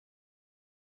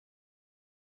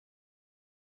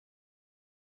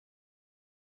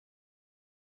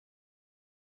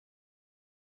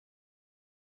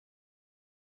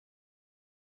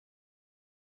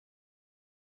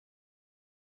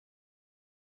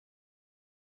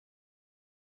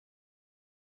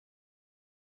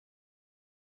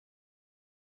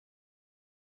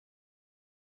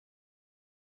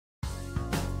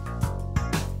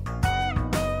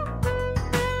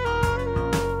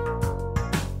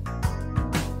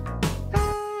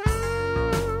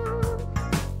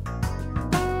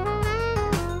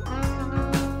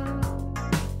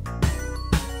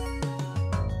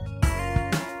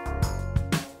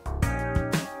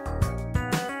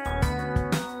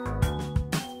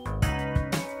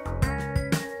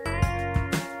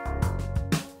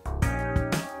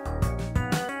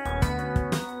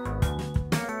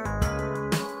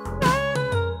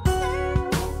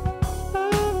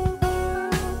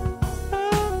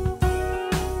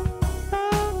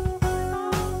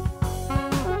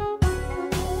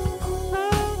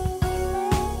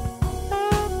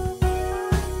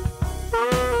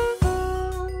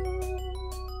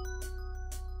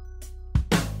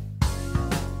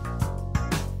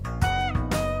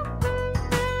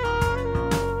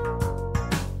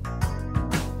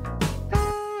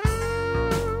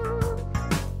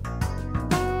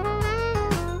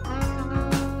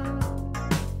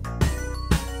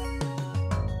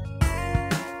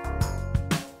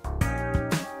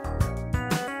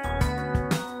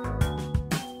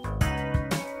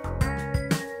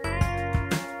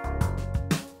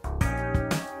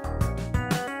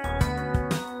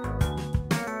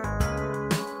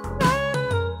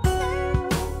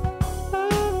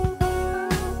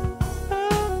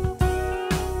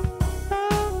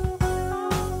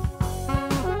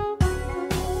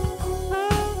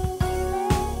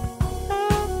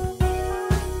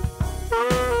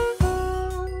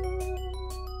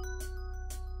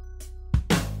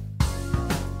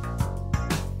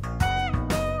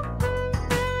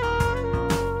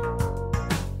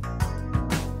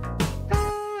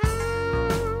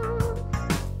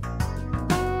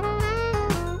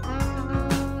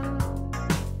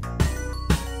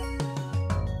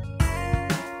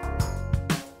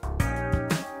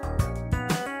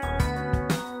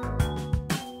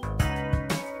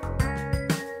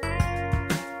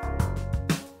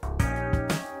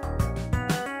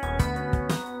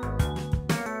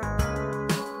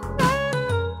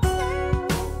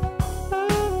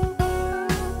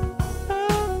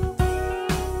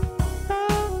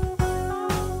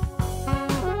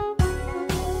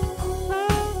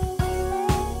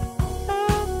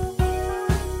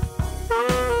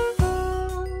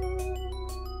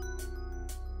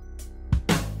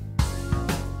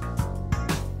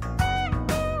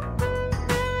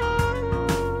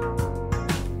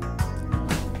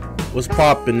What's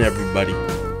poppin', everybody?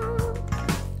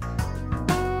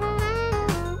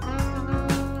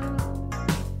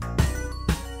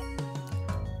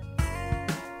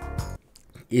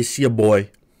 It's your boy,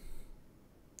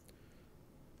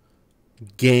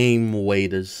 Game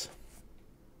Waiters.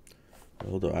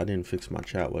 Hold on, I didn't fix my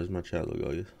chat. Why does my chat look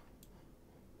like this?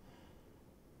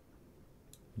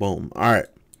 Boom. Alright.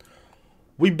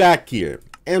 We back here.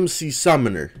 MC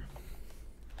Summoner.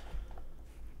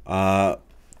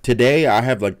 Today I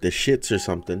have like the shits or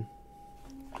something.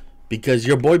 Because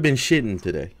your boy been shitting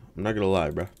today. I'm not gonna lie,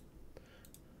 bro.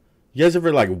 You guys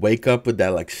ever like wake up with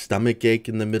that like stomach ache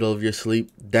in the middle of your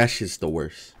sleep? That shit's the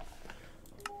worst.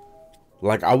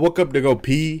 Like I woke up to go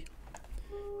pee,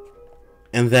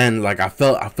 and then like I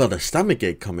felt a stomach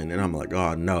ache coming, and I'm like,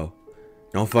 oh no,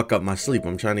 don't fuck up my sleep.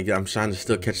 I'm trying to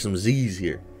still catch some Z's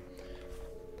here.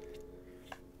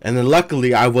 And then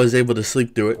luckily I was able to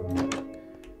sleep through it.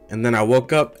 And then I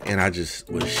woke up and I just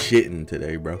was shitting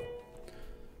today, bro.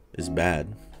 It's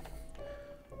bad.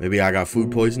 Maybe I got food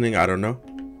poisoning, I don't know.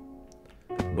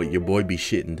 But your boy be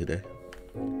shitting today.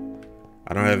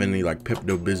 I don't have any like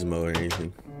Pepto-Bismol or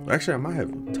anything. Actually, I might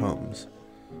have Tums.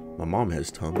 My mom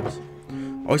has Tums.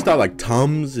 I always thought like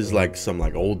Tums is like some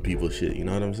like old people shit, you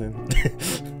know what I'm saying?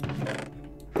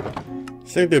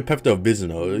 Same thing with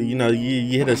Pepto-Bismol. You know,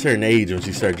 you hit a certain age once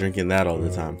you start drinking that all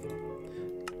the time.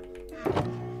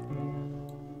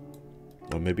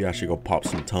 Well, maybe I should go pop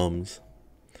some Tums.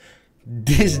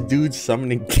 This dude's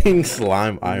summoning King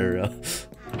Slime IRL.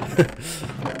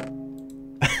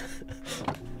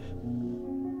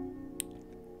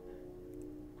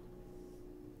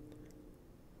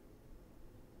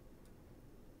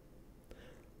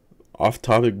 Off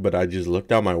topic, but I just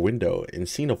looked out my window and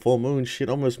seen a full moon. Shit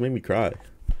almost made me cry.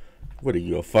 What are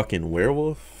you, a fucking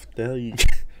werewolf? The hell you?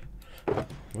 Why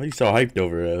are you so hyped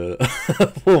over a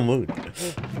full moon?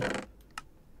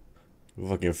 We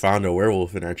fucking found a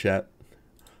werewolf in our chat.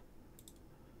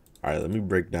 Alright, let me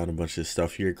break down a bunch of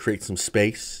stuff here. Create some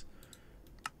space.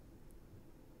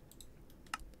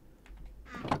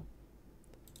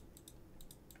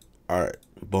 Alright,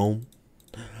 boom.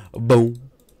 Boom.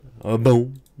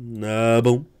 Boom.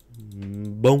 Boom.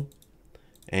 Boom.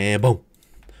 And boom.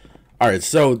 Alright,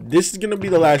 so this is going to be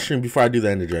the last stream before I do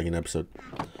the Ender Dragon episode.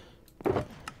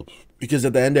 Because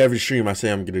at the end of every stream, I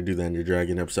say I'm going to do the Ender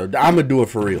Dragon episode. I'm going to do it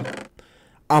for real.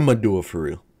 I'm going to do it for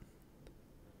real.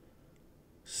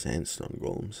 Sandstone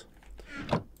golems.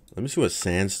 Let me see what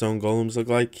sandstone golems look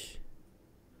like.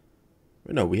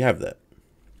 No, we have that.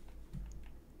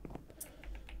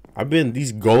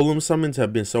 These golem summons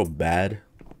have been so bad.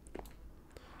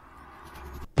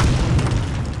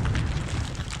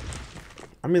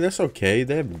 I mean, that's okay.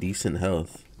 They have decent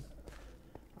health.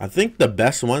 I think the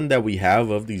best one that we have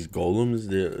of these golems,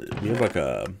 we have like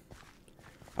a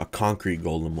concrete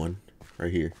golem one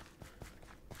right here.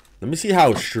 Let me see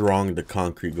how strong the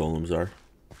concrete golems are.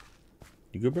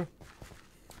 You good, bro?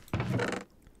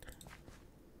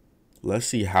 Let's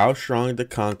see how strong the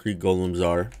concrete golems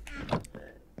are.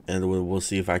 And we'll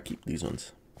see if I keep these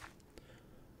ones.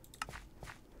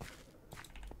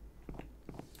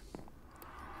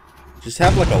 Just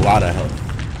have like a lot of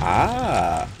health.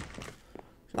 Ah.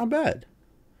 It's not bad.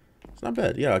 It's not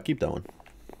bad. Yeah, I'll keep that one.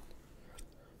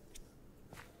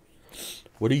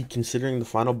 What are you considering the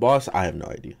final boss? I have no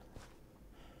idea.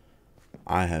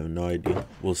 I have no idea.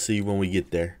 We'll see when we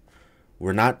get there.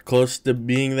 We're not close to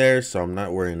being there, so I'm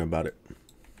not worrying about it.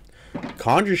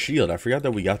 Conjure shield. I forgot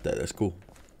that we got that. That's cool.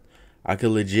 I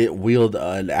could legit wield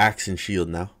an axe and shield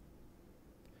now.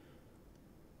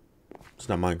 It's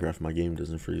not Minecraft. My game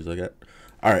doesn't freeze like that.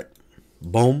 Alright.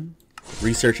 Boom.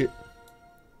 Research it.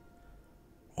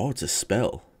 Oh, it's a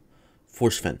spell.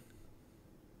 Force Fen.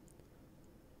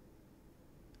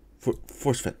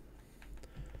 Force Fen.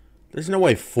 There's no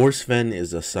way Force Fen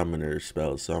is a summoner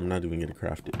spell, so I'm not even going to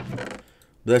craft it. But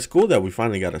that's cool that we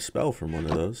finally got a spell from one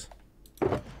of those.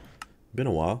 Been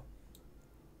a while.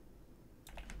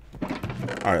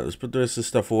 Alright, let's put the rest of this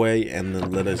stuff away and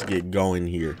then let us get going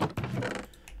here.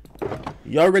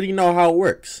 You already know how it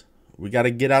works. We got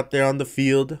to get out there on the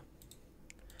field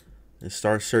and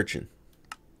start searching.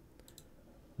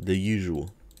 The usual.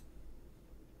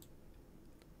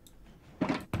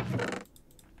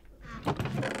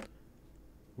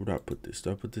 Where do I put this?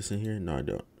 Do I put this in here? No, I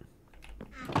don't.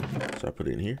 So I put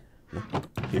it in here? No?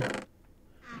 Here?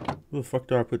 Where the fuck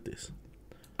do I put this?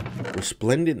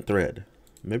 Resplendent thread.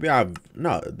 Maybe I've...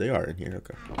 No, they are in here.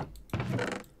 Okay.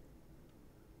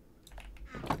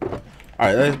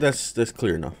 Alright, that's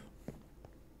clear enough.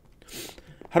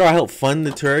 How do I help fund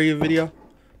the Terraria video?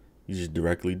 You just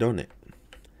directly donate.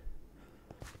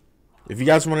 If you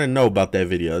guys want to know about that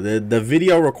video, the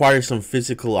video requires some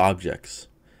physical objects.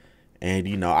 And,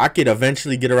 you know, I could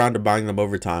eventually get around to buying them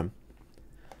over time.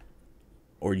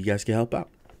 Or you guys can help out.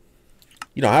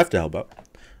 You don't have to help out.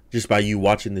 Just by you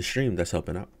watching the stream, that's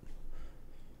helping out.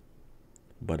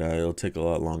 But it'll take a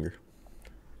lot longer.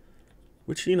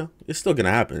 Which, you know, it's still going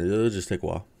to happen. It'll just take a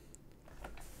while.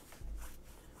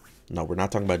 No, we're not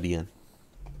talking about DN.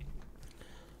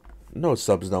 No,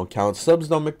 subs don't count. Subs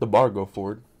don't make the bar go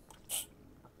forward.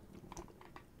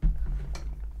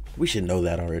 We should know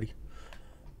that already.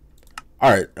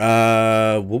 Alright,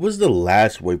 what was the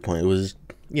last waypoint? It was,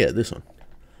 yeah, this one.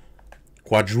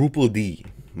 Quadruple D.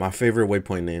 My favorite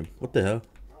waypoint name. What the hell?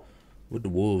 What the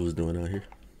wolves doing out here?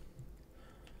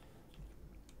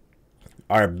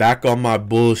 Alright, back on my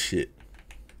bullshit.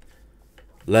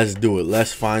 Let's do it.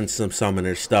 Let's find some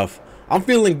summoner stuff. I'm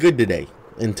feeling good today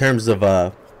in terms of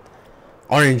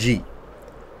RNG.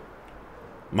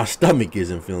 My stomach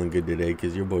isn't feeling good today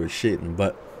because your boy is shitting,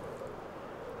 but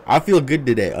I feel good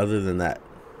today other than that.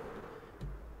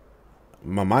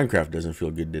 My Minecraft doesn't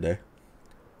feel good today.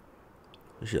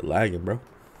 This shit lagging, bro.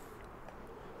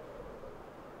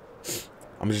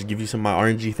 I'm gonna just give you some of my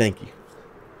RNG, thank you.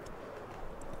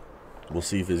 We'll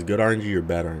see if it's good RNG or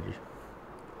bad RNG.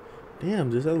 Damn,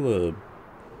 there's that little...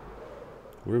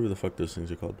 whatever the fuck those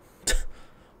things are called.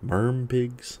 Merm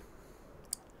pigs.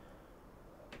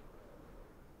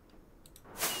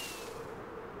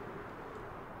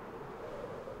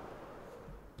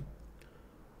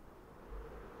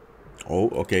 Oh,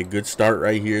 okay, good start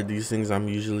right here. These things I'm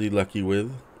usually lucky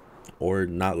with. Or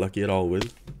not lucky at all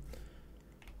with.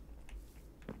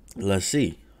 Let's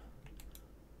see.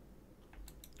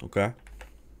 Okay.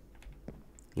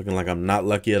 Looking like I'm not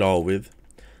lucky at all with.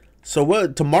 So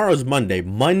what? Tomorrow's Monday.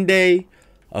 Monday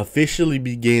officially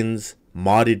begins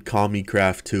modded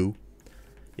Commicraft 2.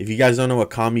 If you guys don't know what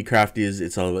Commicraft is,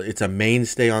 it's a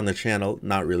mainstay on the channel.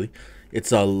 Not really.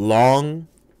 It's a long,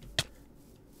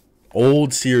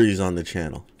 old series on the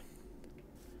channel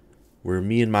where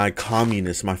me and my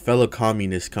fellow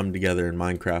communists come together in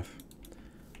Minecraft.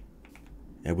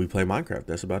 And we play Minecraft.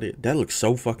 That's about it. That looks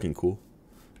so fucking cool.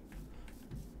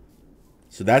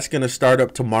 So that's going to start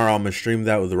up tomorrow. I'm going to stream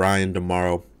that with Ryan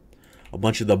tomorrow. A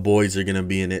bunch of the boys are going to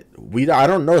be in it. I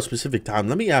don't know a specific time.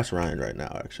 Let me ask Ryan right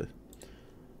now, actually.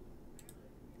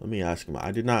 Let me ask him.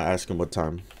 I did not ask him what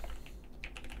time.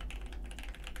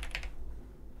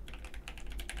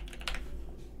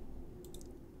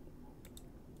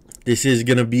 This is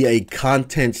going to be a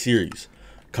content series.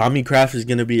 Commicraft is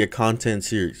going to be a content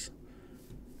series.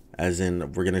 As in,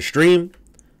 we're going to stream.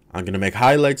 I'm going to make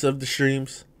highlights of the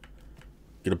streams.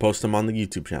 Going to post them on the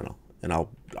YouTube channel. And I'll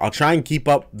try and keep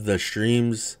up the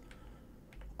streams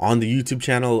on the YouTube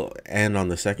channel and on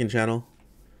the second channel.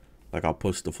 Like, I'll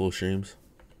post the full streams.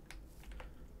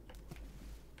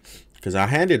 Because I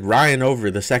handed Ryan over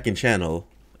the second channel.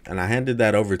 And I handed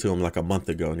that over to him like a month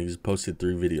ago. And he's posted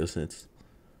 3 videos since.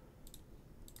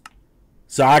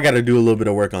 So I got to do a little bit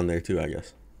of work on there too, I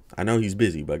guess. I know he's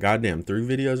busy, but goddamn, 3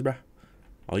 videos, bruh.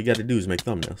 All you got to do is make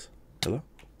thumbnails. Hello?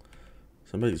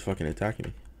 Somebody's fucking attacking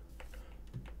me.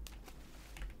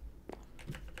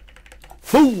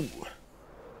 Whoo!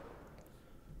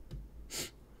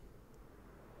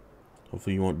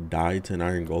 Hopefully you won't die to an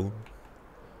iron golem.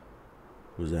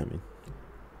 What does that mean?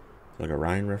 Like a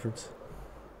Ryan reference?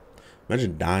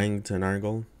 Imagine dying to an iron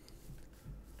golem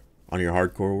on your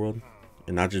hardcore world.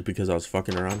 And not just because I was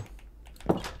fucking around.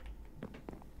 Can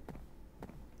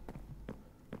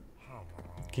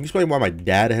you explain why my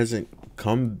dad hasn't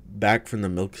come back from the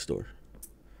milk store?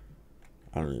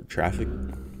 I don't know, traffic.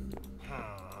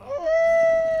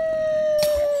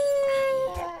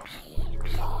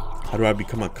 How do I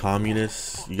become a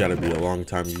communist? You gotta be a long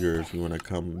time viewer if you wanna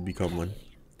become one.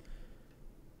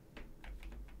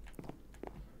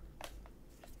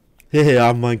 Hey,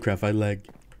 I'm Minecraft, I lag.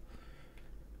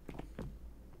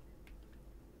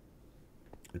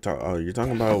 You're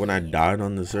talking about when I died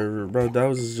on the server, bro? That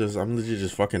was just, I'm legit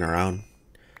just fucking around.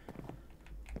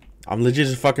 I'm legit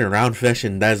just fucking around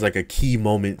fishing. That's like a key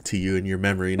moment to you in your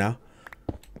memory now.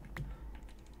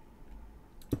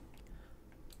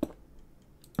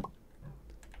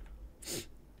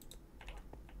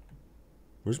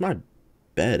 Where's my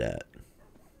bed at?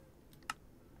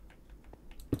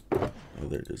 Oh,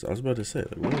 there it is. I was about to say,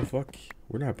 like, where the fuck?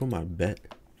 Where did I put my bed?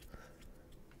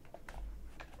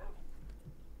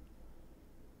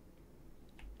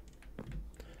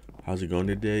 How's it going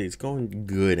today? It's going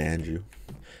good, Andrew.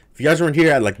 If you guys weren't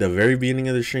here at like the very beginning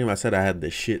of the stream, I said I had the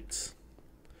shits.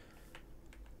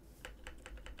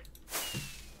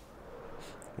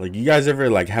 Like, you guys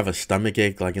ever like have a stomach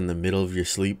ache like in the middle of your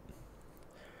sleep?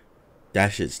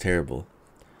 That shit's terrible.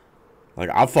 Like,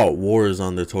 I fought wars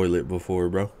on the toilet before,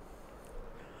 bro.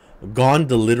 Gone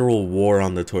to literal war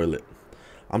on the toilet.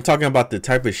 I'm talking about the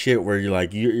type of shit where you're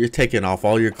like, you're taking off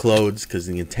all your clothes because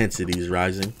the intensity is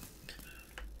rising.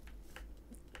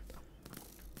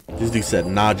 This dude said,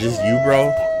 nah, just you, bro.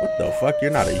 What the fuck?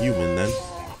 You're not a human, then.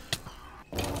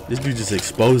 This dude just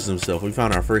exposed himself. We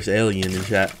found our first alien in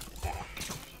chat.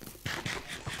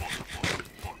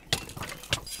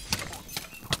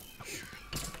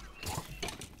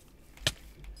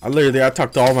 I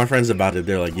talked to all my friends about it.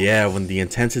 They're like, yeah, when the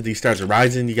intensity starts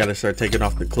rising, you gotta start taking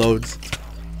off the clothes.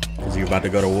 Because you're about to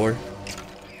go to war.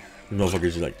 The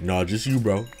motherfuckers are like, nah, just you,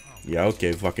 bro. Yeah,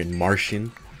 okay, fucking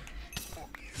Martian.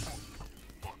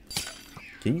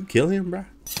 Can you kill him, bro?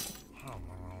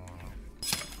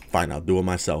 Fine, I'll do it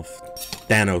myself.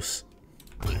 Thanos.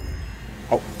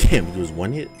 Oh, damn, it was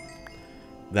one hit.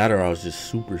 That or I was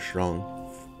just super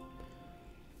strong.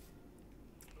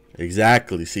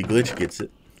 Exactly. See, Glitch gets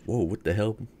it. Whoa, what the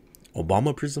hell?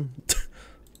 Obama prism?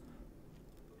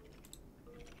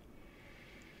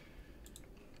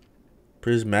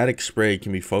 Prismatic spray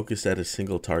can be focused at a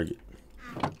single target.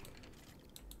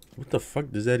 What the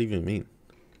fuck does that even mean?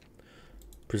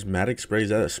 Prismatic spray, is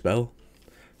that a spell?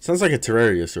 Sounds like a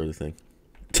Terraria sort of thing.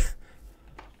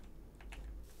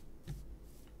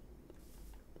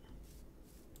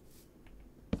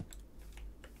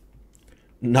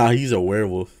 Nah, he's a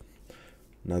werewolf.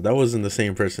 No, that wasn't the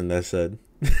same person that said.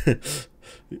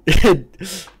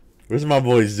 Where's my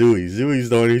boy Zooey?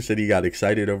 Zooey's the one who said he got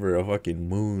excited over a fucking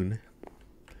moon.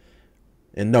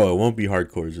 And no, it won't be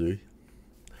hardcore, Zooey.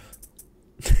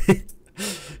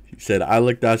 He said, I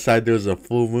looked outside, there was a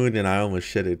full moon, and I almost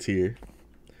shed a tear.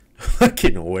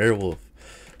 Fucking werewolf.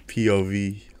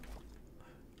 POV.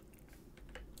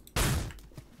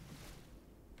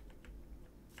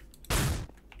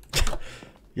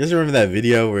 You guys remember that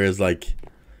video where it's like,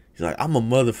 he's like, I'm a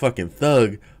motherfucking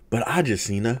thug, but I just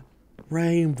seen a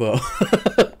rainbow.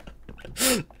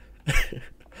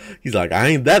 He's like, I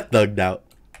ain't that thugged out.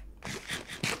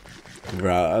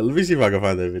 Bro, let me see if I can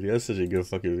find that video. That's such a good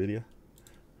fucking video.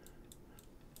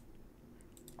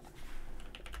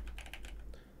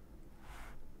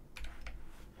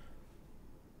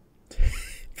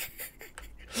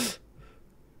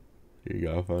 Here you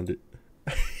go, I found it.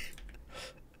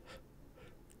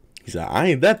 He said, I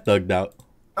ain't that thugged out.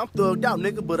 I'm thugged out,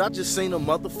 nigga, but I just seen a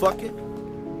motherfucking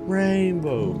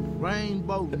rainbow.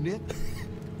 Rainbow, nigga.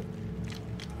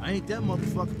 I ain't that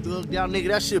motherfucking thugged out, nigga.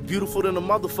 That shit beautiful than a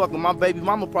motherfucker. My baby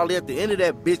mama probably at the end of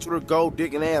that bitch with her gold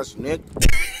digging ass, nigga.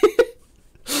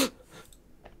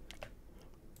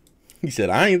 He said,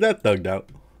 I ain't that thugged out.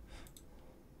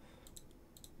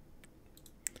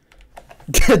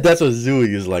 That's what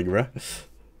Zooey is like, bro.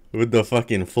 With the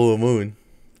fucking full moon.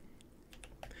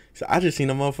 He said, I just seen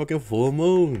a motherfucking full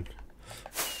moon.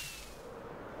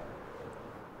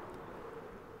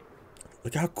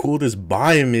 Look how cool this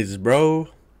biome is, bro.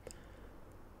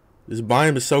 This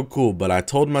biome is so cool, but I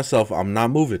told myself I'm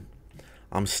not moving.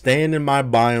 I'm staying in my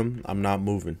biome. I'm not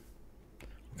moving.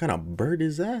 What kind of bird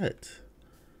is that?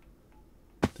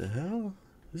 What the hell?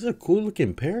 This is a cool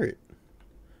looking parrot.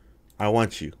 I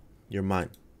want you. You're mine.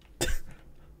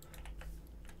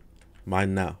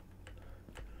 Mine now.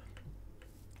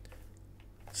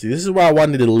 See, this is where I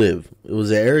wanted to live. It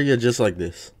was an area just like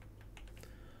this.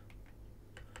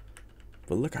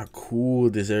 But look how cool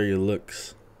this area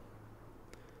looks.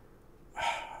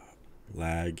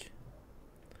 Lag.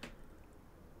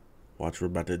 Watch, we're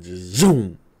about to just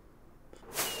zoom.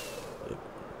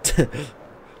 I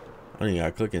don't even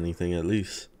gotta click anything at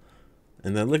least.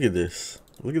 And then look at this.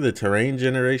 Look at the terrain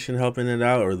generation helping it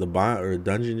out, or the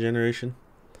dungeon generation.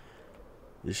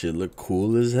 This shit look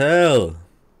cool as hell.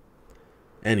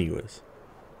 Anyways,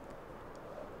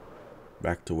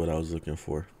 back to what I was looking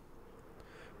for.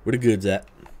 Where the goods at?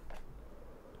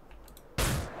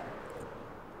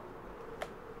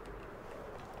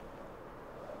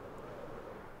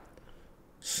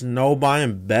 Snow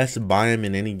biome, best biome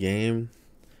in any game.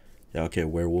 Yeah, okay,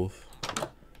 werewolf.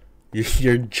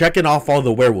 You're checking off all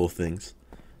the werewolf things.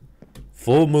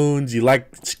 Full moons, you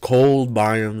like cold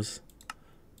biomes.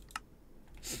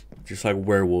 Just like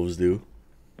werewolves do.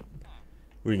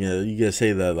 You gonna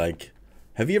say that, like,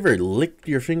 have you ever licked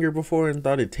your finger before and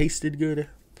thought it tasted good?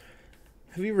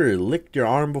 Have you ever licked your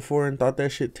arm before and thought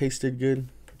that shit tasted good?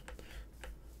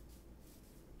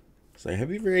 It's like,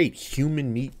 have you ever ate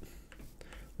human meat?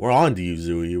 We're on to you,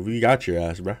 Zooey. We got your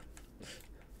ass, bruh.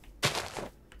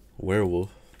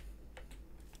 Werewolf.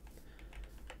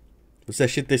 What's that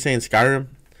shit they say in Skyrim?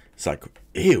 It's like,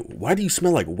 ew, why do you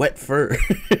smell like wet fur?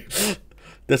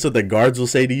 That's what the guards will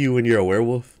say to you when you're a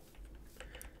werewolf.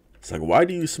 It's like, why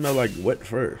do you smell like wet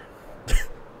fur? Do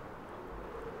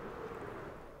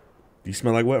you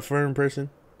smell like wet fur in person?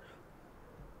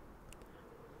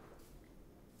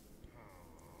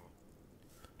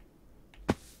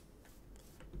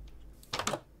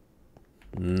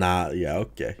 Nah, yeah,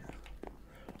 okay.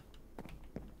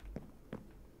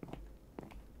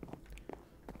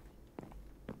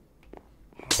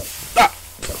 Ah!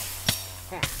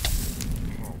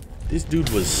 This dude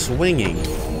was swinging.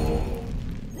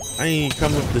 I ain't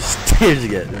come up the stairs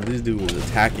yet, and this dude was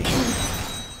attacking.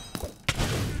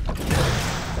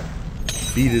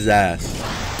 Beat his ass.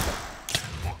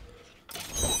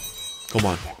 Come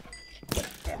on.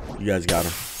 You guys got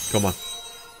him. Come on.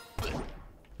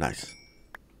 Nice.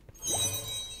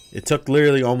 It took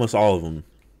literally almost all of them,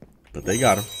 but they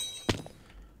got him.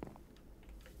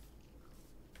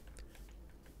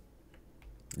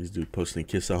 This dude posting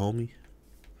kiss a homie.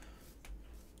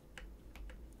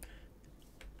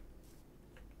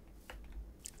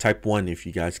 Type 1 if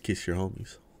you guys kiss your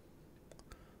homies.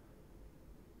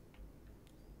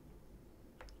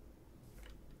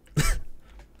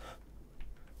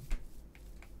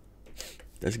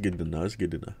 That's good to know. That's good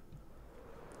to know.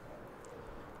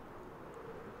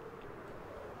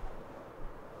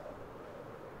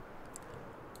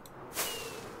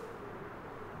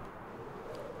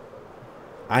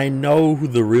 I know who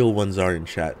the real ones are in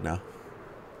chat now.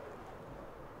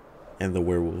 And the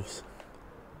werewolves.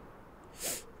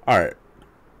 Alright.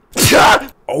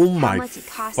 Oh my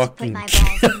fucking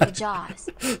god.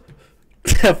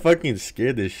 That fucking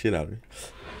scared the shit out of me.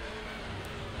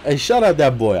 Hey, shout out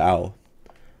that boy, Owl.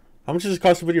 How much does it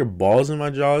cost to put your balls in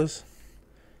my jaws?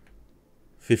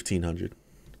 1,500.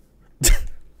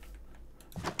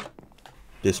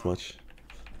 This much.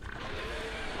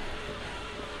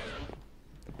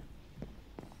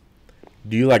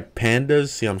 Do you like pandas?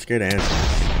 See, I'm scared to answer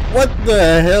this. What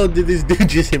the hell did this dude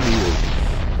just hit me with?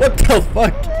 What the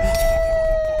fuck?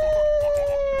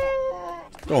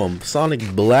 Throw him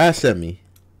sonic blast at me.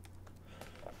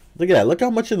 Look at that. Look how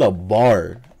much of the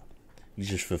bar you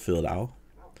just fulfilled, Owl.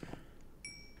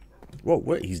 Whoa,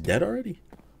 what? He's dead already?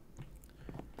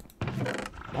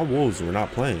 My wolves were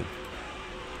not playing.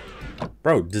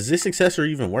 Bro, does this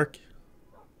accessory even work?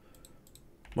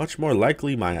 Much more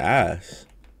likely my ass.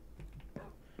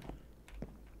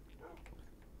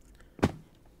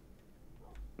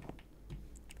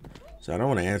 So I don't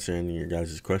want to answer any of your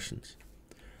guys' questions.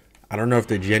 I don't know if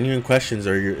they're genuine questions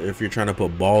or if you're trying to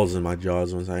put balls in my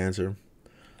jaws once I answer them.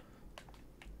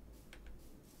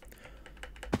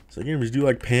 So gamers, do you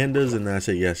like pandas? And then I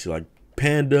say yes. You like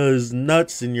pandas,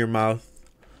 nuts in your mouth.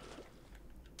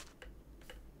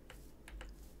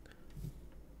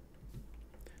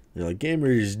 You're like,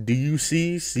 gamers, do you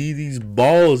see these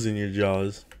balls in your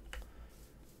jaws?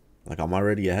 Like, I'm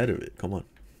already ahead of it. Come on.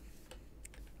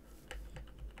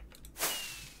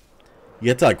 You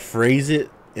have to like phrase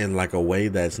it in like a way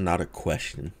that's not a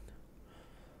question.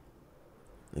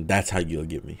 And that's how you'll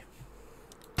get me.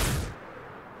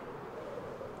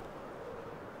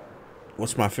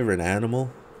 What's my favorite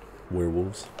animal?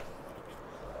 Werewolves.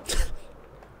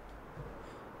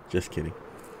 Just kidding.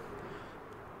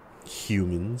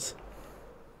 Humans.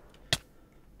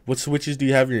 What switches do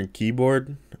you have in your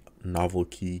keyboard? Novel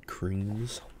key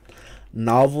creams.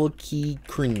 Novel key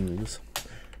creams.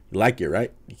 You like it,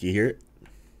 right? You can hear it?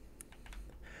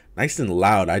 Nice and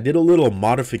loud. I did a little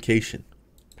modification.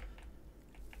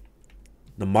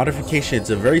 The modification, it's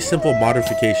a very simple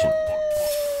modification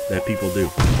that people do.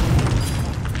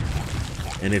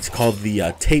 And it's called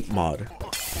the tape mod.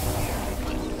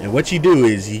 And what you do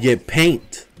is you get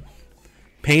painter's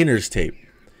tape,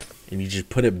 and you just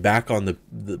put it back on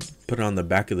put it on the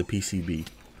back of the PCB,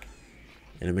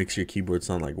 and it makes your keyboard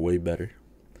sound like way better.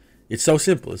 It's so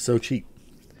simple, it's so cheap,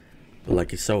 but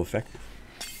like it's so effective.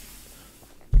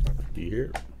 Do you hear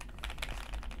it?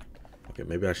 Okay,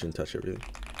 maybe I shouldn't touch everything.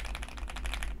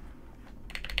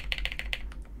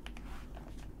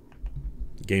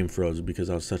 Game froze because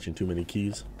I was touching too many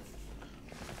keys.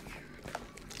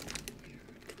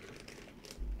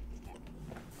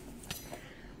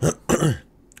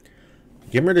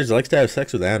 Gamer likes to have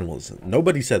sex with animals.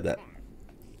 Nobody said that.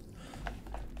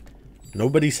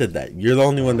 Nobody said that. You're the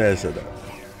only one that has said that.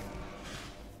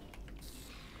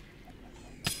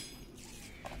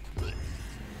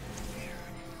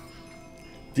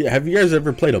 Have you guys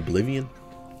ever played Oblivion?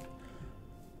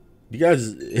 Do you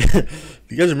guys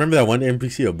remember that one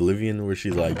NPC Oblivion where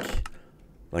she's like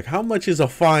how much is a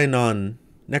fine on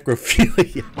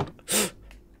necrophilia?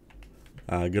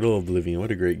 Good old Oblivion. What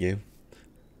a great game.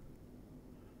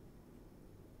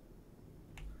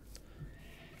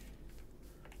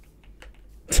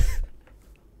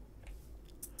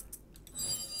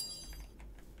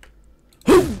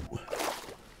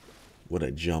 What a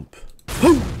jump.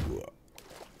 Look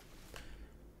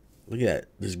at that.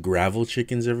 There's gravel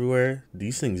chickens everywhere.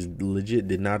 These things legit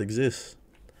did not exist.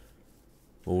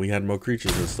 When we had more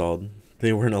creatures installed,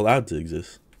 they weren't allowed to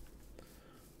exist.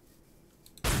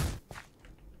 I'm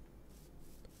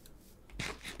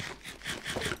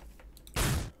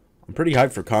pretty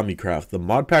hyped for Commicraft. The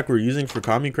mod pack we're using for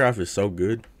Commicraft is so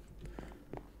good.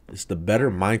 It's the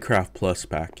better Minecraft Plus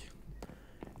pack.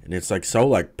 And it's like so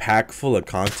like packed full of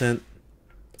content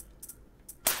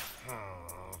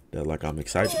that like I'm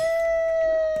excited.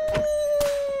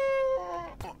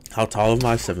 How tall am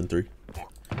I? 7'3".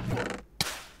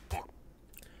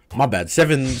 My bad.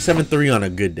 7'3" on a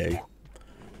good day.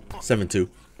 7'2"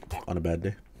 on a bad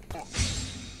day.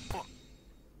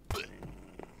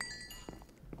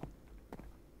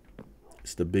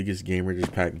 It's the biggest Game Raiders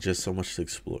pack, just so much to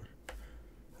explore.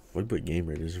 We put Game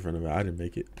Raiders in front of it. I didn't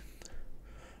make it.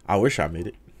 I wish I made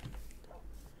it.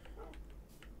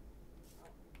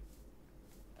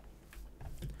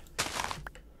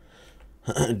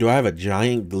 Do I have a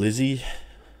giant glizzy?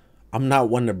 I'm not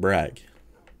one to brag.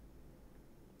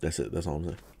 That's it. That's all I'm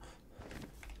saying.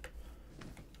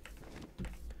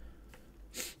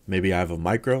 Maybe I have a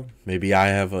micro. Maybe I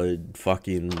have a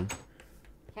fucking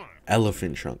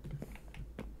elephant trunk.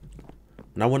 I'm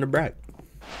not one to brag.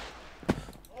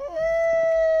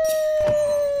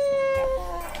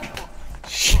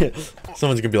 Shit.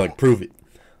 Someone's gonna be like, prove it.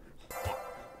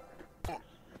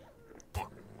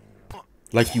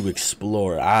 Like you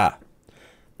explore. Ah.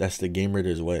 That's the Game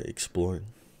Raiders way. Exploring.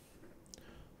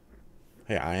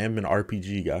 Hey, I am an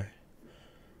RPG guy.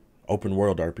 Open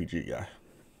world RPG guy.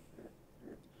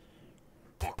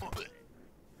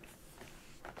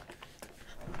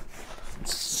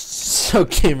 So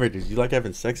Game Raiders, you like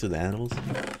having sex with animals?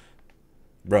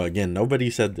 Bro, again, nobody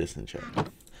said this in chat.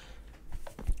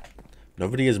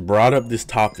 Nobody has brought up this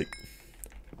topic.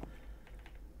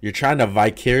 You're trying to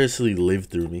vicariously live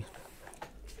through me.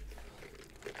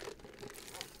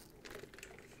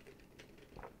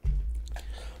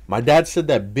 My dad said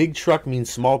that big truck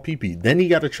means small pee-pee. Then he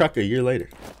got a truck a year later.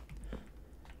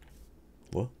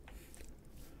 Well,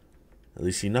 at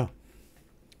least you know.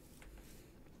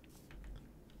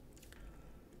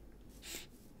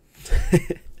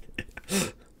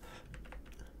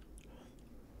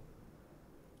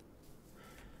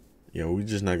 Yeah, we're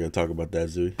just not gonna talk about that,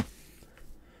 Zooey.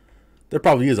 There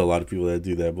probably is a lot of people that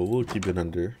do that, but we'll keep it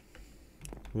under.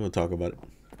 We won't talk about it.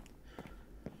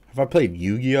 Have I played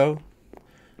Yu-Gi-Oh?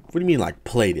 What do you mean, like,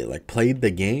 played it? Like, played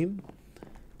the game?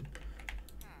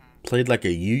 Played, like,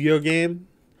 a Yu-Gi-Oh game?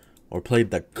 Or played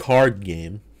the card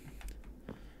game?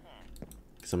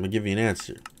 Because I'm going to give you an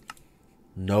answer.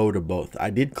 No to both.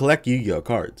 I did collect Yu-Gi-Oh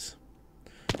cards.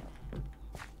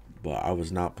 But I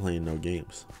was not playing no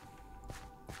games.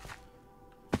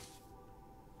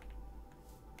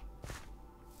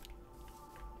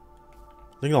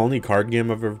 I think the only card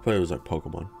game I've ever played was, like,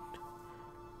 Pokemon.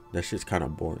 That shit's kind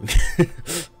of boring.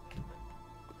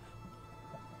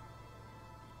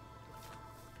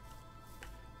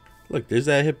 Look, there's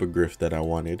that hippogriff that I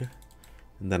wanted.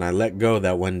 And then I let go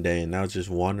that one day, and now it's just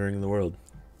wandering the world.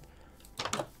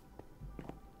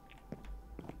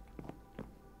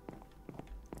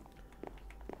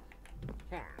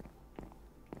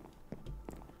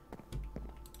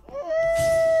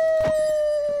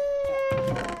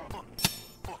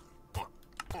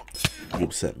 You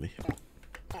upset me.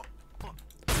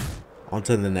 On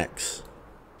to the next.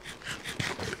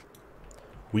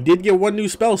 We did get one new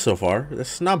spell so far.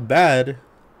 That's not bad.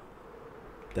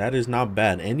 That is not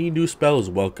bad. Any new spell is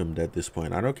welcomed at this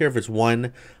point. I don't care if it's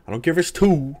 1. I don't care if it's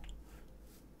 2.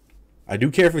 I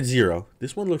do care if it's 0.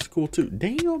 This one looks cool too.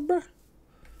 Damn, bro.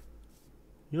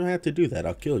 You don't have to do that.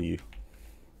 I'll kill you.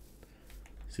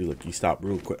 See, look, you stop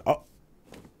real quick. Oh.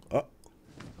 Oh.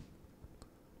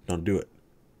 Don't do it.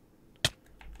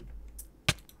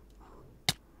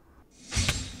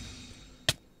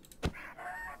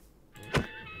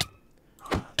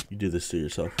 You do this to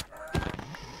yourself.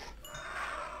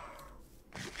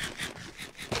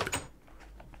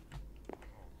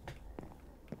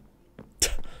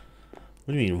 What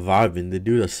do you mean vibing? The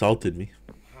dude assaulted me.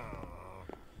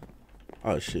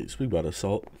 Oh shit, speak about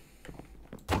assault.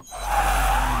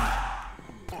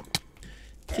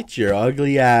 Get your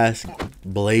ugly ass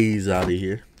Blaze out of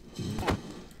here.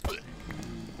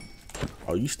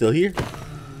 Oh, you still here?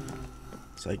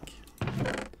 It's like...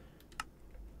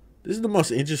 This is the most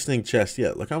interesting chest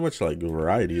yet. Look how much like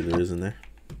variety there is in there.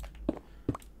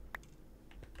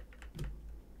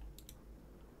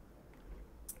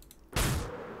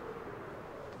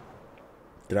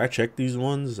 Did I check these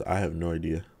ones? I have no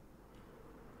idea.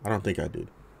 I don't think I did.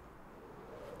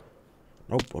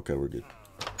 Nope. Okay, we're good.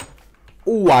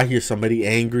 Oh, I hear somebody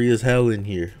angry as hell in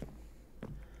here.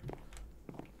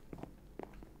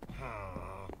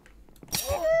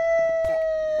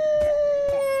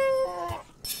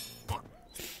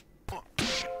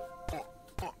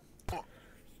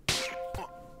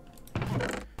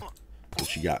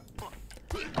 What you got?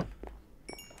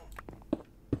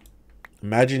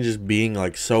 Imagine just being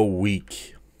like so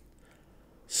weak,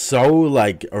 so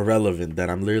like irrelevant that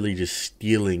I'm literally just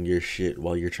stealing your shit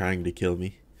while you're trying to kill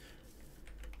me.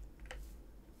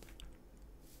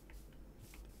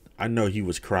 I know he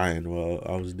was crying while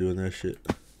I was doing that shit.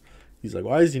 He's like,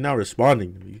 why is he not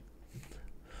responding to me?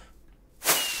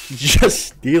 He's just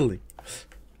stealing.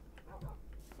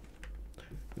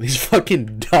 These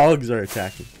fucking dogs are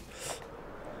attacking.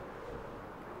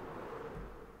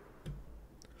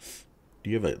 Do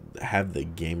you have the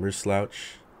gamer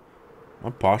slouch?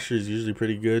 My posture is usually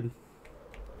pretty good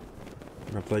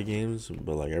when I play games,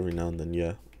 but like every now and then,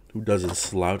 yeah. Who doesn't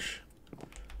slouch?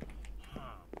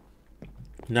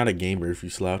 You're not a gamer if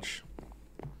you slouch.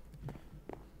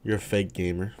 You're a fake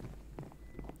gamer.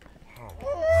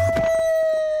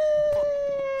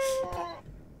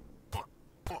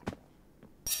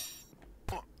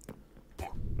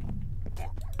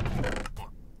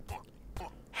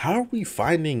 How are we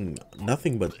finding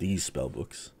nothing but these spell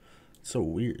books? It's so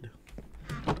weird.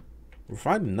 We're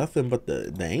finding nothing but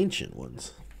the ancient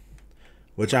ones.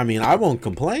 Which, I mean, I won't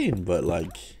complain, but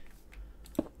like,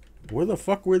 where the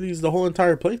fuck were these the whole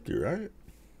entire playthrough,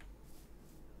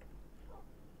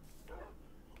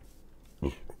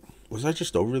 right? Was I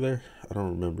just over there? I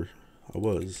don't remember. I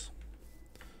was.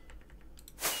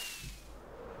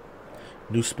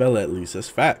 New spell at least. That's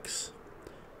facts.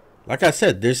 Like I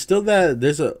said, there's still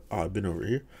that, oh, I've been over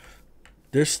here.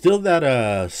 There's still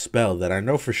that spell that I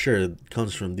know for sure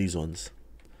comes from these ones.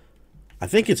 I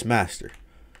think it's Master.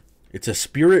 It's a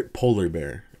spirit polar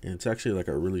bear. And it's actually like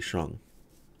a really strong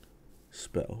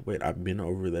spell. Wait, I've been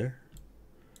over there?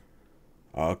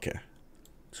 Oh, okay.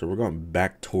 So we're going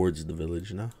back towards the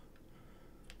village now.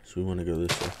 So we want to go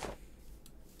this way.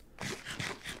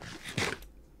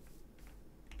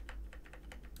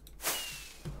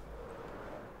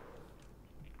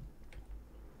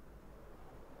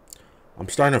 I'm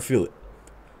starting to feel it.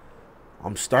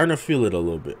 I'm starting to feel it a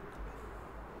little bit.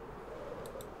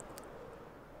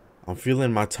 I'm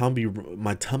feeling my tummy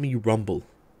rumble.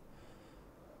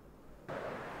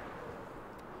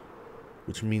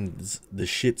 Which means the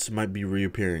shits might be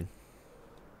reappearing.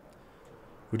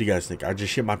 What do you guys think? I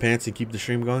just shit my pants and keep the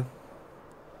stream going?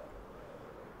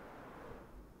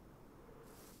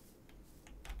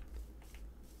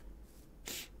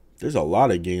 There's a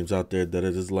lot of games out there that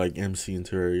are just like MC and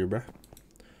Terraria, bruh.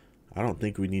 I don't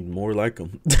think we need more like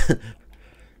them.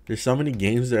 There's so many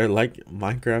games that are like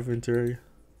Minecraft and Terraria.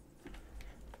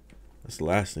 That's the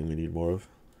last thing we need more of.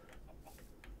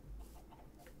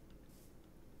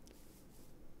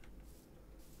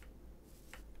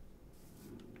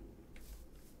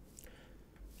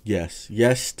 Yes.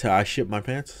 Yes to I shit my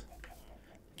pants.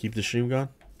 Keep the stream going.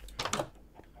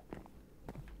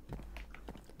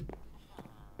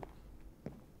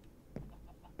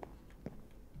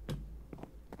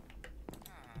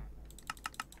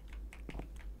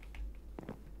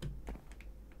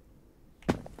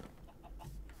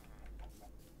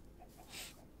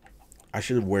 I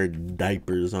should wear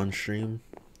diapers on stream.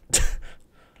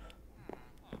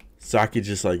 So I could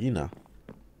just like, you know,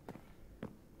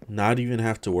 not even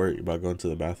have to worry about going to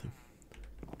the bathroom.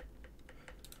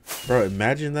 Bro,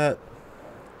 imagine that.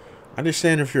 I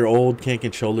understand if you're old, can't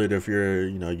control it. If you're,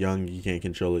 you know, young, you can't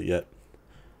control it yet.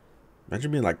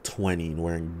 Imagine being like 20 and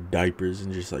wearing diapers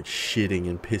and just like shitting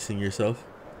and pissing yourself.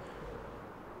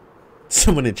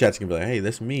 Someone in chat's gonna be like, hey,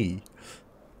 that's me.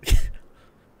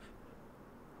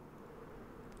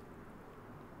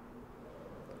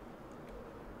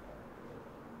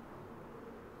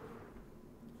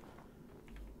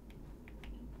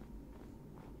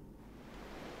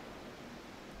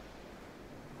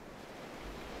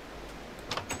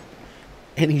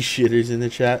 Any shitters in the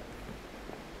chat?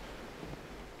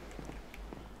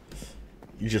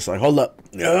 You just like, hold up.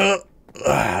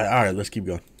 Alright, let's keep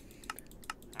going.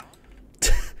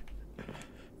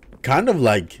 Kind of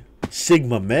like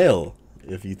Sigma male,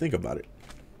 if you think about it.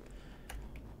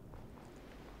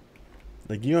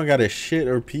 Like, you don't gotta shit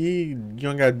or pee. You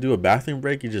don't gotta do a bathroom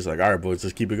break. You're just like, alright, boys,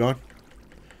 let's keep it going.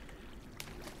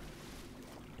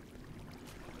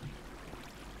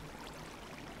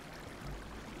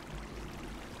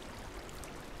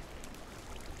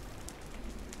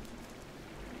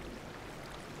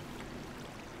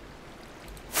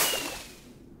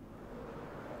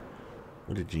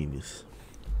 What a genius.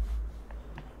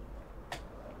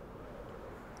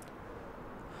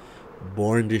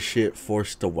 Born to shit,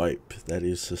 forced to wipe. That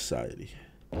is society.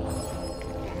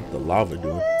 What the lava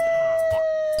doing?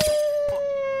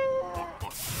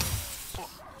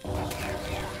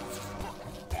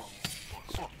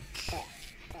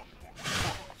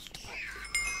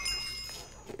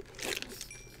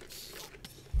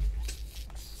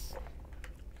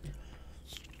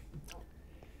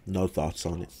 No thoughts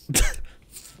on it.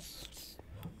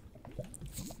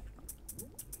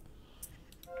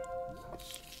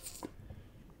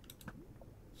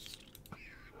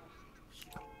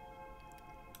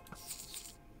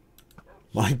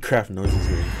 Minecraft noise is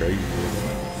getting crazy.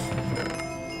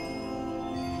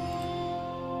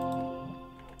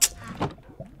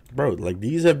 Bro, like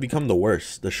these have become the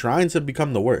worst. The shrines have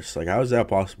become the worst. Like, how is that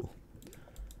possible?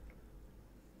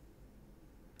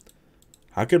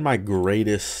 How can my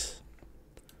greatest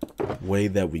way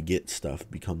that we get stuff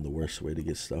become the worst way to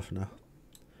get stuff now?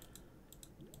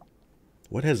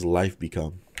 What has life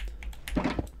become?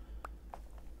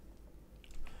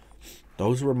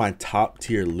 Those were my top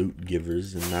tier loot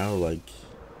givers, and now, like,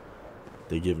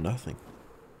 they give nothing.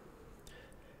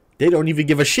 They don't even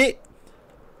give a shit.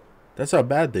 That's how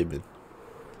bad they've been.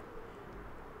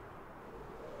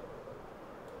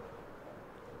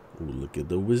 Ooh, look at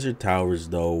the wizard towers,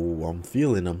 though. I'm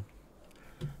feeling them.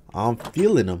 I'm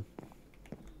feeling them.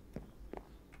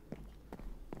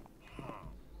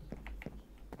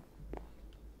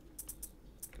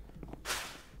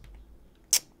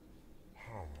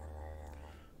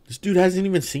 This dude hasn't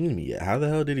even seen me yet. How the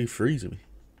hell did he freeze me?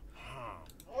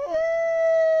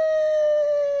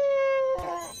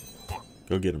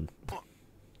 Go get him.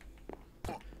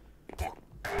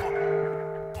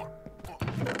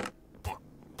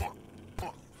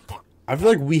 I feel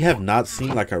like we have not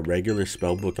seen like a regular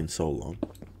spell book in so long.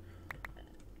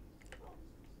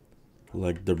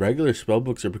 Like the regular spell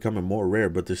books are becoming more rare,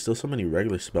 but there's still so many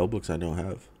regular spell books I don't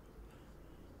have.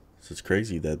 So it's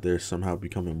crazy that they're somehow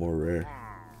becoming more rare.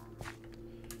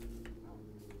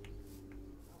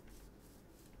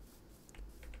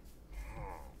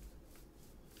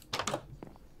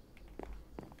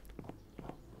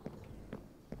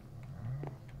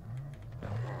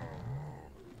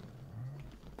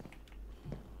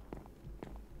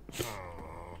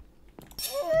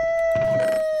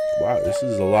 Wow, this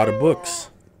is a lot of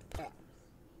books.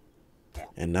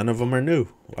 And none of them are new.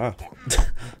 Wow.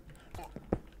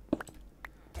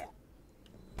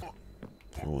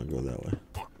 I don't want to go that way.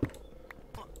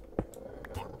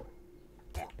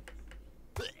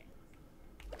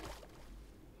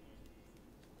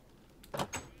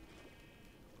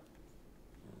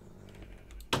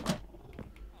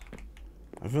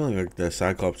 I'm feeling like that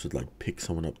Cyclops would like pick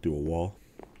someone up through a wall.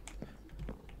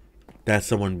 That's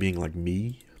someone being like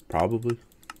me, probably.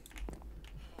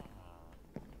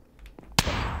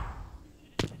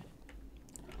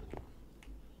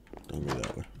 Don't go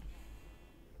that way.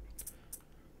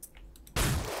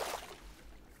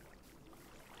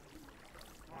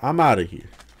 I'm out of here.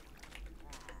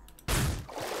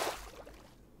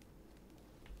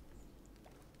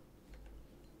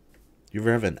 You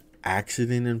ever have an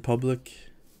accident in public?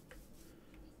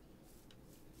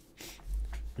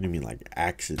 What do you mean, like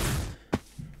accident?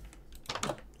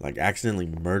 Like accidentally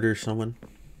murder someone?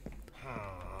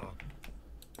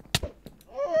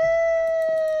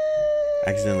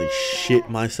 Accidentally shit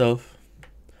myself?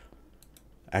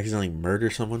 Accidentally murder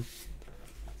someone?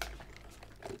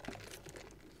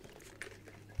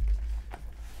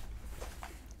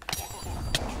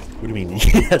 What do you mean,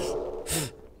 yes?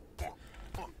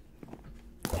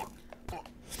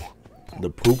 The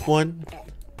poop one?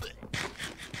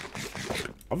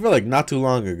 I feel like not too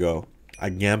long ago, I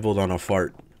gambled on a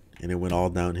fart and it went all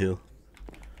downhill.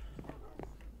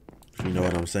 If you know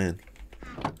what I'm saying.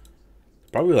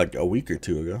 Probably like a week or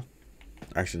two ago.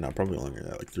 Actually, not probably longer than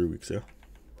that, like 3 weeks ago.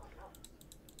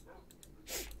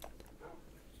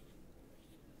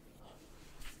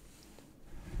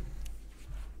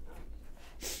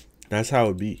 That's how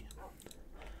it be.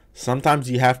 Sometimes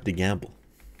you have to gamble.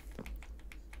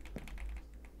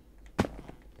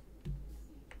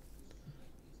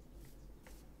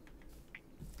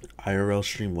 IRL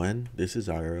stream when? This is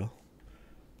IRL.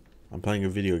 I'm playing a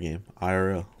video game.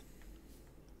 IRL.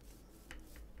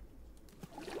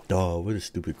 Duh, what a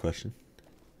stupid question.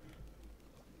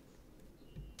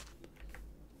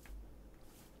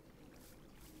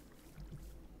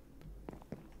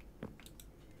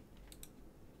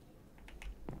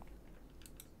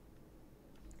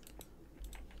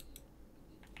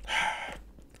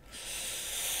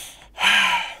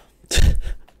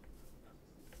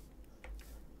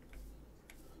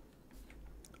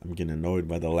 I'm getting annoyed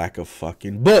by the lack of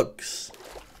fucking books.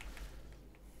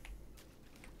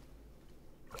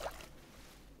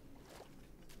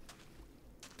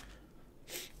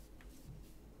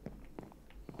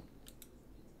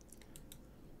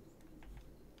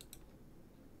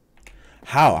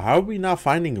 How? How are we not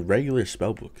finding regular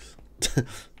spell books?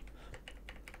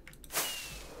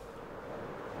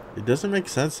 It doesn't make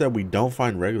sense that we don't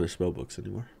find regular spell books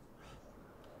anymore.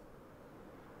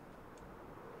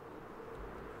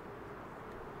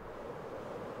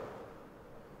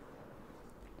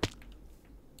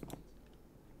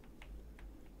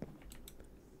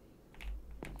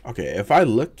 Okay, if I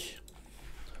look...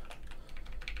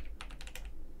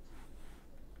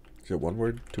 Is it one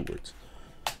word? 2 words.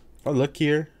 If I look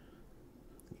here...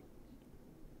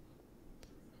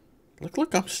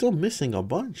 Look, I'm still missing a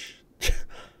bunch.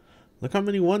 Look how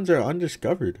many ones are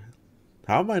undiscovered.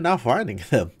 How am I not finding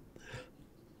them?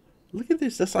 Look at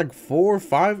this. That's like 4 or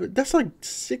 5. That's like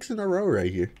 6 in a row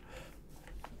right here.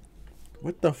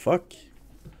 What the fuck?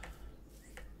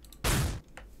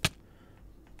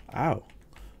 Ow.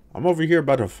 I'm over here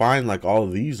about to find like all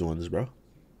of these ones, bro.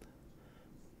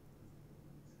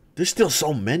 There's still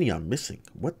so many I'm missing.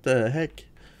 What the heck?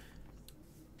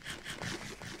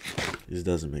 This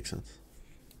doesn't make sense.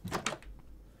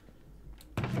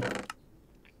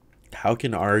 How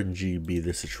can RNG be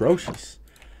this atrocious?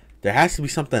 There has to be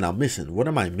something I'm missing. What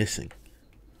am I missing?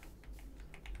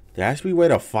 There has to be a way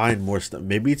to find more stuff.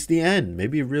 Maybe it's the end.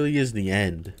 Maybe it really is the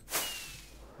end.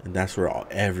 And that's where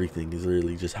everything is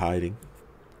literally just hiding.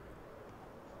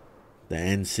 The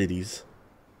end cities.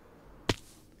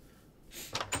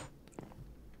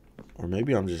 Or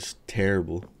maybe I'm just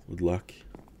terrible with luck.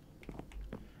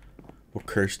 What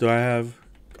curse do I have?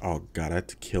 Oh god, I have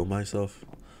to kill myself.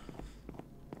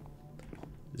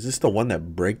 Is this the one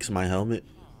that breaks my helmet?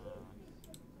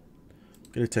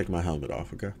 I'm gonna take my helmet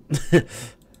off, okay?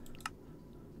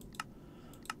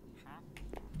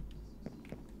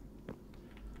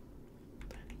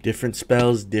 Different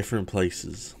spells, different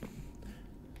places.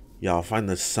 Yeah, I'll find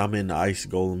the summon ice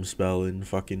golem spell in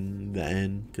fucking the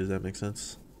end, because that makes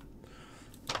sense.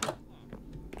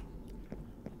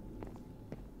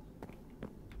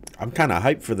 I'm kind of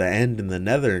hyped for the end in the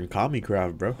nether in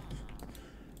Comicraft, bro.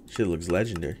 Shit looks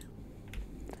legendary.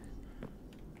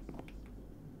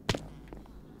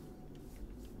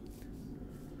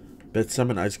 Bet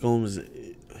summon ice golems.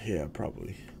 Yeah,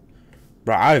 probably.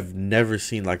 Bro, I've never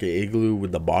seen like an igloo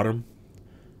with the bottom.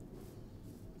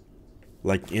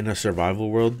 Like in a survival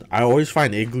world. I always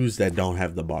find igloos that don't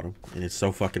have the bottom. And it's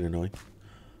so fucking annoying.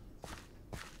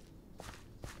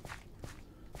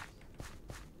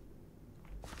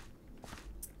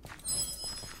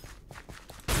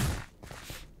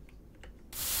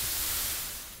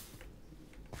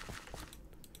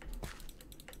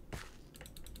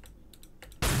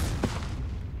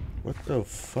 What the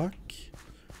fuck?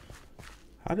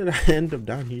 How did I end up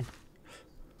down here?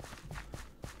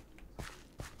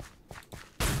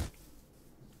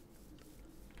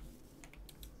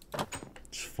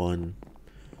 It's fun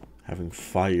having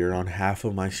fire on half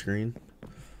of my screen.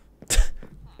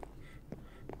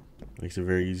 Makes it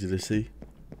very easy to see.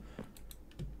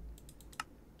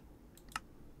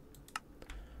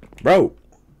 Bro,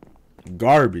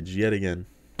 garbage yet again.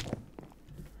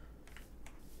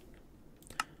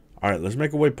 Alright, let's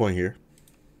make a waypoint here.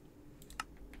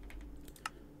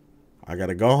 I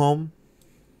gotta go home.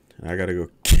 And I gotta go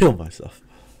kill myself.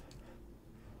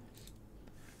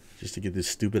 Just to get this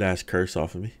stupid ass curse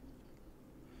off of me.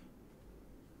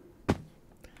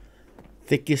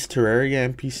 Thickest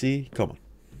Terraria NPC? Come on.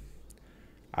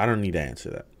 I don't need to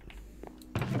answer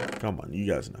that. Come on, you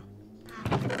guys know.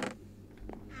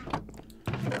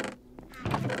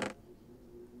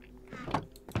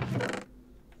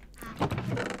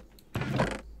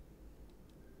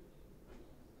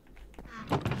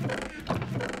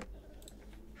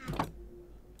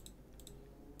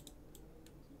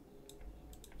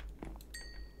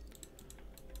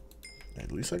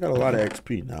 At least I got a lot of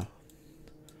XP now.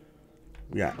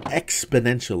 We got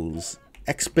exponential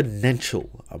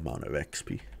amount of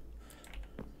XP.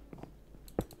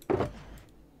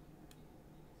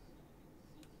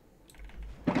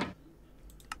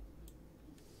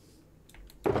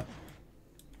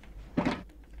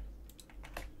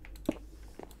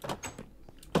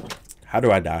 How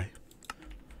do I die?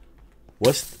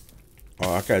 What's...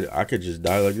 Oh, I could just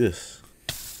die like this.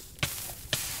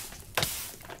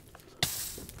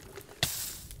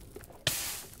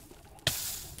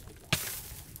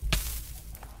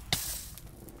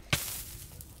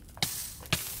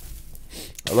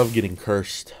 I love getting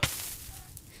cursed.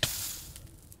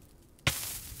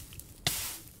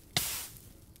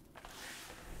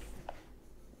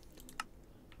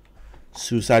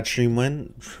 Suicide stream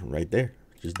win? Right there.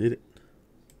 Just did it.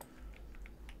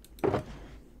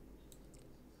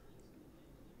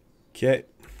 Okay.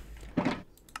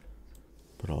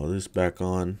 Put all this back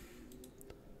on.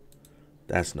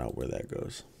 That's not where that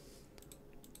goes.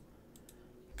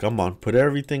 Come on, put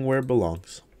everything where it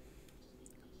belongs.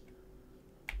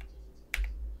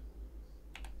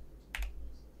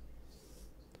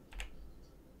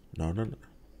 No, no, no.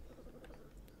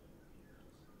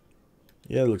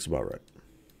 Yeah, it looks about right.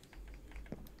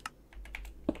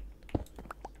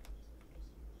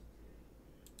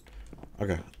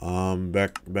 Okay,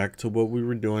 back to what we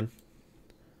were doing.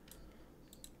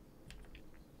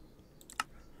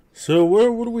 So what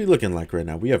are we looking like right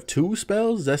now? We have 2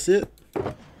 spells, that's it?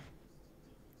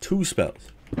 2 spells.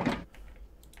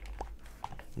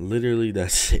 Literally,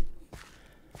 that's it.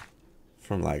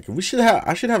 From like, I should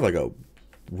have like a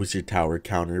wizard tower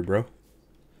counter, bro.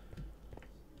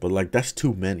 But like, that's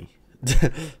too many.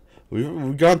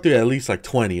 We've gone through at least like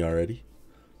 20 already.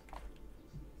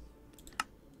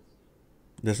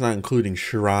 That's not including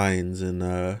shrines and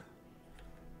the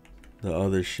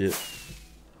other shit.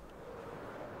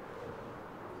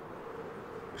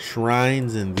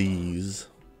 Shrines and these.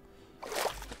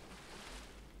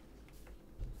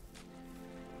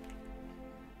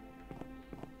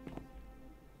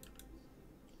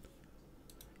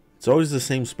 It's always the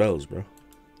same spells, bro.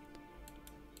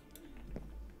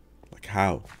 Like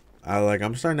how?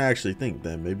 I'm starting to actually think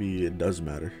that maybe it does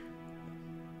matter.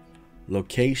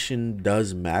 Location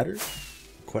does matter?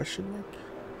 Question mark?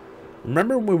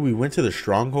 Remember when we went to the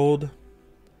stronghold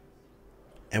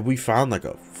and we found like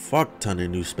a fuck ton of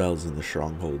new spells in the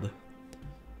stronghold?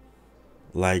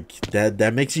 Like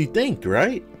that makes you think,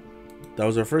 right? That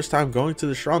was our first time going to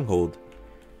the stronghold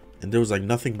and there was like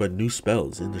nothing but new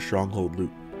spells in the stronghold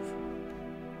loot.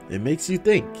 It makes you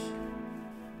think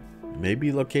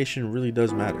maybe location really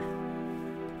does matter.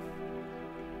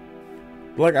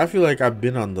 But like, I feel like I've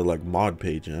been on the like mod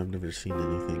page and I've never seen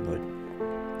anything like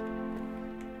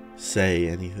say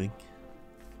anything.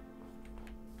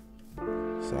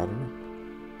 So I don't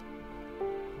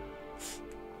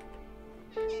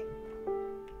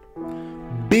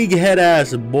know. Big head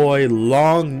ass boy,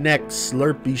 long neck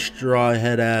slurpy straw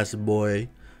head ass boy.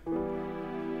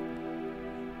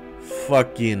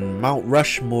 Fucking Mount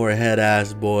Rushmore head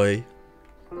ass boy.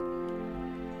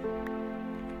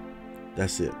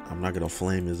 That's it. I'm not gonna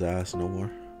flame his ass no more.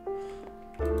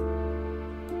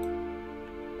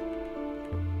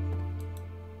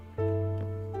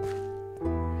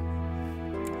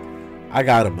 I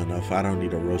got him enough. I don't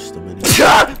need to roast him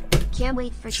anymore. Can't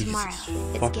wait for Jesus tomorrow.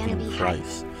 It's gonna be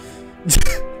Christ.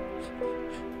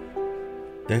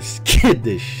 That scared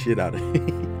the shit out of me.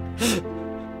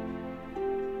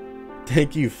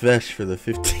 Thank you, Fesh, for the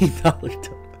 $15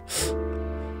 tip.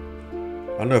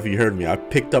 I don't know if you heard me. I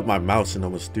picked up my mouse and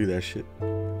almost threw that shit.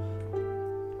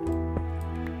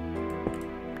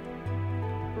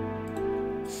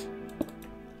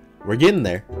 We're getting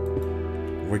there.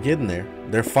 We're getting there.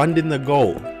 They're funding the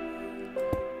goal.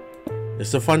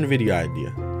 It's a fun video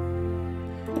idea.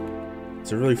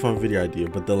 It's a really fun video idea.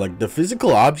 But the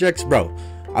physical objects, bro.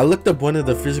 I looked up one of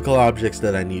the physical objects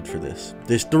that I need for this.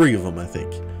 There's 3 of them, I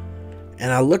think.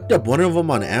 And I looked up one of them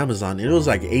on Amazon. It was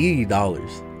like $80.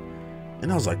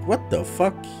 And I was like, what the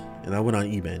fuck? And I went on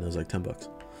eBay and it was like 10 bucks.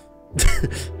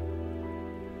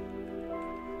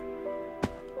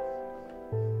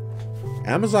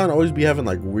 Amazon always be having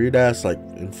like weird ass like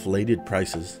inflated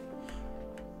prices.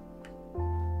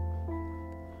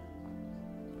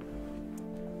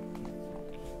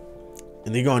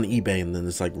 And they go on eBay and then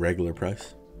it's like regular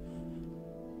price.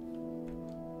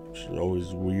 Which is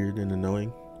always weird and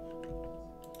annoying.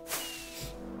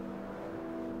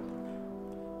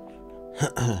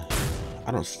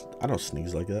 I don't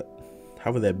sneeze like that.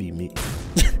 How would that be me?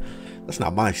 That's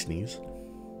not my sneeze.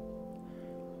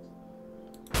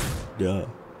 Duh.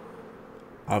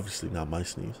 Obviously not my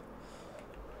sneeze.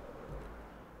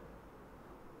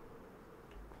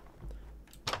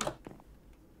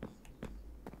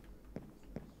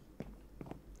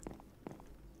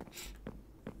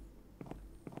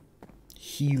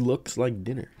 He looks like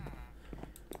dinner.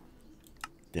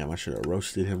 Damn, I should have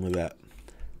roasted him with that.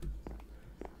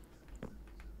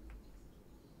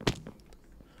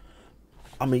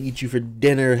 I'm gonna eat you for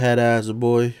dinner, head ass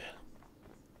boy.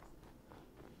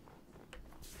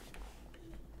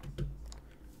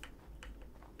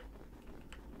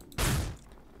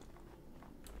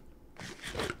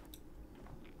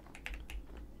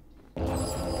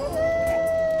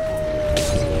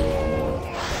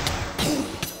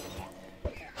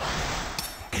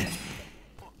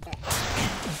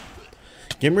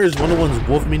 Gamers 101's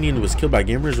wolf minion was killed by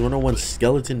Gamers 101's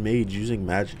skeleton mage using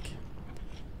magic.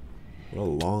 What a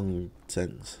long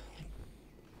sentence.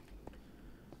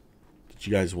 Did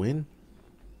you guys win?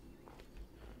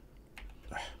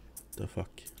 The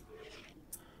fuck?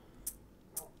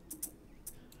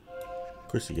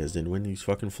 course you guys didn't win. He's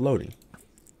fucking floating.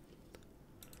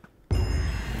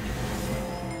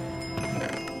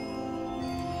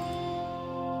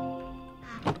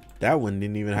 That one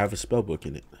didn't even have a spell book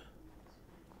in it.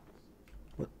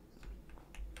 What?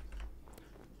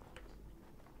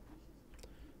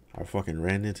 I fucking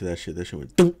ran into that shit. That shit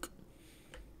went dunk.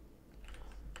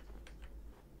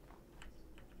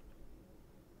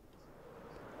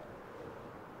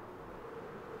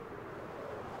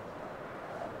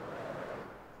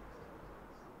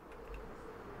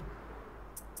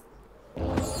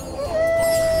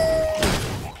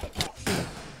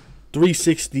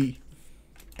 .360.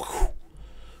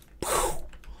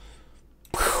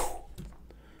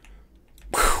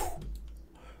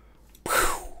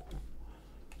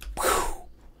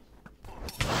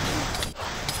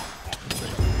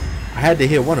 I had to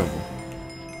hit one of them.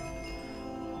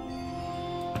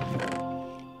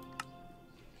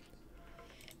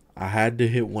 I had to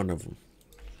hit one of them.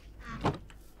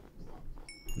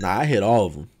 Nah, I hit all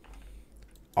of them.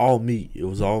 All me. It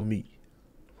was all me.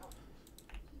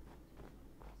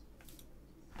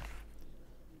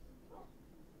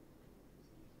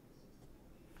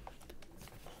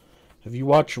 Have you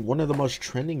watched one of the most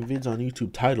trending vids on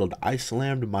YouTube titled "I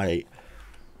slammed my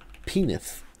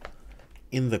penis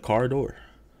in the car door"?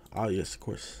 Oh yes, of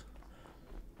course.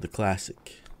 The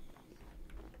classic.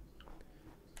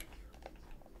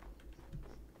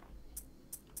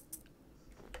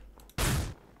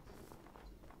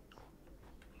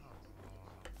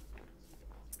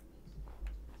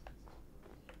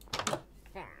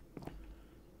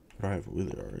 I have it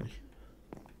with it already.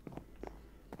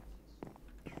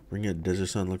 Bring it. Desert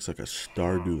Sun looks like a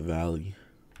Stardew Valley.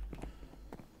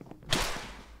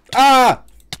 Ah!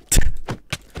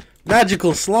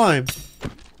 Magical slime.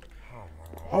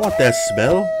 I want that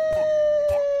spell.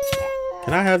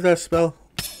 Can I have that spell?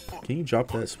 Can you drop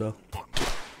that spell?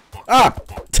 Ah!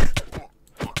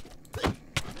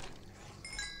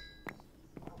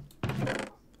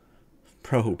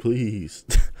 Bro, please.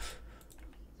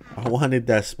 I wanted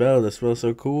that spell. That spell's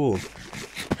so cool.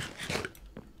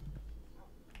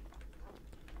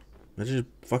 Imagine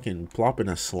just fucking plopping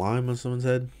a slime on someone's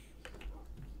head.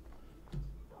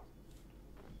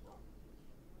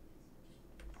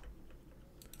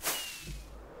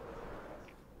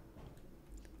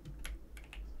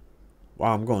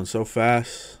 Wow, I'm going so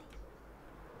fast.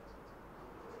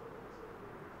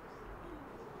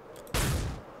 Am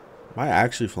I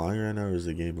actually flying right now, or is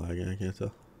the game lagging? I can't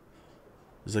tell.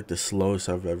 It's like the slowest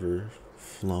I've ever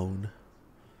flown.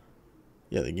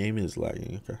 Yeah, the game is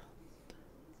lagging. Okay.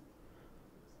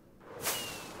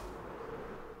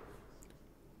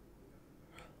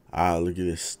 Ah, look at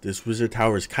this. This wizard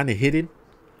tower is kind of hidden.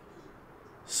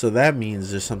 So that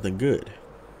means there's something good.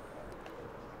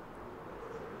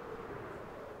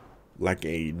 Like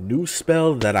a new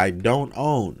spell that I don't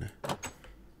own.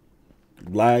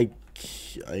 Like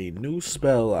a new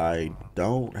spell I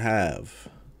don't have.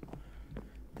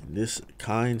 And this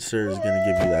kind sir is gonna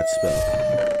give me that spell.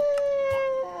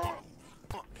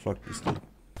 Fuck this thing.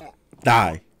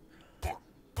 Die.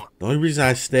 The only reason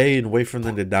I stay and wait for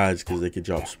them to die is because they could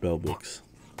drop spell books.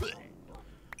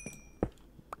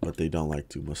 But they don't like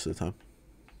to most of the time.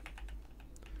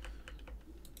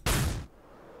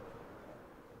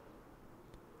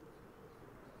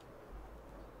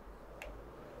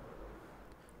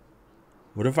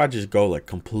 What if I just go like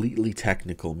completely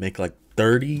technical, make like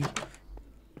 30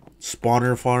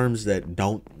 spawner farms that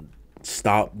don't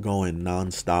stop going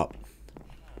non-stop?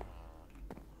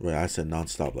 Wait, I said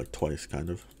non-stop like twice,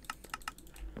 kind of.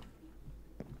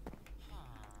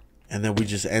 And then we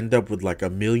just end up with like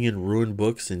 1,000,000 rune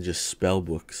books and just spell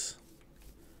books.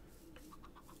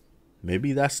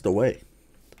 Maybe that's the way.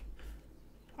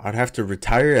 I'd have to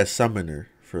retire as summoner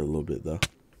for a little bit though,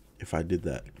 if I did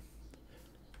that.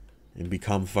 And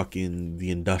become fucking the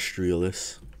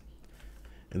industrialist.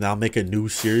 And I'll make a new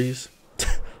series.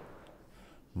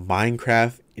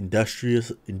 Minecraft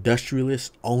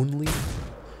industrialist only.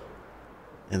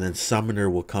 And then summoner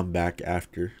will come back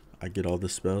after I get all the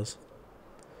spells.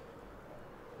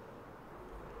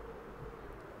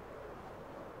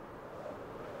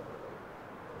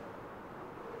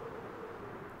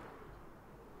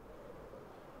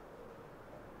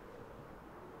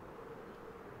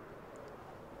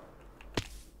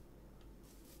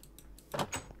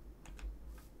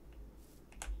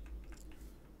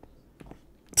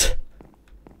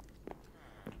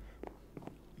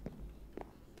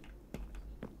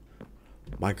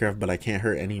 Minecraft, but I can't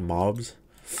hurt any mobs.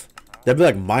 That'd be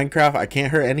like Minecraft, I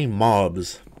can't hurt any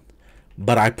mobs,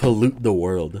 but I pollute the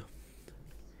world.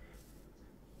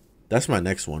 That's my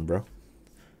next one, bro.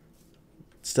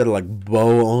 Instead of like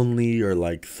bow only or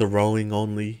like throwing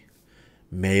only,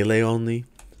 melee only,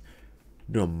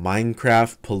 do a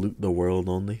Minecraft pollute the world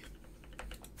only.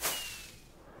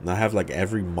 And I have like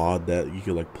every mod that you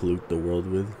could like pollute the world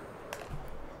with.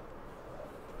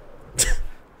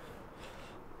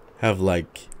 Have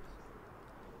like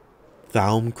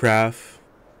Thaumcraft.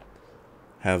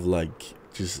 Have like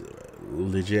just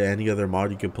legit any other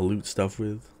mod you could pollute stuff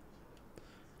with.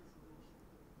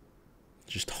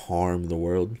 Just harm the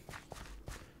world.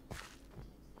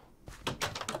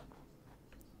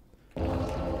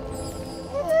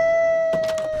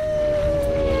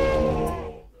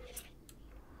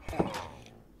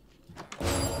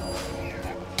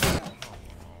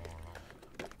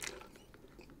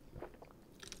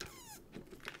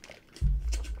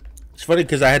 It's funny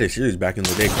because I had a series back in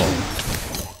the day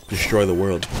called Destroy the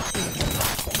World.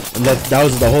 And that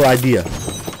was the whole idea.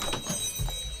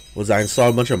 Was I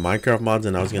installed a bunch of Minecraft mods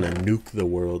and I was gonna nuke the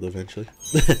world eventually.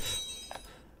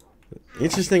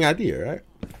 Interesting idea, right?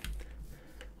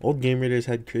 Old Game Raiders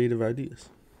had creative ideas.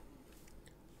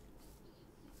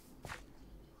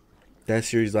 That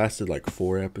series lasted like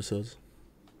 4 episodes.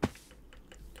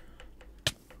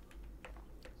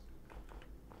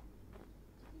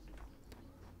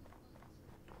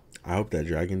 I hope that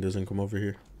dragon doesn't come over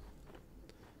here.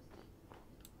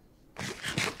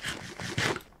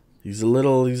 He's a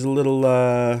little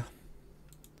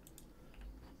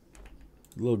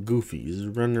goofy. He's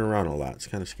running around a lot. It's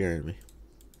kind of scaring me.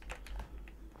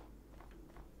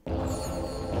 Alright,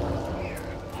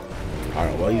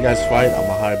 while you guys fight, I'm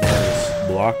gonna hide behind this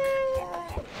block.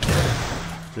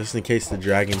 Just in case the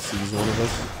dragon sees one of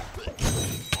us.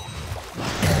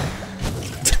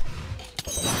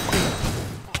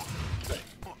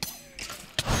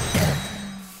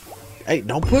 Hey,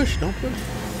 don't push, don't push.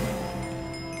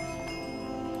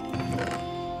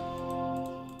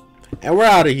 And we're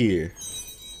out of here.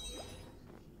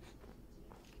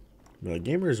 Like,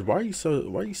 gamers, why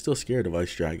are you still scared of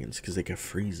ice dragons? Because they can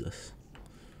freeze us.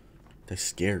 That's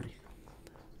scary.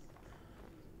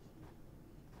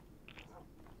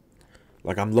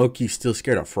 Like, I'm low-key still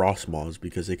scared of frost moths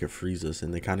because they can freeze us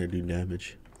and they kind of do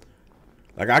damage.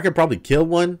 Like, I could probably kill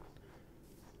one,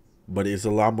 but it's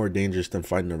a lot more dangerous than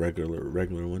fighting a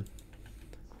regular one.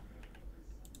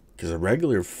 Because a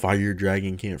regular fire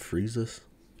dragon can't freeze us.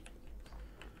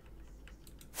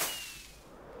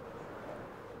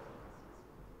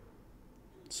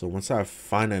 So once I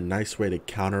find a nice way to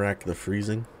counteract the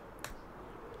freezing,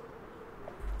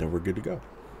 then we're good to go.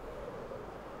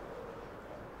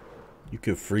 You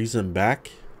could freeze him back.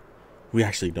 We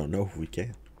actually don't know if we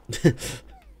can.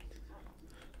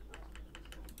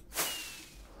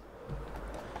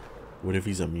 What if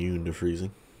he's immune to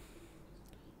freezing?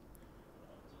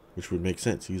 Which would make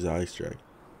sense. He's an ice dragon.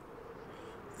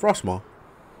 Frostmaw.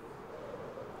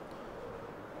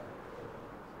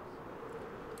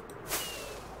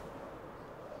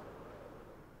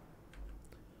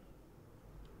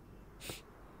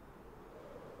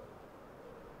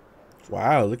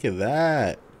 Wow, look at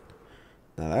that.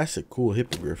 Now that's a cool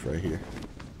hippogriff right here.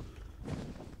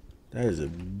 That is a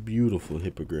beautiful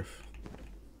hippogriff.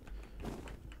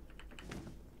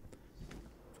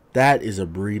 That is a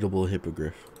breedable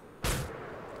hippogriff.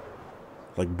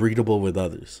 Like, breedable with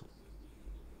others.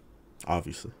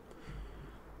 Obviously.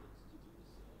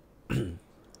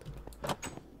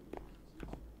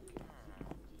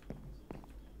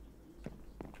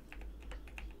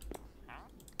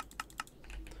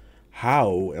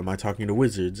 How am I talking to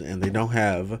wizards and they don't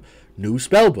have new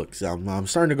spell books? I'm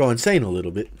starting to go insane a little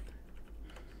bit.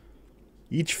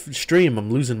 Each stream,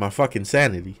 I'm losing my fucking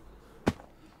sanity.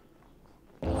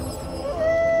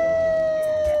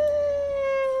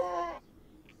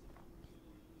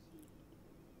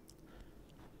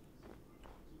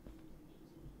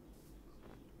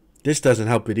 This doesn't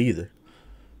help it either.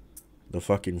 The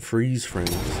fucking freeze frames.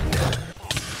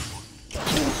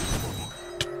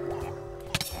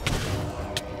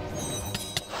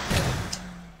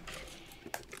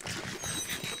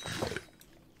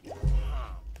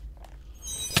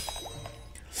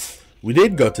 We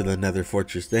did go to the Nether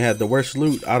Fortress. They had the worst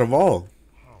loot out of all.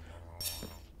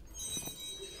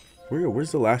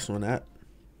 Where's the last one at?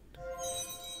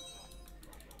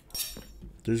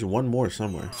 There's one more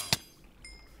somewhere.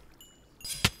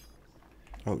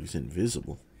 Oh, he's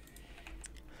invisible.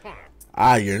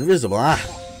 Ah, you're invisible. Ah.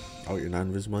 Oh, you're not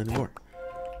invisible anymore.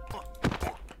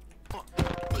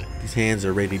 These hands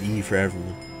are rated E for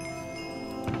everyone.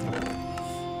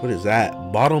 What is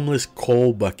that? Bottomless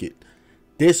coal bucket.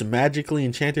 This magically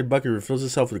enchanted bucket refills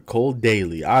itself with coal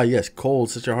daily. Ah, yes, coal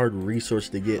is such a hard resource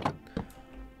to get.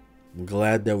 I'm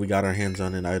glad that we got our hands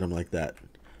on an item like that.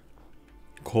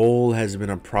 Coal has been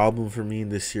a problem for me in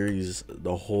this series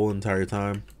the whole entire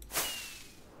time.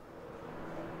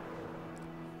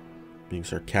 Being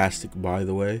sarcastic, by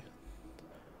the way.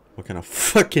 What kind of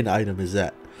fucking item is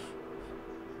that?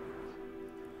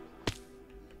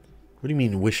 What do you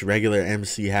mean, wish regular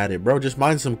MC had it? Bro, just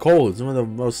mine some coal. It's one of the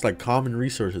most, like, common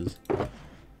resources.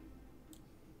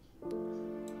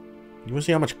 You wanna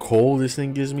see how much coal this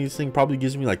thing gives me? This thing probably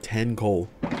gives me, like, 10 coal.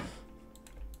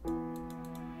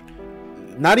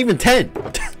 Not even 10!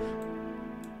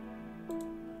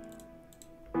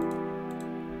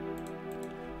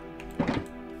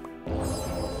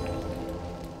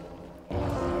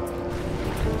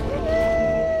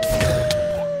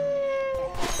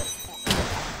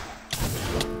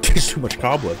 There's too much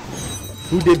cobweb.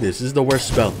 Who did this? This is the worst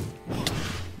spell.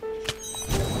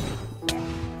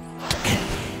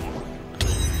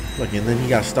 Look, and then he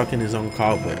got stuck in his own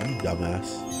cobweb. You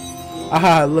dumbass.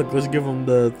 Aha, look, let's give him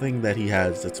the thing that he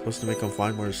has. That's supposed to make him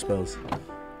find more spells.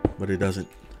 But it doesn't.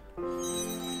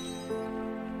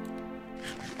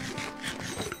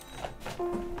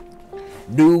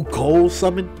 New coal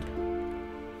summon?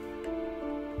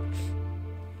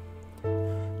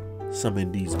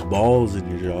 Summon these balls in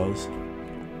your jaws.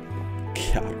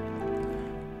 Got him.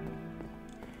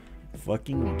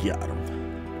 Fucking got him.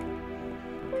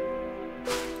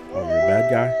 Oh, you're a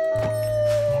bad guy?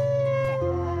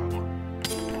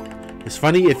 It's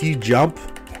funny, if you jump,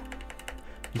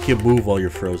 you can move while you're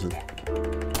frozen.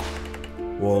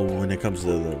 Well, when it comes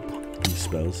to these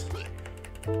spells.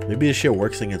 Maybe this shit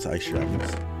works against ice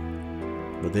dragons.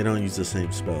 But they don't use the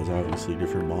same spells, obviously.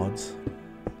 Different mods.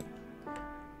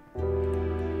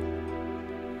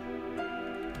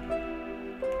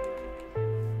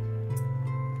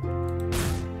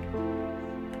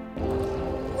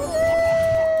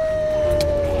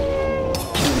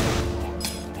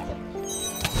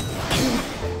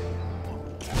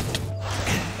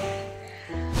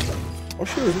 Oh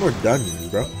shit, there's more dungeons,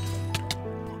 bro.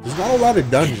 There's not a lot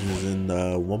of dungeons in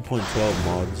 1.12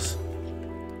 mods.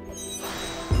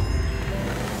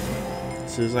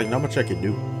 So there's like not much I can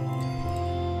do.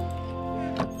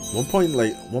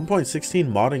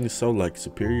 1.16 modding is so like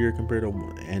superior compared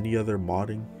to any other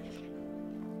modding.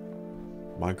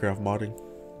 Minecraft modding.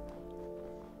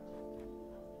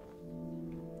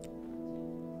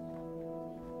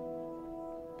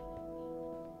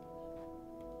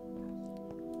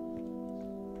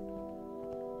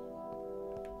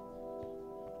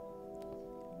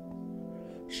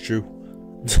 It's true.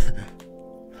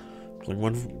 Like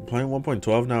playing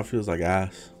 1.12 now feels like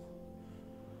ass.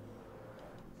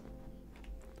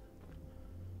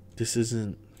 This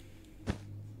isn't.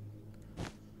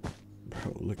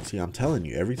 Bro, look, see, I'm telling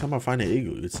you, every time I find an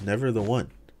igloo, it's never the one.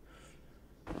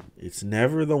 It's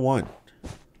never the one.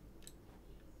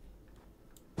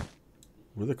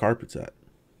 Where the carpets at?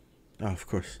 Oh, of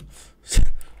course.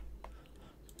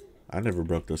 I never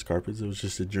broke those carpets. It was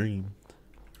just a dream.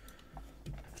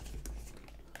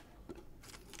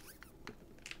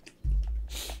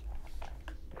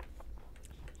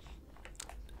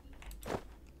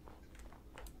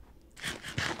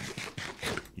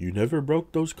 You never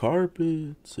broke those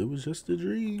carpets. It was just a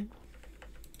dream.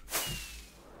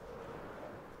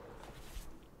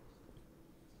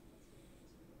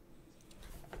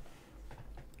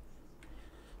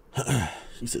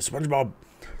 He said, SpongeBob,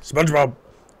 SpongeBob,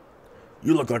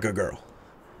 you look like a girl.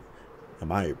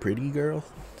 Am I a pretty girl?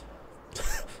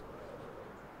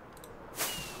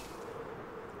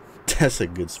 That's a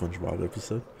good SpongeBob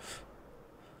episode.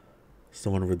 It's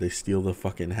the one where they steal the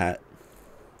fucking hat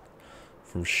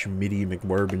from Schmitty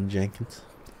McWurbin Jenkins.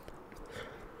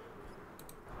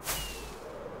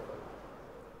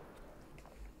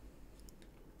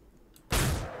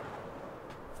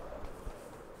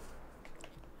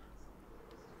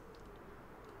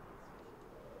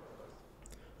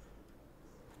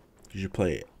 You should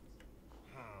play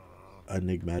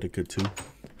Enigmatica 2.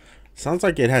 Sounds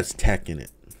like it has tech in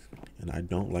it. And I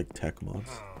don't like tech mods.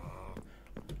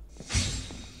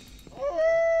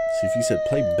 See, if you said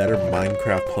play better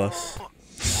Minecraft Plus.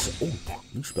 Oh,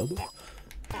 new spell book.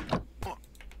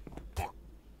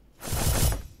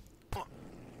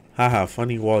 Haha,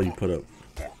 funny wall you put up.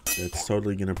 That's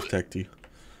totally gonna protect you.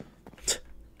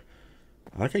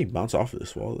 I like how you bounce off of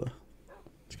this wall though.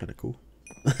 It's kinda cool.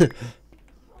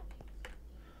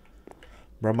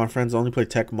 Bro, my friends only play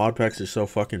tech mod packs. They're so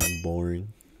fucking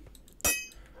boring.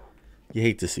 You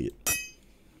hate to see it.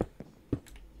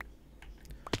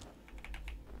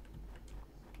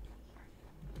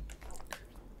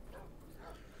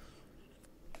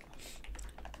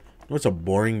 What's a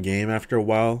boring game after a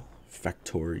while?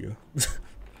 Factorio.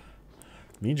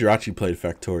 Me and Jirachi played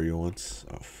Factorio once.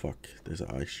 Oh, fuck. There's an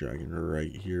ice dragon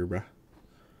right here, bruh.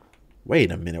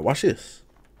 Wait a minute. Watch this.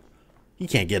 He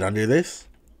can't get under this.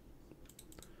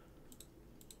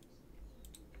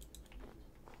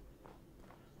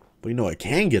 But you know I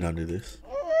can get under this.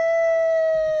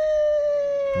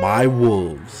 My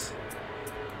wolves.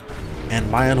 And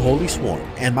my unholy swarm.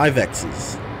 And my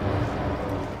vexes.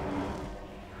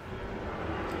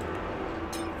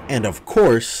 And of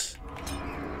course,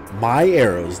 my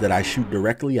arrows that I shoot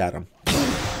directly at him.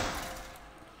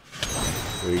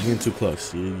 Well, you're getting too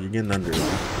close. You're getting under it.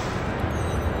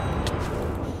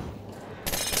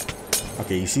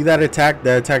 Okay, you see that attack?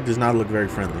 That attack does not look very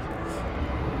friendly.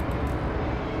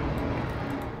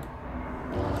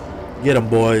 Get him,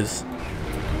 boys.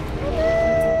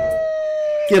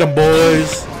 Get him,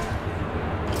 boys.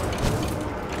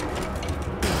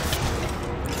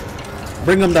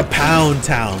 Bring him to Pound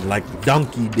Town like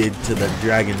Donkey did to the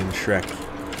dragon in Shrek.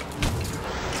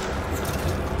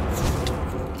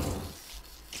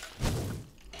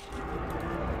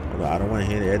 Although I don't want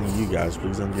to hit any of you guys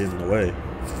because I'm getting in the way.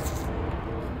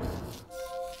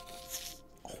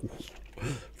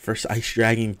 First ice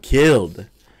dragon killed.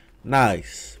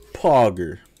 Nice.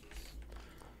 Pogger.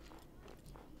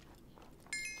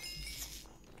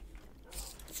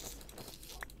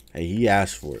 Hey, he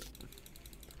asked for it.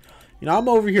 You know, I'm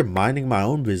over here minding my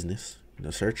own business. You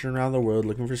know, searching around the world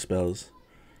looking for spells.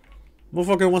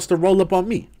 Motherfucker wants to roll up on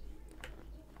me.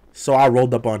 So I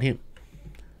rolled up on him.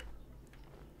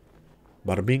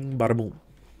 Bada bing, bada boom.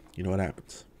 You know what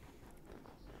happens.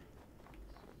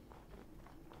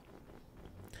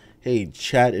 Hey,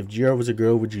 chat, if Jira was a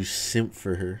girl, would you simp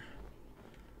for her?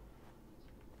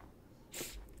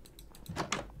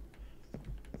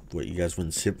 What, you guys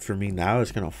wouldn't simp for me now?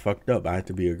 It's kind of fucked up. I had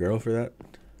to be a girl for that.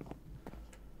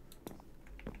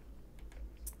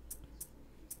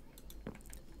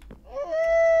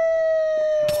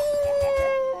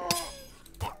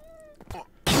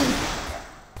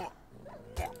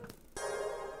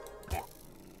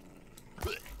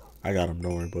 I got him,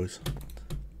 don't worry, boys.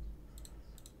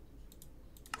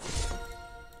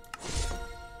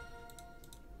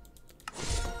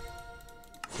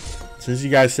 Since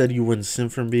you guys said you wouldn't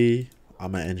simp for me,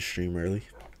 I'm gonna end stream early.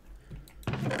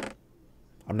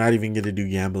 I'm not even gonna do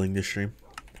gambling this stream.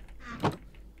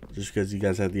 Just because you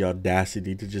guys had the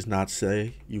audacity to just not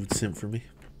say you would simp for me.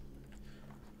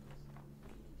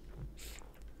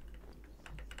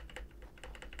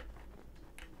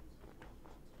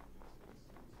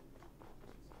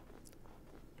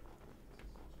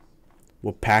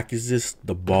 What pack is this?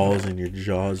 The balls in your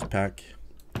jaws pack.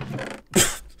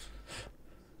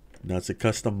 No, it's a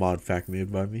custom mod pack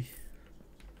made by me.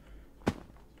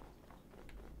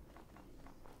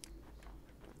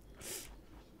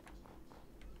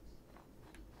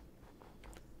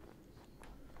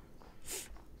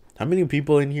 How many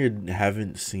people in here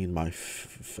haven't seen my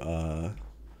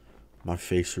my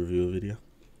face reveal video?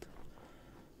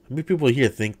 How many people here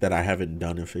think that I haven't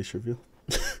done a face reveal?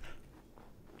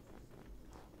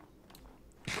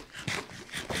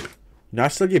 Now I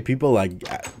still get people like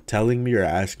telling me or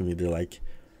asking me, they're like,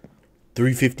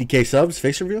 350k subs,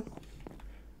 face reveal?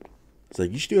 It's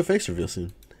like, you should do a face reveal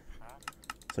soon.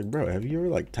 It's like, bro, have you ever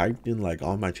like typed in like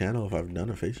on my channel if I've done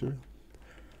a face reveal?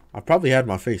 I've probably had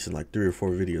my face in like 3 or 4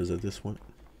 videos at this point.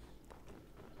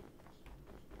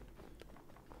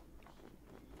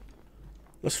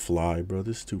 Let's fly, bro.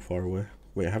 This is too far away.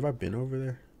 Wait, have I been over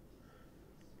there?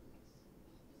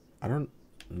 I don't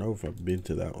know if I've been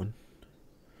to that one.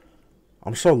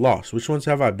 I'm so lost. Which ones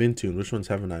have I been to and which ones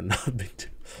haven't I not been to?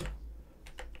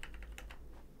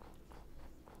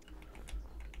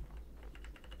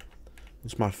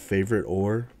 What's my favorite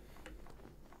ore?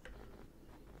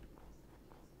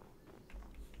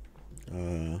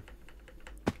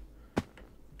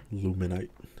 Luminite.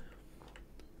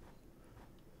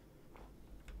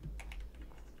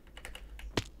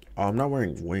 Oh, I'm not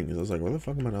wearing wings. I was like, where the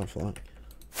fuck am I not flying?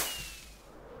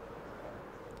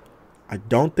 I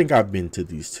don't think I've been to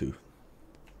these two.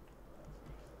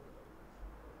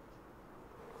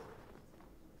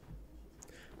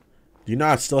 Do you know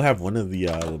I still have one of the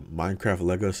Minecraft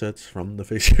Lego sets from the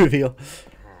face reveal?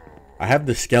 I have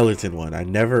the skeleton one. I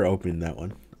never opened that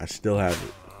one. I still have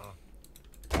it.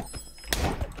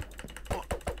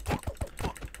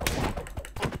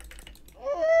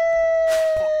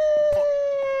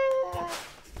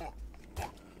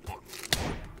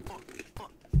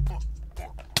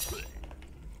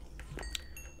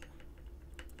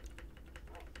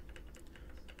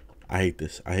 I hate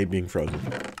this. I hate being frozen.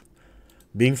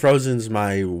 Being frozen is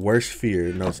my worst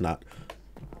fear. No, it's not.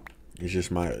 It's just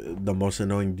the most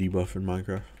annoying debuff in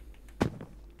Minecraft.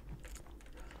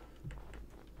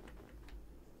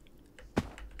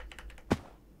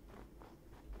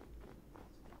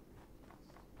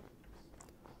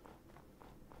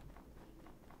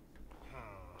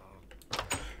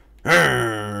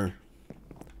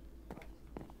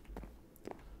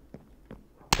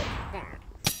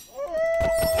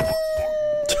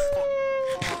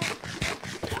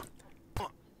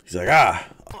 He's like, ah,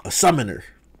 a summoner.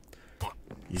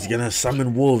 He's gonna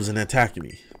summon wolves and attack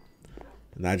me.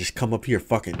 And I just come up here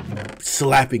fucking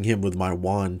slapping him with my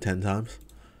wand 10 times.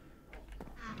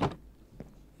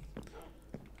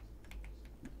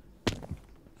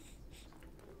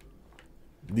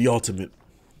 The ultimate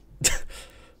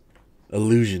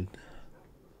illusion.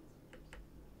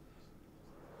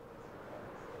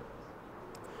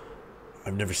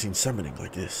 I've never seen summoning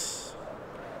like this.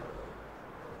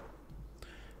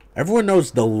 Everyone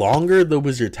knows the longer the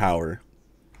wizard tower,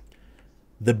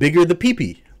 the bigger the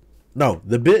peepee. No,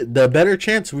 the better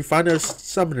chance we find a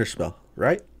summoner spell,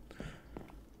 right?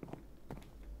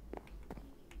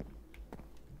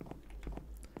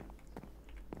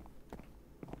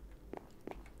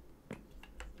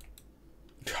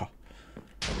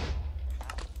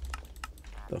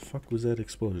 The fuck was that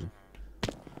explosion?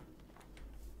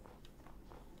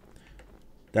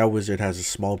 That wizard has a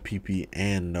small PP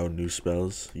and no new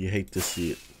spells. You hate to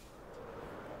see it.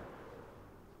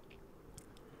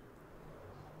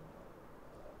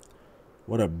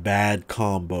 What a bad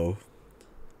combo.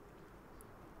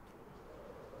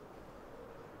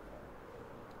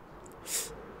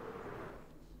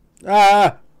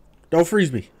 Ah! Don't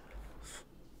freeze me.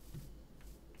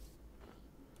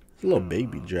 It's a little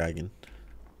baby dragon.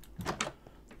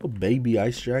 Little baby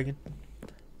ice dragon.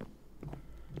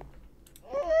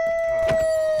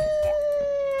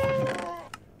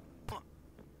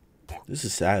 This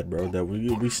is sad, bro, that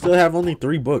we still have only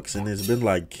 3 books and it's been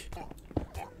like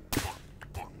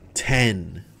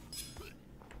 10.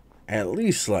 At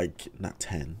least like not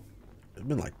 10. It's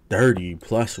been like 30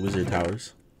 plus wizard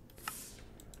towers.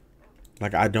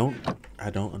 Like I don't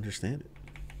understand it.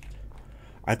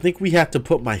 I think we have to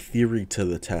put my theory to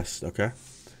the test, okay?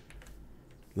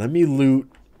 Let me loot.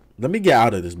 Let me get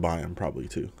out of this biome probably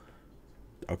too.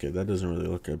 Okay, that doesn't really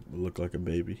look like a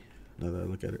baby now that I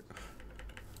look at it.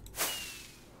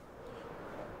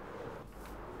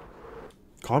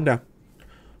 Calm down.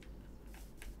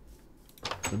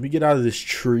 Let me get out of this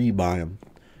tree biome.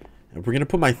 And we're going to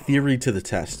put my theory to the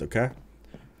test, okay?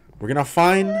 We're going to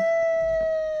find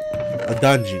a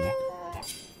dungeon.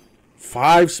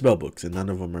 5 spellbooks, and none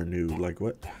of them are new. Like,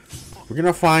 what? We're going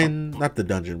to find, not the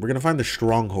dungeon, we're going to find the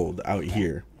stronghold out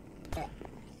here.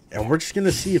 And we're just going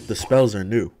to see if the spells are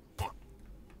new.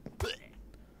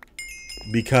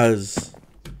 Because,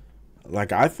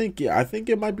 like, I think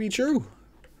it might be true.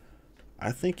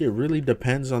 I think it really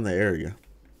depends on the area.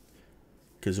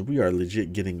 Because we are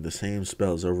legit getting the same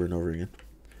spells over and over again.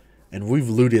 And we've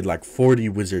looted like 40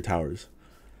 wizard towers.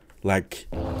 Like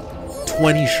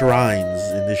 20 shrines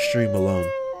in this stream alone.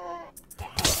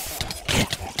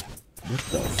 What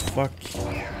the fuck?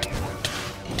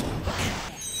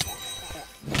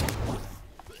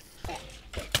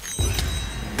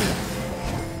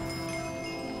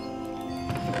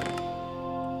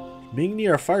 Being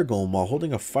near a fire golem while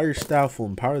holding a fire staff will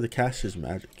empower the caster's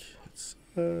magic.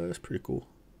 That's pretty cool.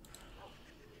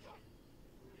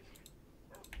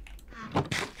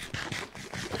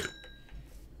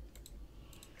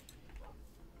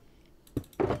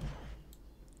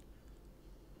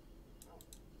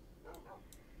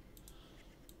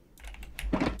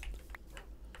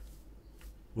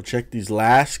 We'll check these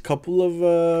last couple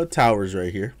of towers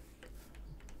right here.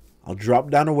 I'll drop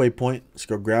down a waypoint. Let's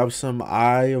go grab some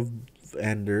Eye of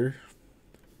Ender.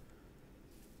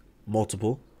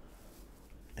 Multiple.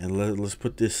 And let's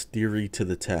put this theory to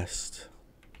the test.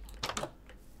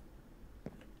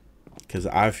 Because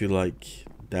I feel like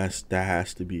that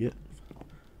has to be it.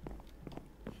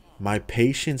 My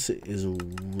patience is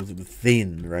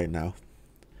thin right now.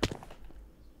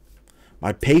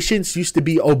 My patience used to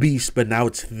be obese, but now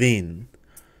it's thin.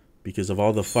 Because of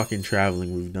all the fucking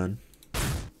traveling we've done.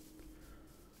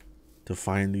 To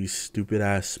find these stupid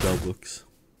ass spellbooks.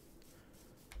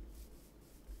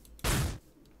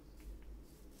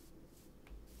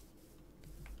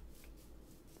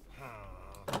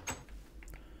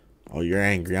 Oh, you're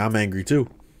angry. I'm angry too.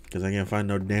 Because I can't find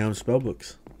no damn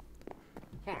spellbooks.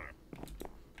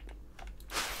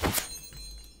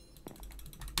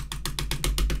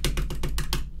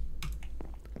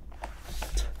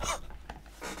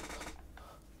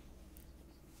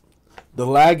 The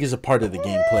lag is a part of the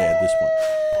gameplay at this point.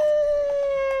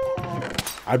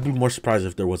 I'd be more surprised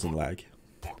if there wasn't lag.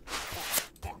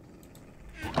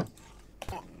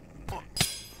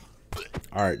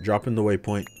 Alright, dropping the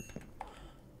waypoint.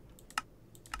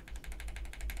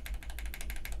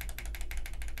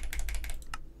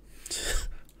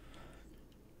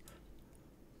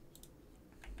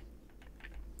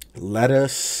 Let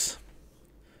us...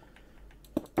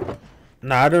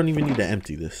 Nah, I don't even need to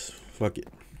empty this. Fuck it.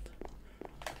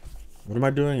 What am I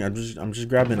doing? I'm just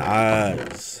grabbing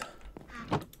eyes.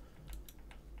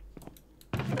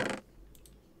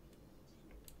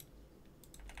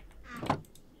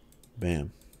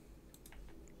 Bam.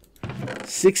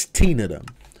 16 of them.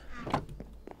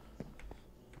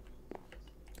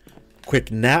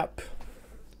 Quick nap.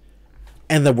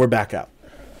 And then we're back out.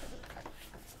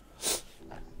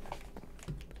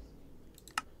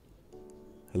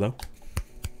 Hello?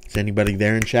 Is anybody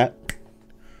there in chat?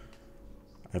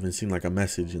 I haven't seen like a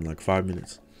message in like 5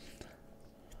 minutes.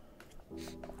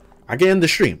 I can end the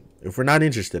stream. If we're not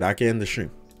interested, I can end the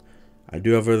stream. I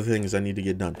do have other things I need to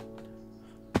get done.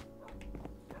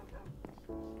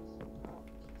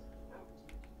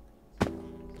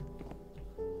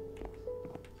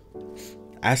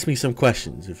 Ask me some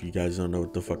questions if you guys don't know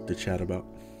what the fuck to chat about.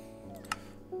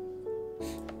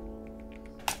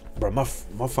 Bro, my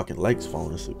fucking leg's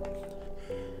falling asleep.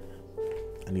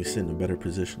 I need to sit in a better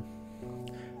position.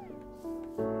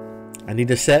 I need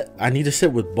to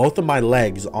sit with both of my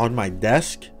legs on my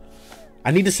desk.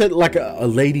 I need to sit like a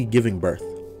lady giving birth.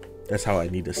 That's how I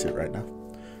need to sit right now.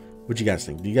 What you guys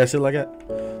think? Do you guys sit like that?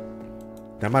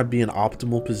 That might be an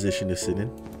optimal position to sit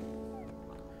in.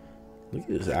 Look at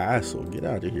this asshole. Get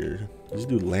out of here. This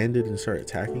dude landed and started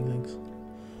attacking things.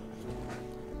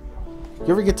 You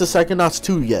ever get to Psychonauts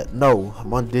 2 yet? No,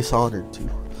 I'm on Dishonored 2.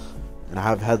 And I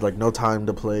have had like no time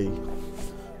to play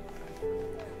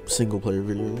single player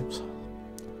video games.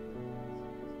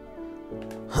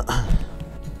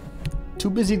 Too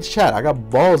busy to chat. I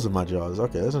got balls in my jaws.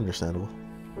 Okay, that's understandable.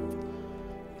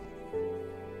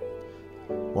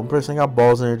 One person got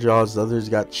balls in their jaws, the others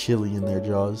got chili in their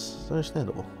jaws. It's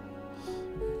understandable.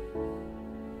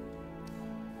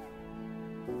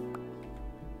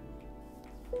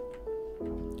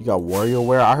 You got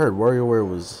WarioWare? I heard WarioWare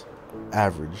was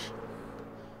average.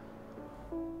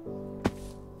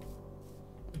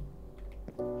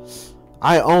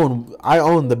 I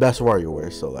own the best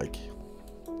WarioWare, so like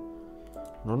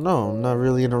I don't know, I'm not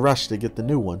really in a rush to get the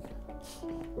new one.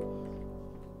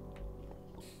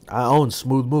 I own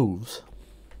Smooth Moves,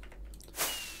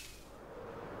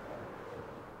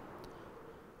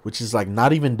 which is like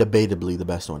not even debatably the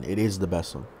best one. It is the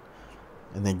best one.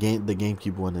 And then the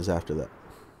GameCube one is after that.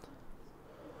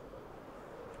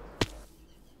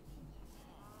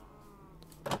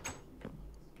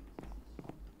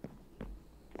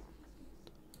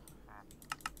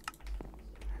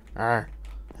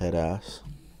 Head ass.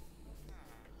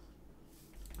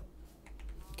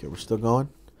 Okay, we're still going.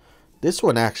 This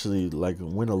one actually like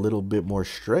went a little bit more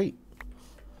straight.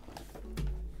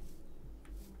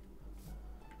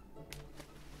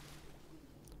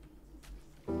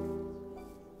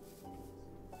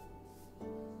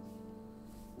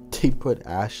 They put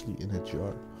Ashley in a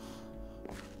jar.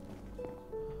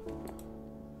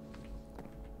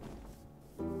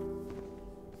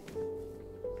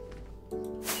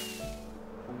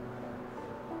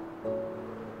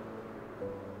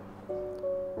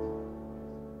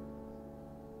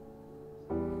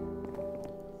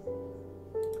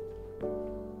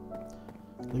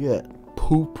 Look at that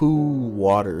poo-poo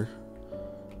water.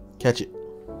 Catch it.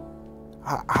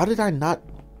 How did I not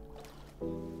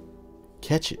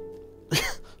catch it?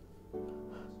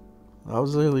 I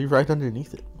was literally right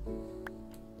underneath it.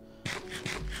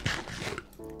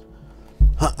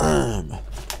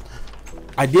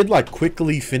 I did like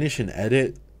quickly finish an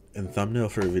edit and thumbnail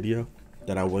for a video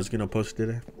that I was gonna post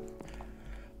today,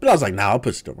 but I was like, nah, I'll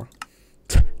post it tomorrow.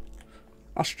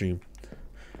 I'll stream.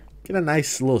 Get a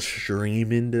nice little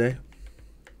stream in today.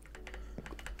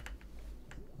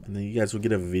 And then you guys will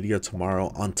get a video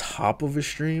tomorrow on top of a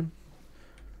stream.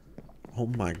 Oh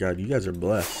my god, you guys are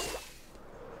blessed.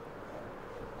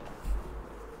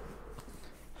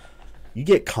 You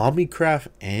get Comicraft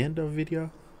and a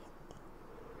video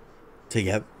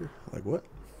together? Like what?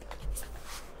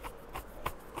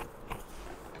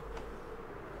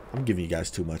 I'm giving you guys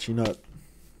too much. You know what?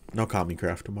 No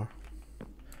Comicraft tomorrow.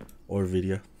 Or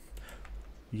video.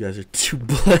 You guys are too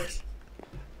blessed.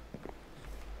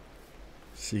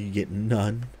 So you get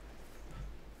none.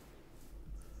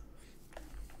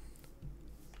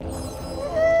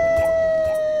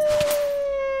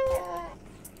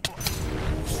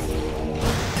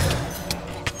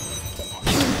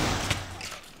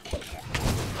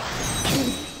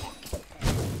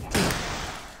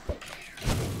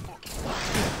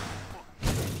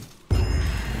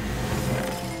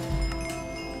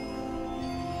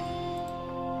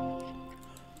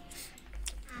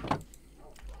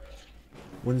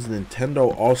 When's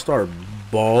Nintendo All-Star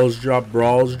Brawls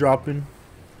dropping?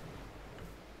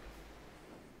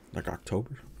 Like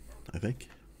October, I think.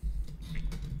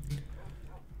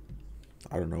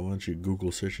 I don't know. Why don't you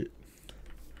Google search it?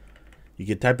 You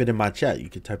can type it in my chat. You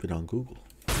can type it on Google.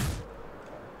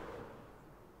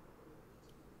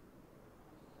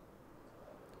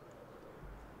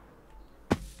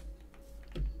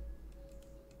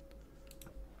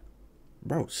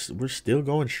 Bro, we're still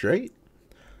going straight?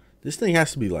 This thing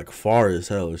has to be like far as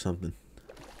hell or something.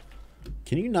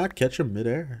 Can you not catch him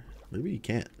midair? Maybe you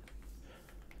can't.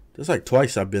 There's like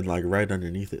twice I've been like right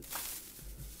underneath it.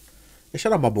 Hey,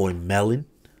 shout out my boy Melon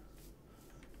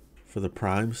for the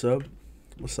Prime sub.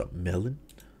 What's up, Melon?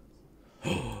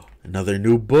 Another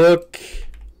new book.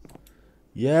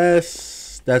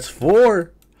 Yes, that's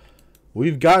 4.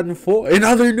 We've gotten 4.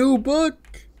 Another new book.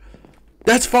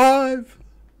 That's 5.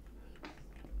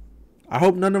 I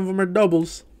hope none of them are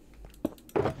doubles.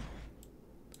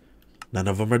 None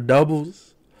of them are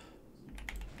doubles.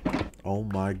 Oh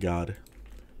my god.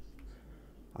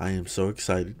 I am so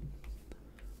excited.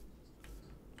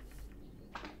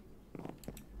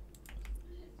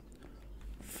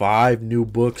 Five new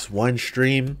books, 1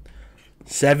 stream,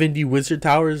 70 wizard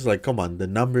towers. Like, come on, the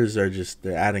numbers are just,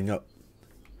 they're adding up.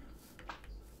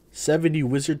 70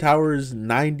 wizard towers,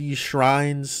 90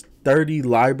 shrines, 30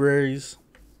 libraries.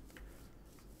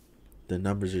 The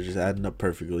numbers are just adding up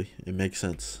perfectly. It makes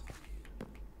sense.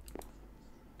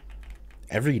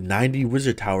 Every 90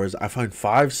 wizard towers, I find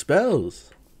 5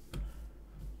 spells.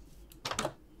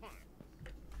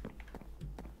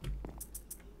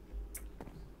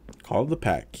 Call the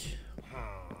pack.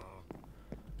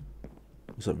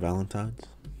 What's up, Valentine's?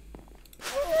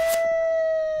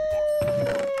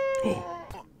 Oh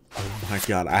my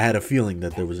god, I had a feeling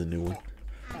that there was a new one.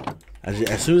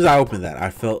 As soon as I opened that, I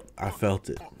felt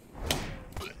it.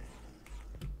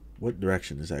 What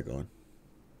direction is that going?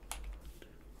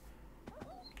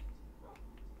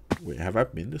 Wait, have I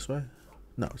been this way?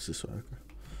 No, it's this way. Okay.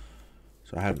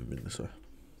 So I haven't been this way.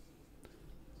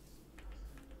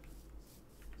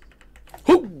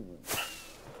 Hoo!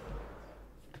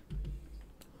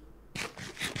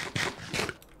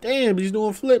 Damn, he's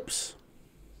doing flips.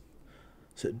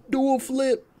 It's a dual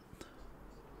flip.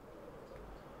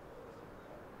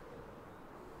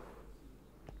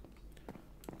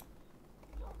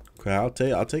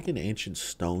 Okay, I'll take an ancient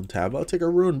stone tab. I'll take a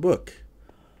ruined book.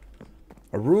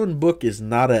 A ruined book is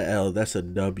not a L. That's a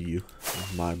W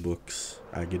in my books.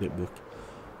 I get it, book.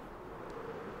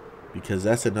 Because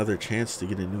that's another chance to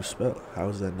get a new spell. How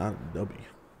is that not a W?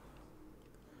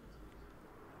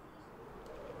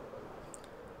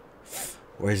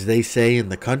 Or as they say in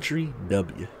the country,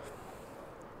 W.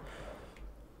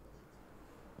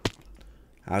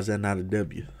 How's that not a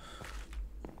W?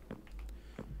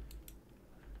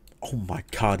 Oh my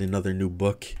god, another new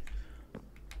book.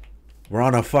 We're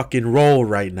on a fucking roll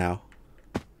right now.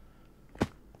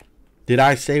 Did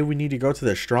I say we need to go to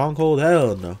the stronghold?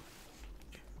 Hell no.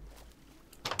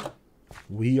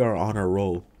 We are on a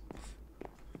roll.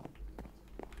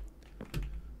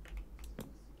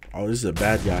 Oh, this is a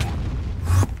bad guy.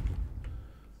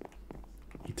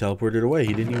 He teleported away.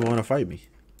 He didn't even want to fight me.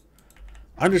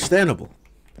 Understandable.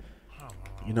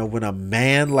 You know, when a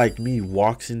man like me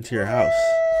walks into your house,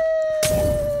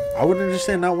 I would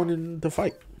understand not wanting to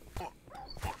fight.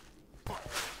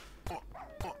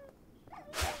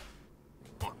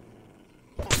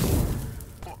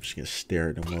 I'm just gonna stare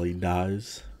at him while he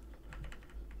dies.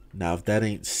 Now, if that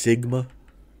ain't Sigma,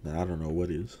 then I don't know what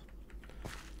is.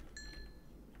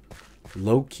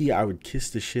 Low key, I would kiss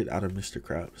the shit out of Mr.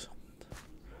 Krabs.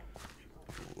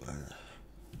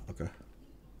 Okay.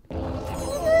 It's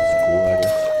cool, I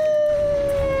guess.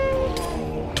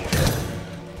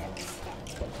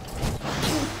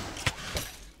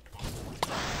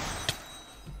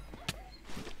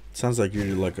 Sounds like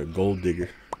you're like a gold digger.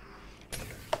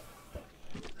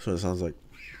 That's what it sounds like.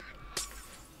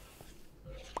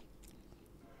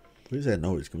 What is that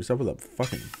noise? Can we stop with that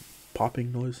fucking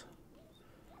popping noise?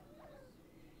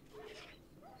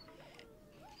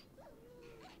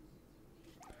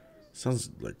 Sounds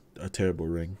like a terrible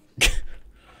ring.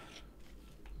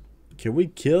 Can we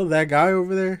kill that guy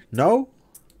over there? No?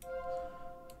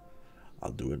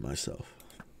 I'll do it myself.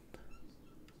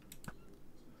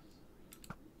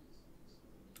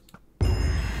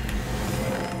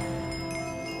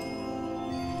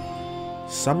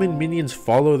 Summon minions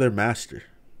follow their master.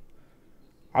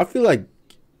 I feel like,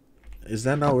 is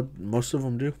that not what most of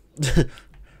them do?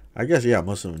 I guess, yeah,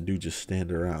 most of them do just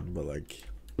stand around, but like,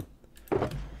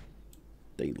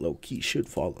 they low-key should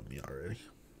follow me already.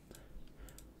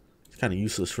 It's kind of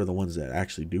useless for the ones that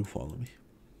actually do follow me.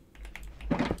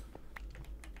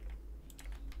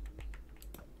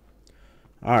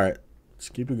 Alright, let's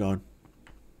keep it going.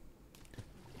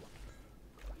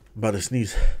 I'm about to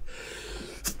sneeze.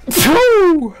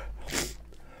 I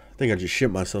think I just shit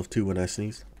myself too when I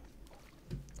sneezed.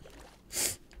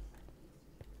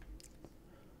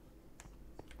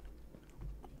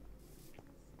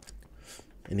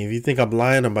 And if you think I'm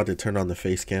lying, I'm about to turn on the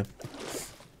face cam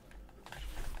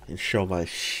and show my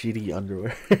shitty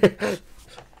underwear.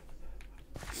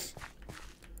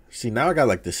 See, now I got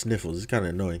like the sniffles. It's kind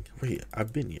of annoying. Wait,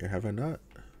 I've been here, have I not?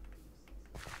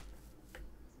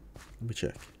 Let me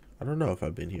check. I don't know if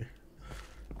I've been here.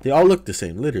 They all look the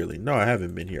same, literally. No, I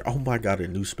haven't been here. Oh my god, a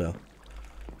new spell.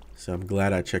 So I'm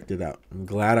glad I checked it out. I'm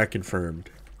glad I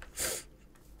confirmed.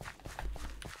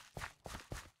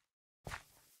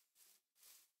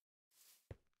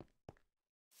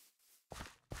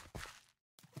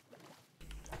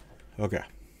 Okay.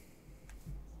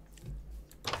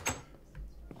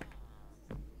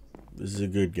 This is a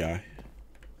good guy.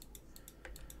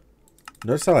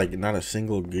 Notice how like not a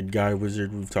single good guy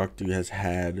wizard we've talked to has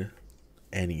had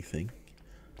anything.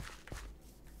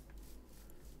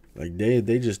 Like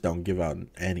they just don't give out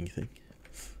anything.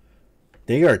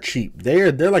 They are cheap.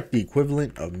 They're like the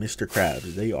equivalent of Mr.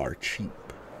 Krabs. They are cheap.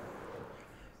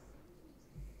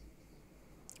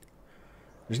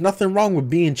 There's nothing wrong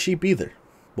with being cheap either.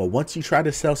 But once you try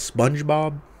to sell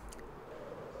SpongeBob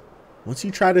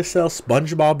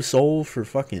Soul for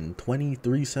fucking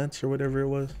 23 cents or whatever it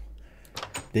was,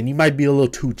 then you might be a little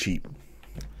too cheap.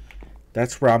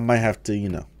 That's where I might have to, you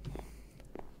know.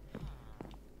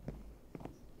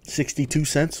 62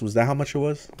 cents? Was that how much it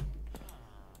was?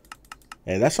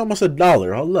 Hey, that's almost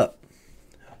 $1. Hold up.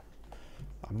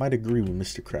 I might agree with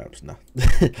Mr. Krabs now.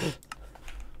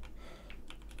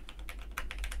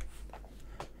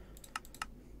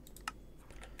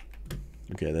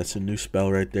 Okay, that's a new spell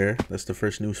right there. That's the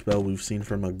first new spell we've seen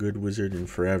from a good wizard in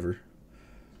forever.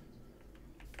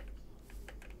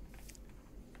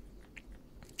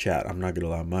 Chat, I'm not gonna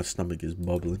lie, my stomach is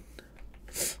bubbling.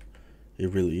 It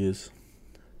really is.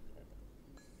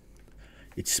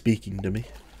 It's speaking to me.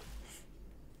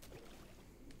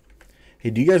 Hey,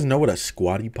 do you guys know what a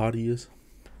squatty potty is?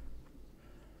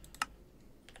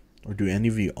 Or do any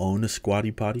of you own a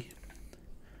squatty potty?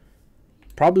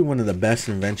 Probably one of the best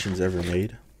inventions ever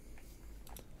made.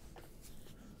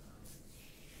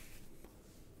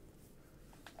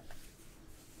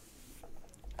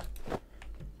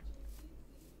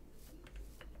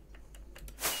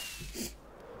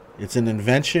 It's an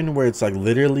invention where it's like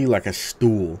literally like a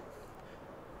stool.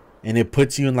 And it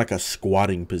puts you in like a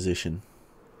squatting position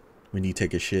when you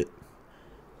take a shit.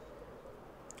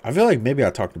 I feel like maybe I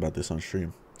talked about this on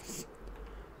stream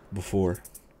before.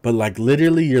 But like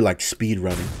literally you're like speed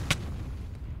running.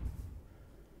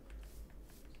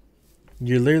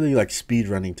 You're literally like speed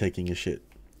running taking a shit.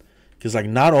 Because like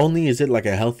not only is it like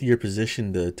a healthier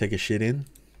position to take a shit in.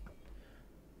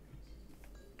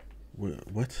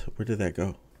 What? Where did that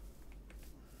go?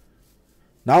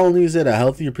 Not only is it a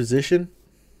healthier position,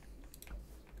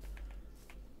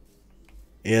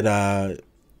 it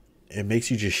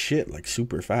makes you just shit like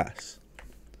super fast.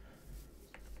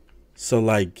 So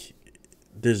like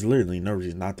there's literally no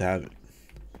reason not to have it.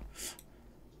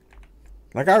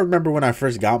 Like I remember when I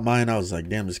first got mine, I was like,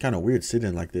 damn, it's kind of weird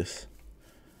sitting like this.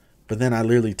 But then I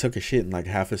literally took a shit in like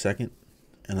half a second.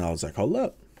 And I was like, hold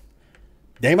up.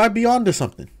 They might be onto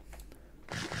something.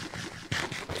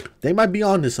 They might be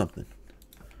onto something.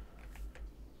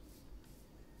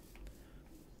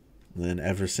 And then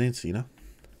ever since, you know.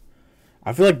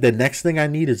 I feel like the next thing I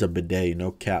need is a bidet,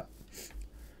 no cap.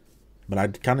 But I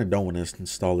kind of don't want to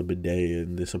install a bidet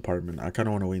in this apartment. I kind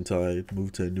of want to wait until I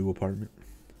move to a new apartment.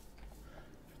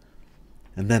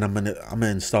 And then I'm gonna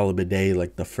install a bidet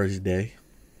like the first day.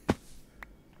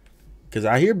 Cause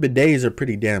I hear bidets are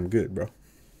pretty damn good, bro.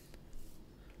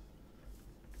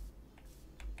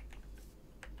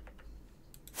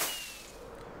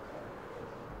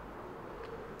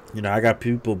 You know, I got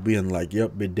people being like,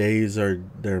 yep, bidets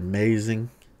they're amazing.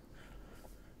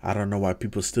 I don't know why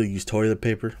people still use toilet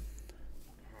paper.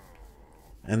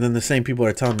 And then the same people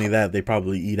are telling me that they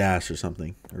probably eat ass or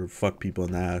something. Or fuck people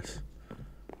in the ass.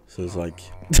 So it's like,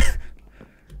 it's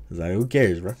like, who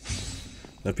cares, bro?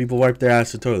 Let people wipe their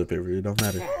ass with toilet paper. It don't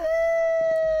matter.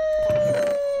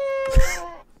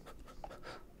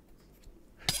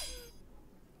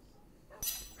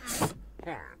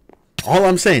 All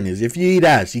I'm saying is, if you eat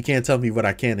ass, you can't tell me what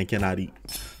I can and cannot eat.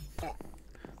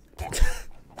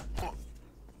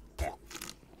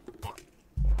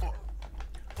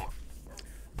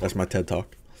 That's my TED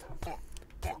Talk.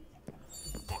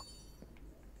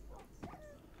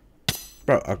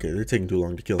 Bro, okay, they're taking too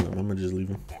long to kill him. I'm gonna just leave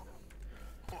him.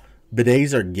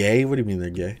 Bidets are gay? What do you mean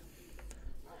they're gay?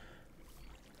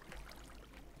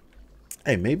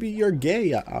 Hey, maybe you're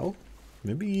gay, Al.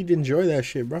 Maybe you'd enjoy that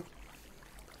shit, bro.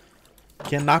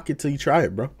 Can't knock it till you try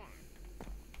it, bro.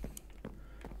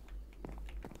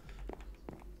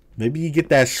 Maybe you get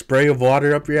that spray of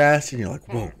water up your ass and you're like,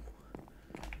 whoa.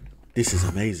 This is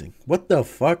amazing. What the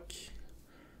fuck?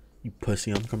 You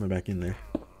pussy, I'm coming back in there.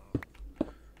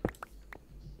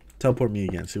 Teleport me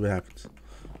again, see what happens.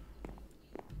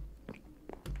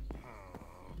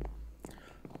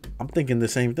 I'm thinking the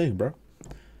same thing, bro.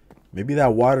 Maybe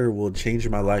that water will change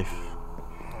my life.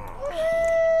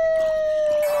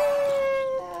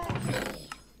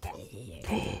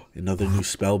 Another new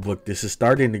spell book. This is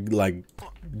starting to like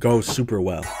go super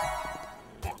well.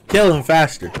 Kill him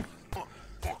faster.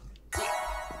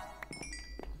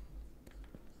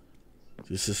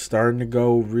 This is starting to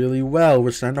go really well.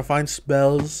 We're starting to find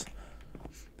spells.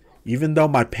 Even though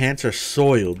my pants are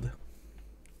soiled,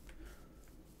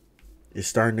 it's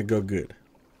starting to go good.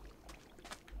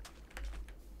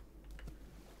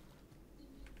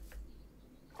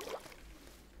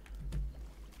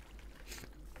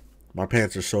 My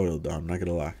pants are soiled, though. I'm not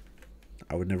gonna lie.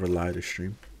 I would never lie to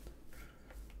stream.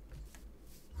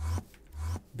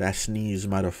 That sneeze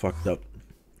might have fucked up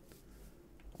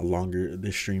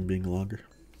this stream being longer.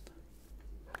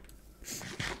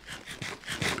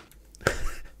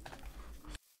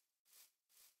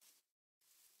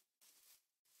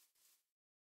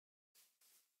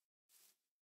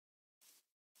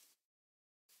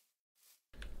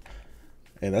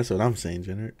 Hey, that's what I'm saying,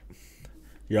 Jenner.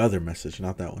 Your other message,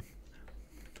 not that one.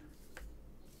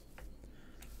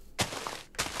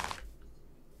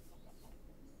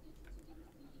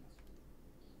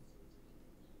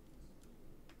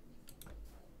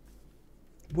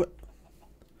 What?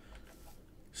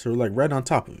 So we're like right on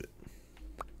top of it.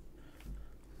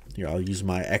 Here, I'll use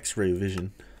my X-ray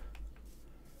vision.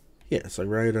 Yeah, it's like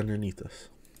right underneath us.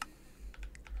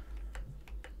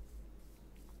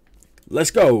 Let's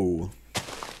go.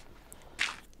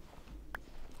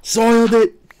 Soiled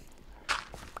it.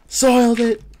 Soiled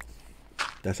it.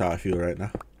 That's how I feel right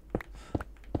now.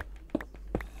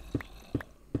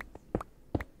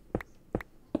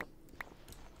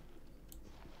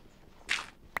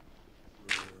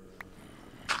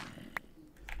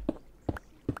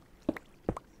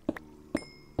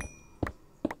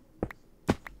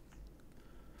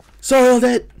 Soiled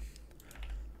it.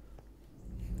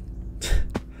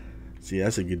 See,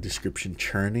 that's a good description.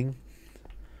 Churning.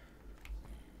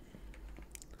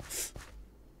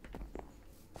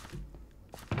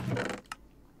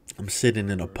 I'm sitting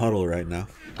in a puddle right now.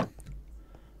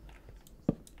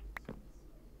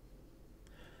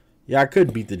 Yeah, I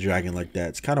could beat the dragon like that.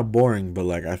 It's kind of boring, but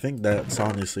like I think that's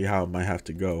honestly how it might have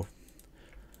to go.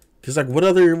 Cause like what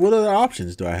other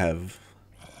options do I have?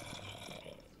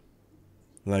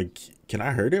 Like, can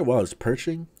I hurt it while it's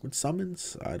perching with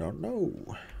summons? I don't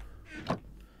know.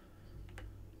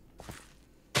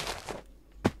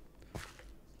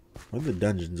 Why do the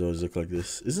dungeons always look like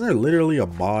this? Isn't there literally a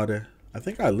mod? I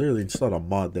think I literally installed a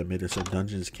mod that made it so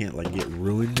dungeons can't like get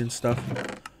ruined and stuff.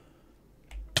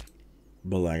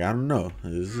 But like, I don't know.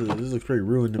 This looks pretty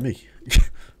ruined to me.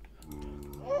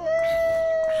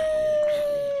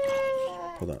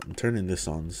 Hold on, I'm turning this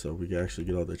on so we can actually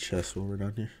get all the chests while we're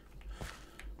down here.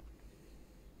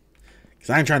 Because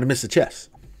I ain't trying to miss the chest.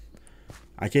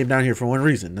 I came down here for one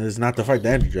reason. That is not to fight the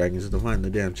ender dragons, it's to find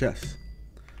the damn chest.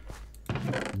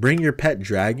 Bring your pet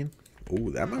dragon.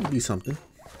 Oh, that might be something.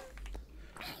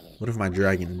 What if my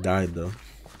dragon died, though?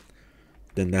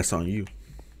 Then that's on you.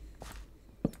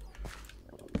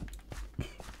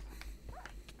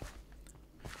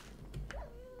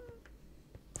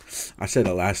 I said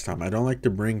it last time. I don't like to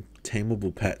bring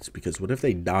tameable pets because what if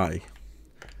they die?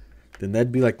 Then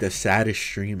that'd be like the saddest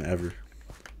stream ever.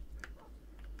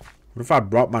 What if I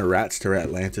brought my rats to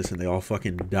Atlantis and they all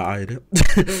fucking died?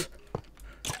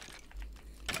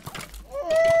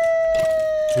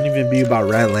 Wouldn't even be about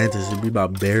Ratlantis, it'd be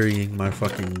about burying my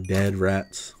fucking dead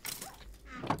rats.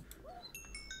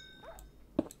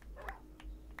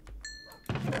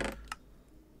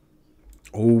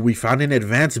 Oh, we found an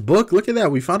advanced book. Look at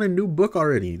that. We found a new book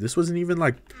already. This wasn't even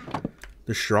like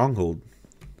the stronghold.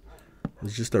 It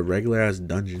was just a regular ass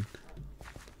dungeon.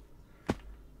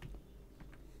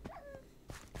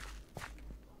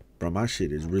 Bro, my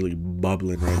shit is really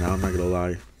bubbling right now. I'm not gonna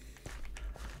lie.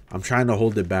 I'm trying to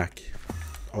hold it back.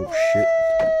 Oh, shit.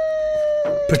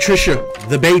 Patricia,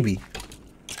 the baby.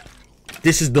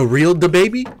 This is the real the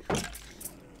baby?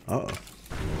 Uh-oh.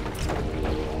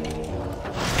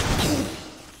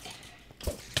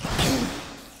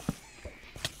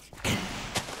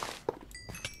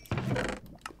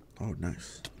 Oh,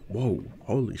 nice. Whoa.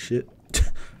 Holy shit.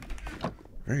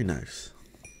 Very nice.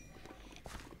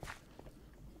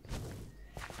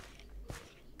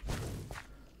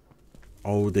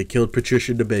 Oh, they killed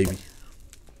Patricia the baby.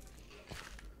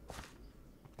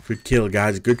 Good kill,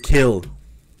 guys. Good kill.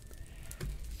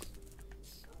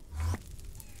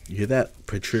 You hear that?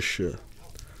 Patricia.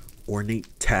 Ornate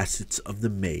Tassets of the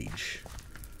Mage.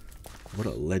 What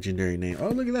a legendary name. Oh,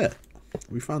 look at that.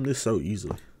 We found this so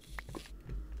easily.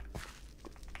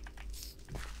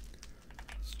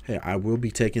 Hey, I will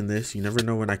be taking this. You never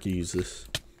know when I can use this.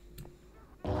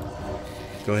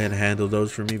 Go ahead and handle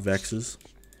those for me, Vexes.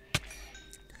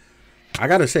 I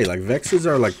gotta say, like, Vexes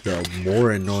are like the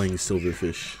more annoying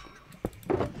silverfish.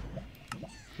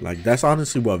 Like, that's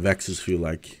honestly what Vexes feel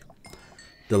like.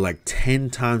 They're like 10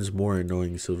 times more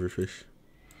annoying silverfish.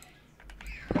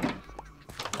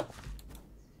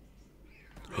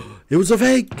 It was a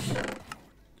fake!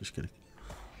 Just kidding.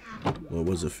 Well, it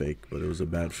was a fake, but it was a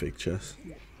bad fake chest.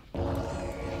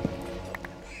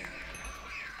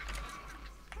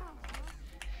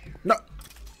 No!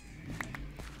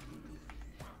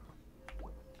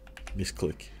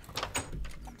 Misclick.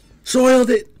 Soiled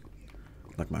it!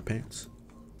 Like my pants.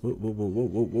 Whoa, whoa, whoa, whoa,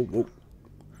 whoa, whoa, whoa.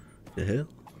 The hell?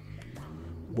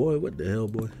 Boy, what the hell,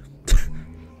 boy?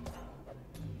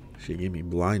 Shit gave me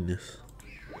blindness.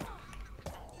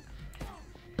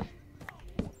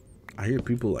 I hear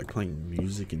people like playing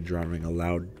music and driving a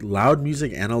loud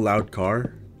music and a loud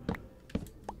car.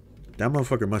 That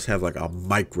motherfucker must have like a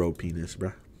micro penis,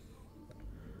 bruh.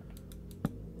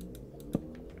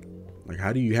 Like,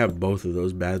 how do you have both of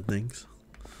those bad things?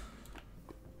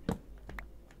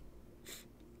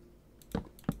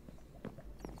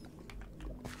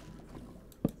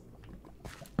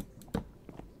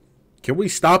 Can we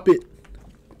stop it?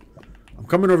 I'm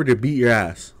coming over to beat your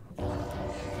ass.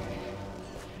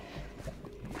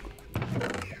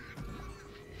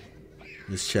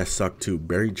 This chest sucked too.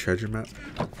 Buried treasure map.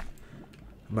 How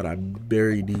about I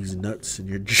bury these nuts in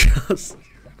your chest?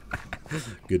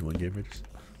 Good one, gamers.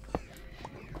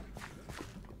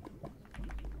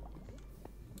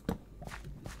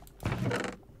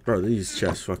 Bro, these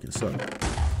chests fucking suck.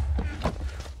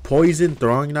 Poison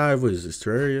throwing knife. What is this,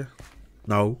 Terraria?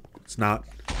 No, it's not.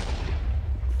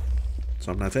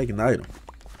 So I'm not taking the item.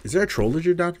 Is there a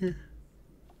trollager down here?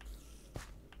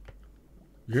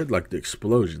 You heard like the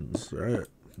explosions, right?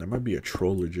 There might be a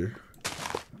trollager.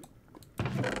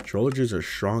 Trollagers are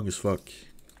strong as fuck.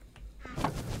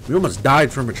 We almost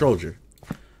died from a trollager.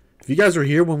 If you guys were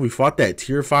here when we fought that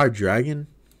tier 5 dragon,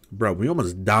 bro, we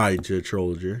almost died to a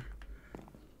trollager.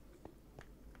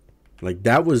 Like,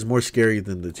 that was more scary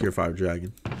than the tier 5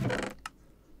 dragon.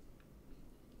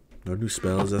 No new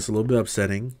spells. That's a little bit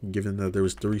upsetting, given that there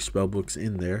was 3 spell books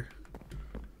in there.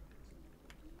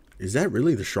 Is that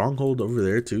really the stronghold over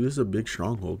there, too? This is a big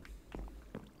stronghold.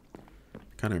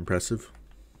 Kind of impressive.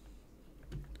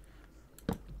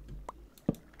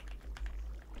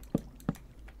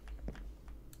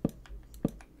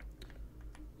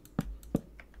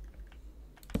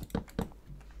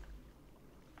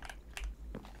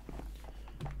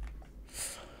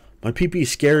 My PP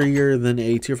is scarier than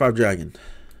a tier 5 dragon.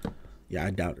 Yeah, I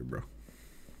doubt it, bro.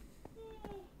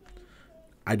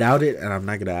 I doubt it, and I'm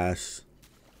not gonna ask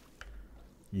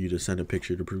you to send a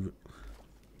picture to prove it.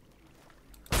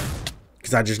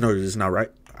 Because I just know that it's not right.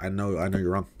 I know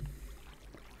you're wrong.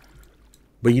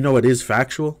 But you know what is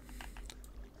factual?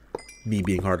 Me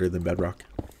being harder than Bedrock.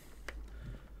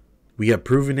 We have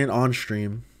proven it on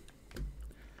stream.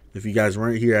 If you guys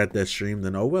weren't here at that stream,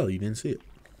 then oh well, you didn't see it.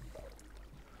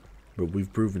 But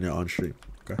we've proven it on stream,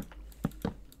 okay?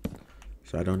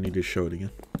 So I don't need to show it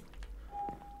again.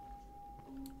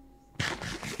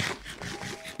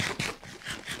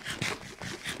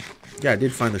 Yeah, I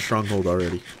did find the stronghold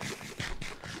already.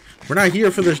 We're not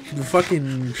here for the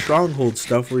fucking stronghold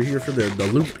stuff. We're here for the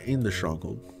loot in the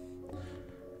stronghold.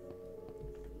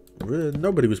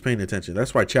 Nobody was paying attention.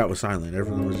 That's why chat was silent.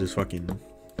 Everyone was just fucking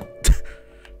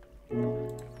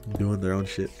doing their own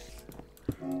shit.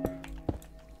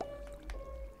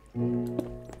 I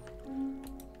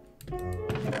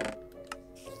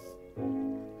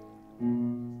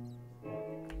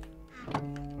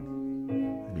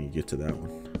need to get to that one.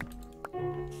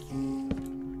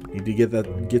 Need to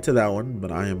get to that one,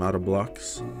 but I am out of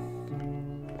blocks.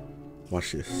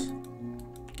 Watch this.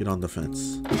 Get on the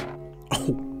fence.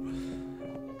 Oh.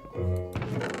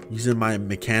 Using my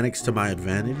mechanics to my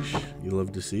advantage. You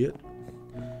love to see it.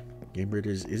 Gamebird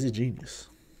is a genius.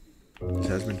 This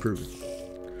has been proven.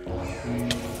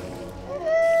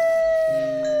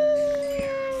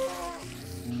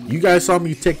 You guys saw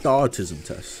me take the autism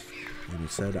test, and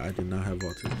it said I did not have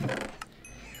autism.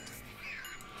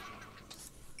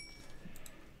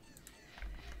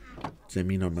 Does that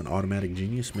mean I'm an automatic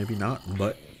genius? Maybe not,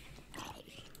 but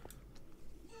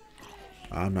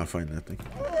I'm not fighting that thing.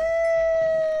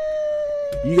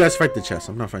 You guys fight the chest.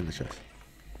 I'm not fighting the chest.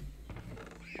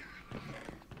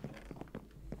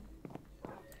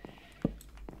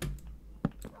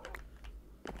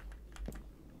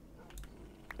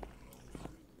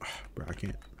 Bro, I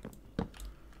can't.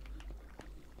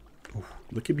 Oh,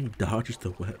 look at me dodge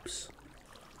the webs.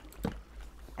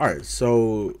 Alright,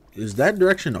 so is that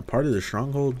direction a part of the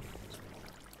stronghold?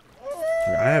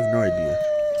 I have no idea.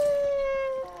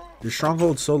 The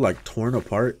stronghold's so like torn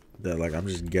apart that like I'm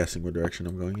just guessing what direction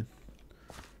I'm going in.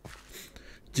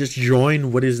 Just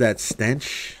join. What is that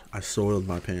stench? I soiled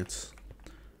my pants.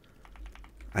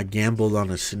 I gambled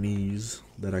on a sneeze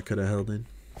that I could have held in.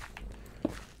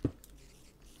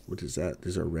 What is that?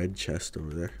 There's a red chest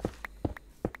over there.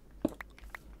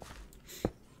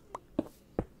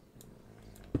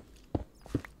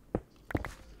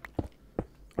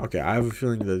 Okay, I have a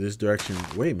feeling that this direction...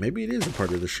 Wait, maybe it is a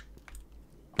part of the...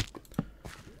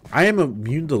 I am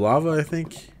immune to lava, I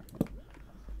think.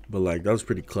 But, like, that was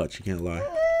pretty clutch. You can't lie.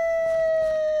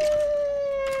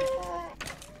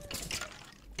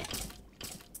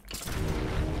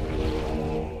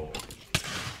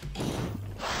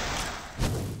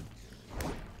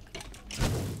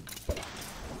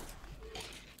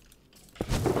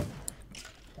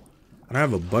 I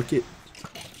have a bucket.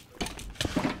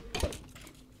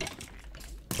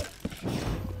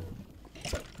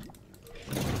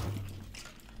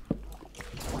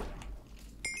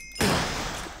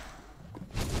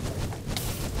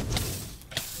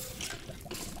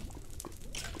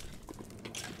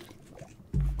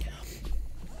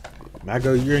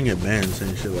 Mago, you're gonna get banned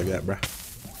saying shit like that, bro.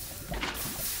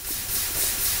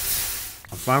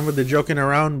 I'm fine with the joking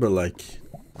around, but like,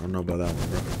 I don't know about that one,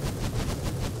 bro.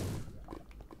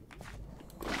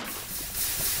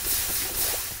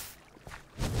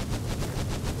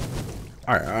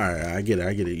 Alright, I get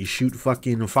it. You shoot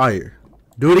fucking fire.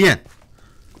 Do it again.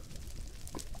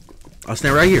 I'll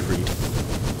stand right here for you.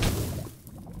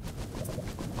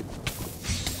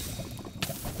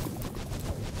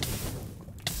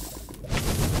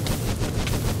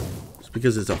 It's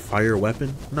because it's a fire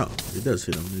weapon? No, it does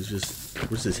hit him. It's just,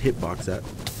 where's his hitbox at?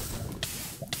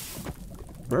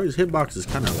 Bro, his hitbox is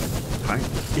kind of like tiny.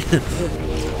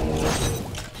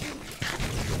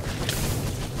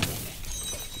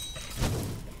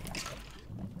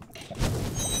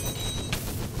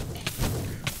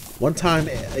 One time,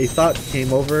 a thought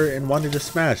came over and wanted to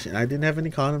smash, and I didn't have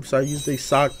any condoms, so I used a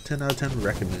sock. 10 out of 10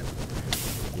 recommend.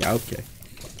 Yeah, okay.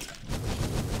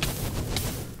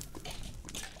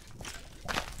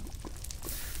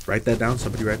 Write that down.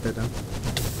 Somebody write that down.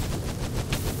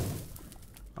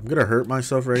 I'm gonna hurt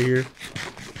myself right here,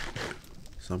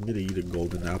 so I'm gonna eat a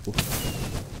golden apple.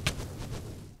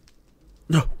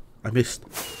 No, I missed.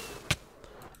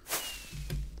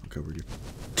 Okay, we're good.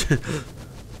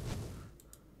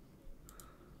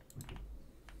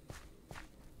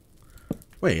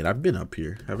 Wait, I've been up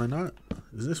here, have I not?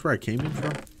 Is this where I came in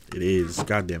from? It is.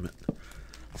 God damn it.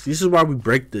 See, this is why we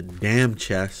break the damn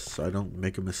chest, so I don't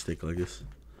make a mistake like this.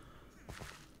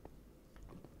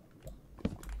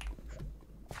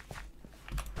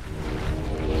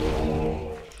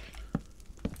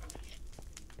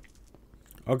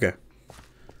 Okay.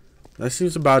 That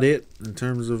seems about it in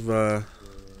terms of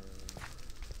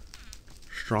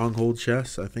stronghold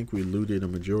chests. I think we looted a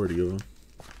majority of them.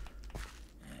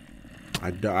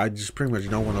 I just pretty much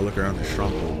don't want to look around the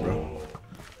stronghold, bro.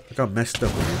 Look how messed up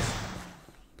it is.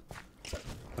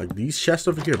 Like, these chests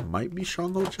over here might be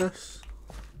stronghold chests.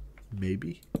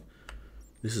 Maybe.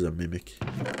 This is a mimic.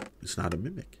 It's not a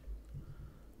mimic.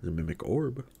 It's a mimic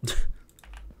orb.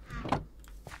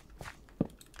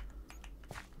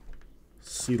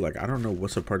 See, like, I don't know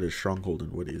what's a part of the stronghold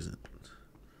and what isn't.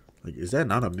 Like, is that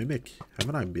not a mimic?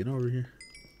 Haven't I been over here?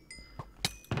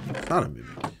 It's not a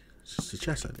mimic. It's just a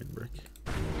chest I didn't break.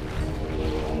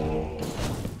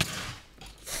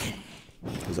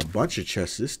 There's a bunch of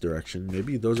chests this direction.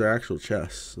 Maybe those are actual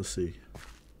chests. Let's see.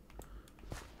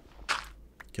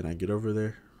 Can I get over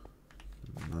there?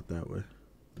 Not that way.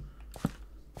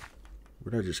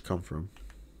 Where did I just come from?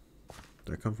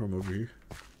 Did I come from over here?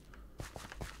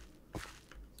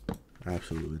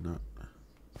 Absolutely not.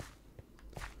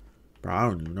 Bro, I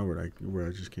don't even know where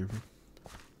I just came from.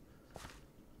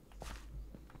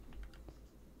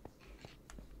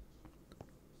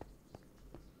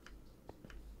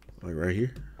 Like right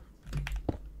here.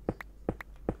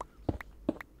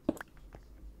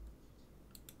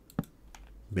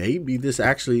 Maybe this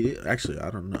actually I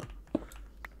don't know.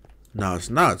 No, it's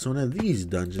not. It's one of these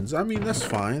dungeons. I mean, that's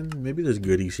fine. Maybe there's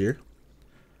goodies here.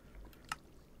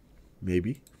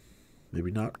 Maybe.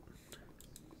 Maybe not.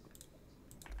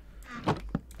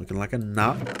 Looking like a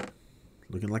not.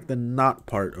 Looking like the not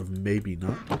part of maybe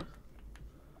not.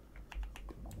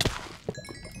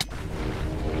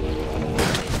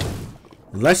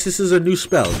 Unless this is a new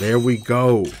spell. There we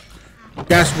go.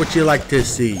 That's what you like to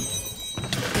see.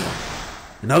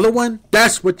 Another one?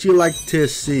 That's what you like to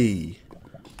see.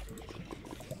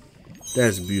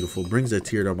 That's beautiful. Brings a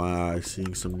tear to my eye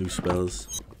seeing some new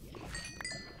spells.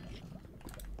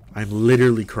 I'm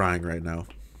literally crying right now.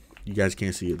 You guys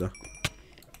can't see it though.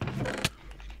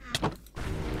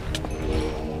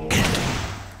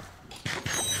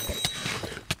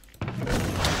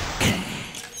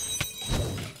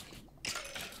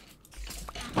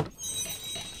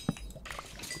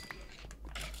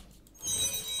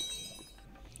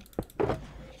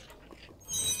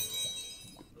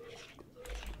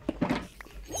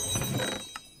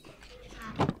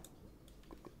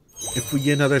 If we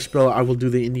get another spell, I will do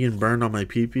the Indian burn on my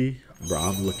PP. Bro,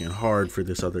 I'm looking hard for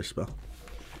this other spell.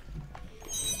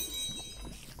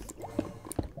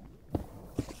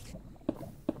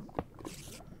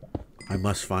 I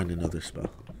must find another spell.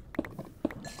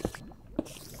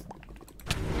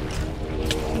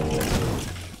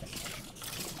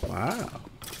 Wow.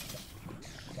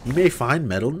 You may find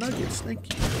metal nuggets.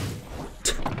 Thank you.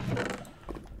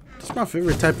 That's my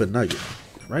favorite type of nugget.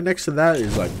 Right next to that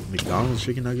is like McDonald's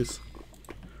chicken nuggets.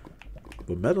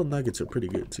 But metal nuggets are pretty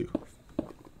good too.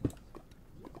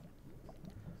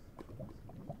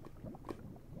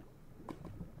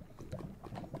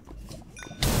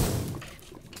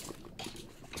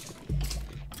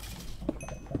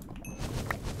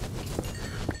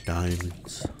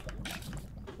 Diamonds.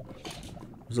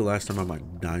 When was the last time I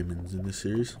bought diamonds in this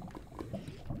series?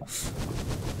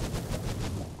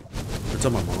 I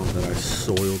tell my mom that I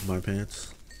soiled my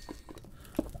pants.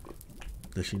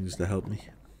 That she needs to help me.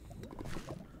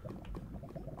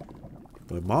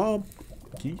 But Mom,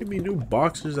 can you give me new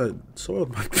boxers? I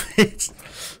soiled my pants.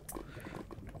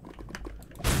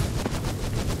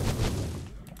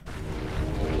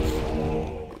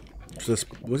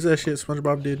 What's that shit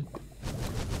SpongeBob did?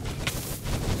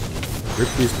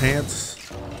 Ripped his pants.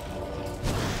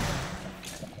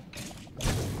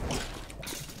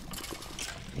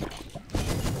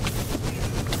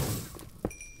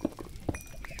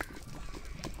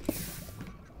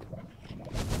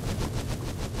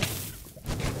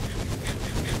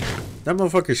 That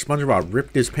motherfucker SpongeBob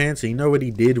ripped his pants, and you know what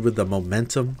he did with the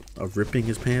momentum of ripping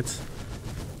his pants?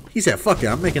 He said, fuck it,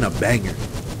 I'm making a banger.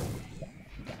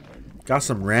 Got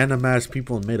some random ass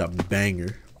people and made a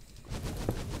banger.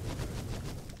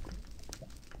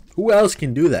 Who else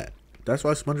can do that? That's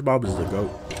why SpongeBob is the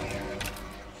GOAT.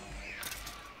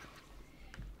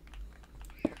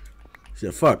 He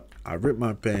said, fuck, I ripped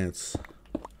my pants.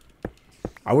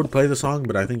 I would play the song,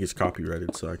 but I think it's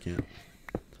copyrighted, so I can't.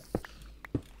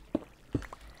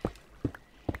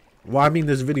 Well, I mean,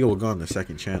 this video will go on the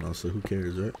second channel, so who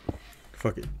cares, right?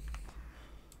 Fuck it.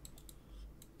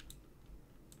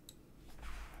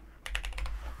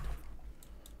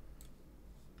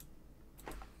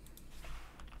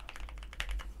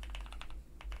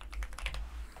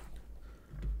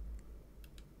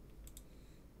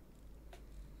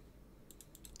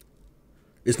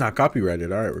 It's not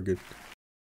copyrighted. All right, we're good.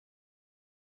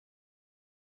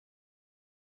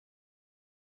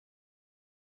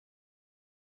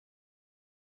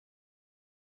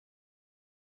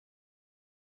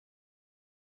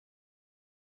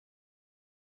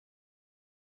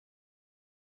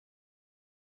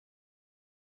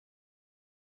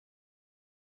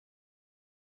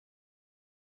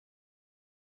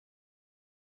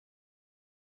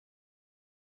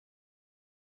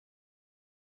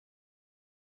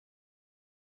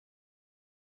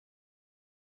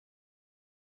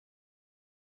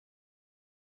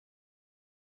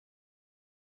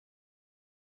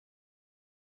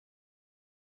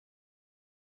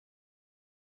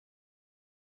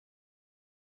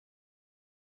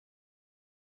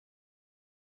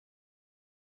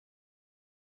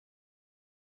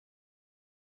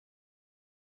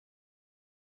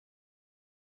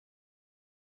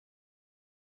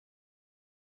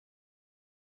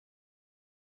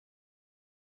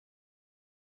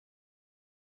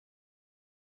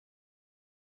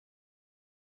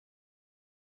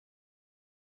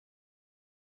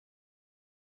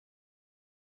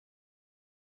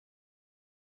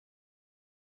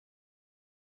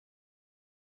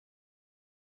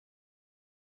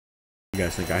 You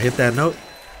guys think I hit that note?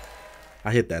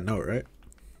 I hit that note, right?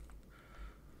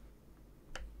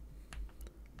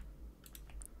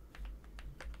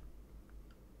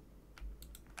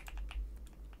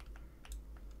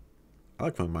 I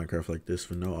like playing Minecraft like this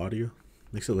with no audio.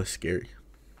 Makes it less scary.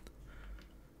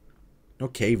 No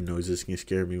cave noises can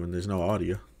scare me when there's no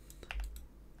audio.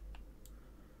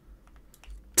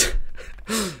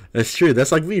 That's true.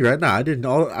 That's like me right now. I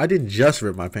didn't just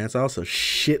rip my pants. I also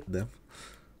shit them.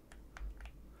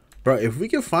 Bro, if we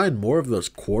can find more of those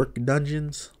quark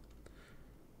dungeons,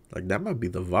 like that might be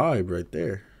the vibe right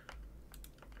there.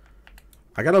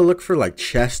 I gotta look for like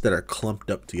chests that are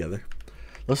clumped up together.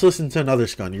 Let's listen to another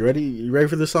song. You ready? You ready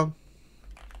for this song?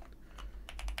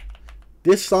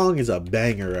 This song is a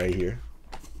banger right here.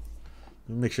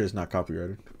 Let me make sure it's not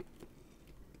copyrighted.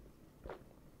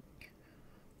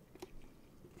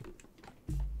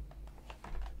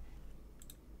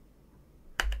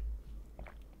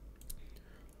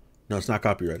 No, it's not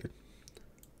copyrighted.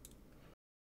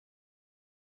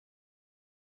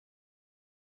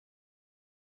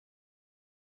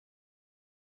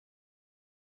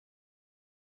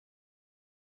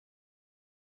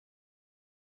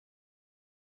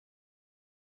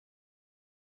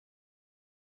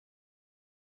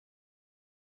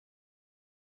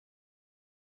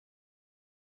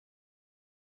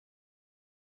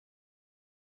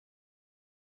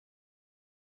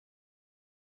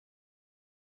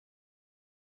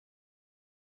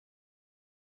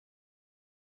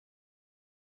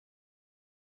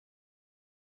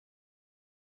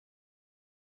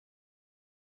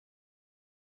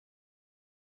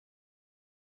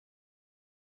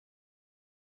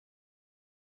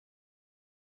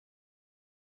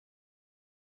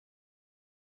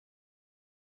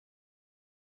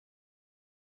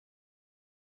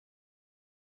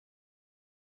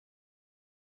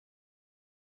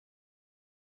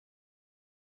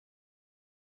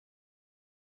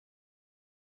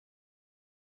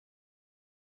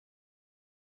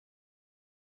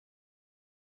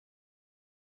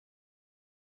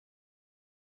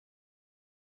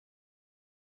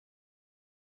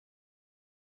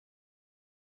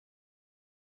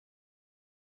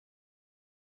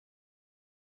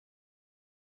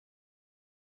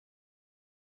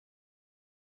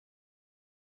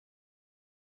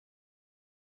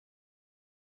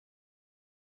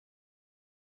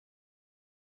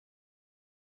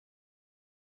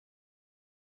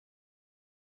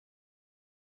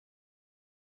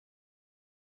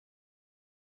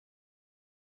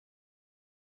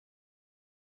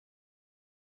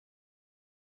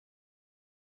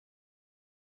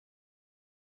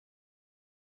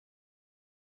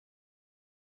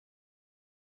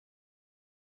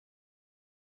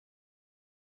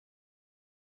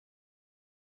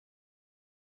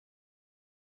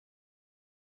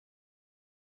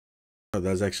 Oh, that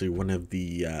was actually one of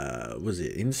the was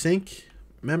it NSYNC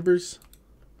members?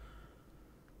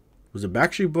 Was it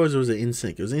Backstreet Boys or was it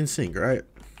NSYNC? It was NSYNC, right?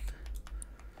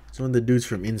 It's one of the dudes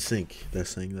from NSYNC that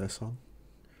sang that song.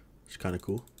 It's kind of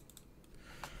cool.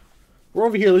 We're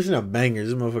over here listening to bangers.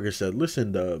 This motherfucker said,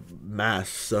 listen to Mass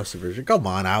Sus version. Come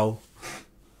on, Owl.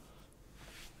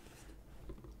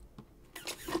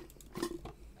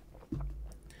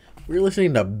 We're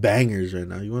listening to bangers right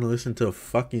now. You want to listen to a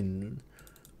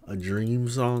dream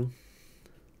song?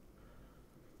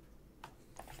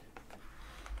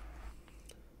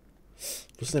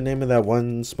 What's the name of that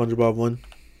one SpongeBob one?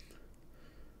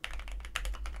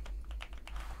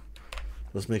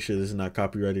 Let's make sure this is not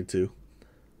copyrighted too.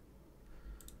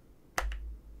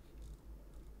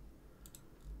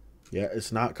 Yeah,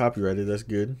 it's not copyrighted. That's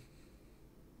good.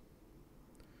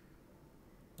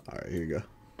 Alright, here you go.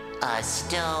 A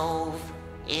stove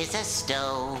is a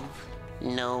stove,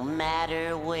 no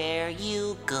matter where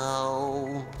you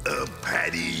go. A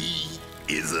patty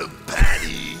is a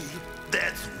patty,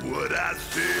 that's what I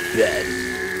said. Patty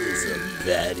is a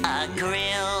patty. A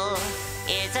grill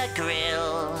is a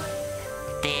grill,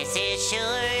 this is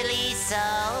surely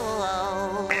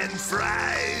so. And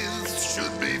fries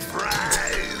should be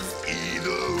fries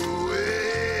either way.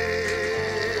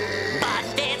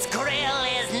 But this grill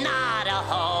is not a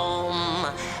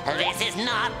home, this is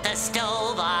not the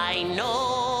stove I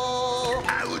know.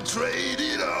 I would trade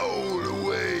it all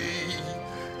away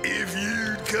if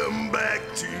you'd come back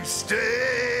to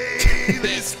stay.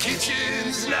 This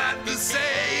kitchen's not the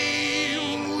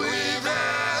same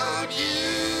without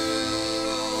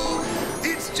you.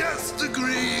 It's just a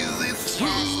greasy spoon.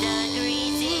 Just a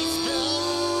greasy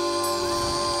spoon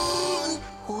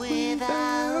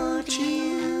without you.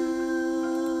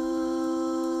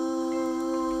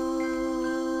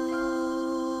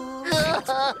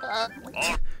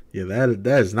 Yeah,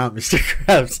 that is not Mr.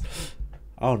 Krabs.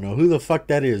 I don't know who the fuck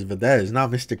that is, but that is not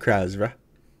Mr. Krabs, bruh.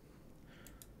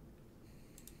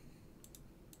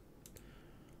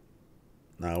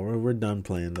 Nah, we're done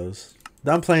playing those.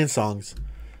 Done playing songs.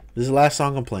 This is the last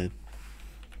song I'm playing.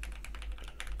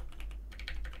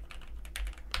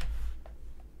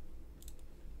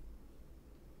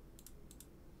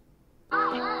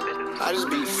 I just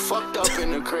be fucked up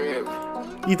in the crib.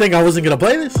 You think I wasn't gonna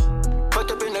play this?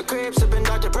 Fucked up in the crib, sipping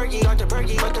Dr. Perky, Dr.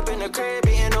 Perky. Fucked up in the crib,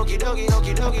 eating okie dokie,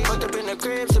 okie dokie. Fucked up in the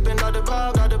crib, sipping Dr.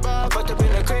 Bob, Dr. Bob. Fucked up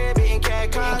in the crib, eating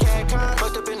cat cons.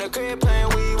 Fucked up in the crib, playing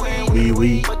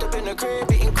wee. Fucked up in the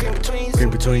crib, eating cream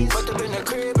betweens. Fucked up in the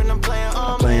crib, and I'm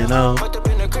playing Fucked up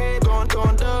in the crib, going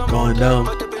dumb.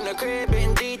 Fucked up in the crib,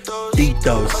 eating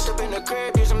Doritos. Fucked up in the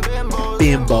crib, using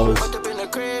bimbos. Fucked up in the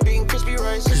crib, eating crispy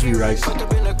rice. Fucked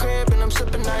up in the crib, and I'm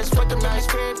sipping nice. Fucked up nice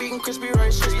crib, eating crispy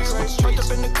rice. Fucked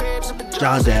up in the crib, sipping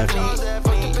John Daphne. Fucked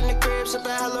up in the crib,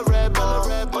 sipping hella Red Bull.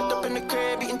 Fucked up in the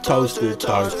crib, eating Toasted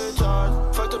tarts.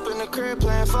 Fucked up in the crib,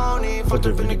 playing phony. Fucked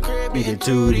up in the crib, eating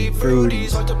Tutti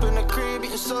Fruities. Fucked up in the crib,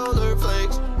 eating solar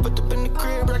flakes. Fucked up in the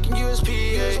crib, rocking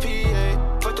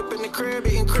USPA. Fucked up in the crib,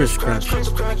 eating Crisp Crunch. Fucked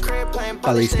up in the crib, playing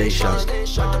PlayStation.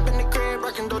 Fucked up in the crib,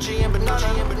 rocking Dolce and Banana.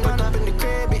 Fucked up in the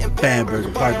crib, eating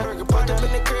Bamberger partner. Fucked up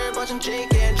in the crib, watching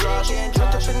Jake and Josh.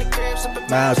 Fucked up in the crib, sipping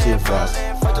Mousy and Frost.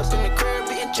 Fucked up in the crib,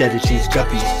 eating Cheddar cheese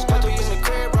guppies. Fucked up in the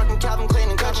crib, rocking Calvin Klein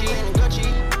and Gucci.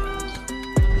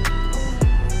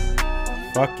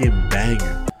 Fucking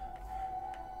banger.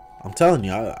 I'm telling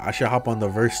you, I should hop on the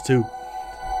verse too.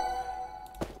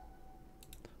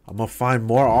 I'm gonna find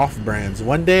more off brands.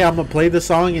 One day I'm gonna play the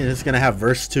song and it's gonna have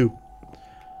verse 2.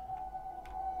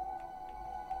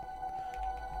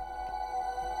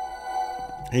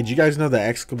 Hey, did you guys know that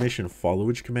exclamation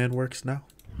followage command works now?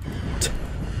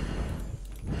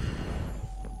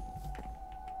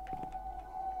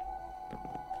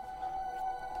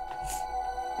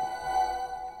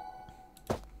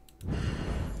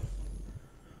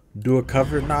 Do a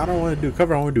cover? No, I don't want to do a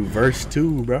cover. I want to do verse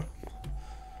 2, bro.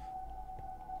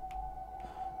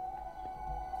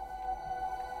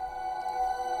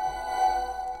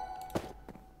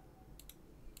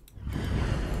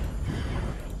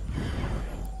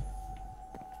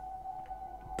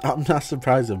 I'm not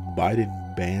surprised if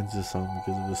Biden bans the song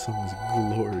because of the song's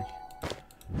glory.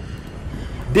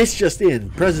 This just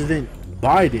in. President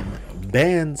Biden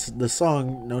bans the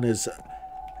song known as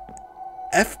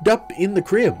F'd Up in the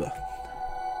Crib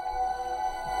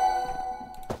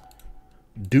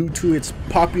due to its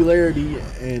popularity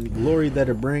and glory that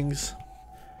it brings,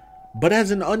 but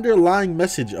as an underlying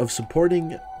message of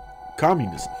supporting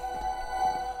communism.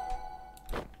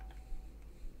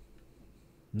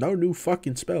 No new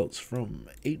fucking spells from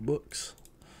 8 books.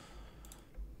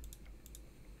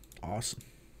 Awesome.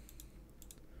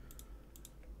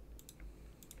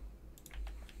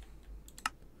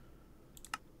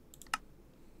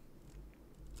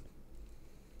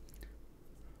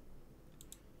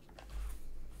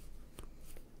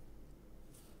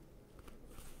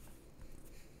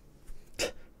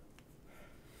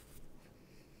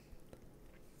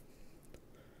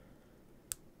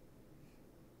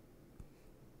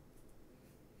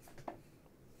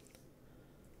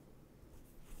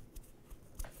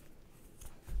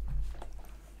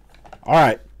 All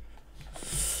right.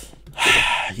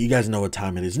 You guys know what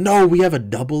time it is. No, we have a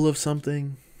double of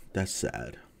something. That's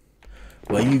sad.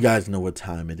 Well, you guys know what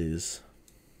time it is.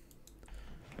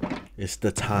 It's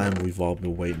the time we've all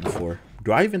been waiting for.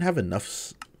 Do I even have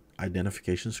enough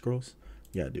identification scrolls?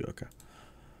 Yeah, I do. Okay.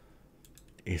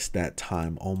 It's that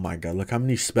time. Oh my god. Look how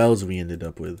many spells we ended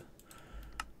up with.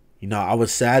 You know, I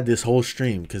was sad this whole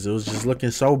stream because it was just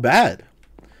looking so bad.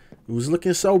 It was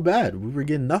looking so bad. We were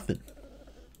getting nothing.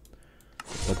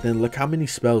 But then look how many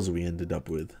spells we ended up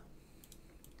with.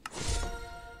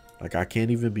 Like, I can't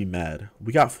even be mad.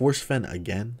 We got Force Fen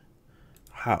again.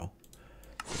 How?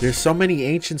 There's so many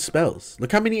ancient spells.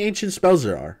 Look how many ancient spells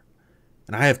there are.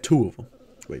 And I have 2 of them.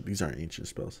 Wait, these aren't ancient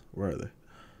spells. Where are they?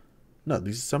 No,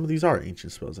 some of these are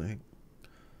ancient spells, I think.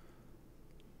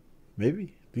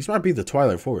 Maybe. These might be the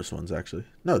Twilight Forest ones, actually.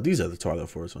 No, these are the Twilight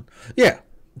Forest ones. Yeah.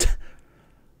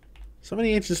 So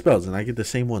many ancient spells, and I get the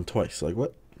same one twice. Like,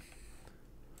 what?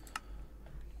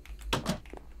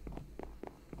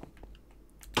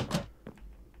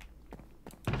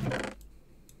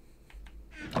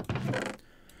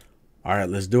 All right,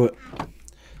 let's do it.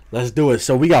 Let's do it.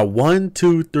 So we got 1,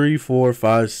 2, 3, 4,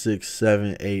 5, 6,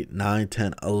 7, 8, 9,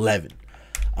 10, 11.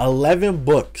 11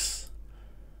 books.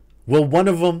 Will one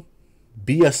of them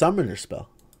be a summoner spell?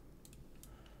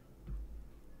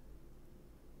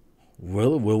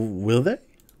 Will they?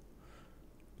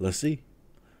 Let's see.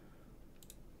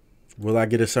 Will I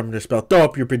get a summoner spell? Throw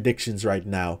up your predictions right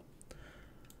now.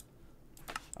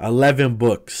 11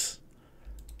 books.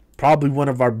 Probably one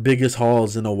of our biggest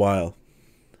hauls in a while.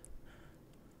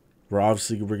 We're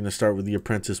going to start with the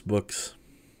Apprentice books.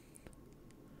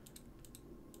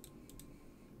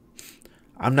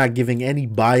 I'm not giving any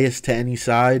bias to any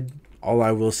side. All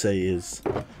I will say is,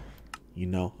 you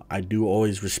know, I do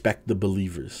always respect the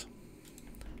believers.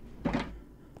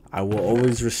 I will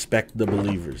always respect the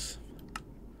believers.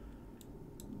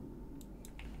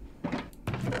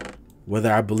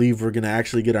 Whether I believe we're going to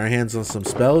actually get our hands on some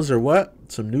spells or what,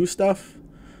 some new stuff,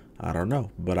 I don't know.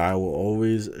 But I will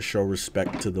always show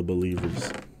respect to the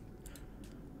believers.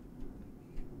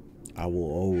 I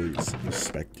will always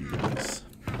respect you guys.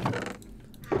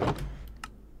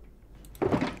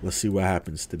 Let's see what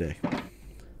happens today.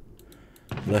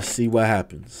 Let's see what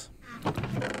happens.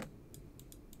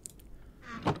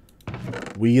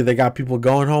 We either got people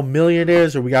going home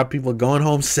millionaires or we got people going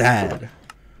home sad.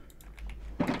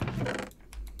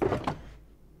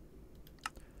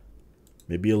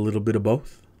 Maybe a little bit of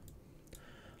both.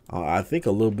 I think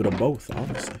a little bit of both,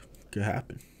 honestly. Could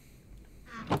happen.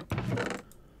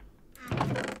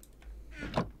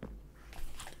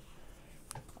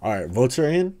 Alright, votes are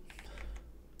in.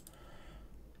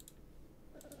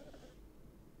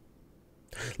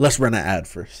 Let's run an ad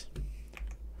first.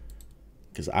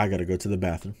 Because I got to go to the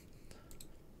bathroom.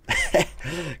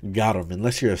 Got him,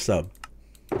 unless you're a sub.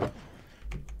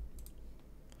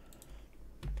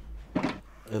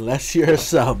 Unless you're a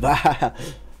sub. I'll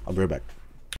be right back.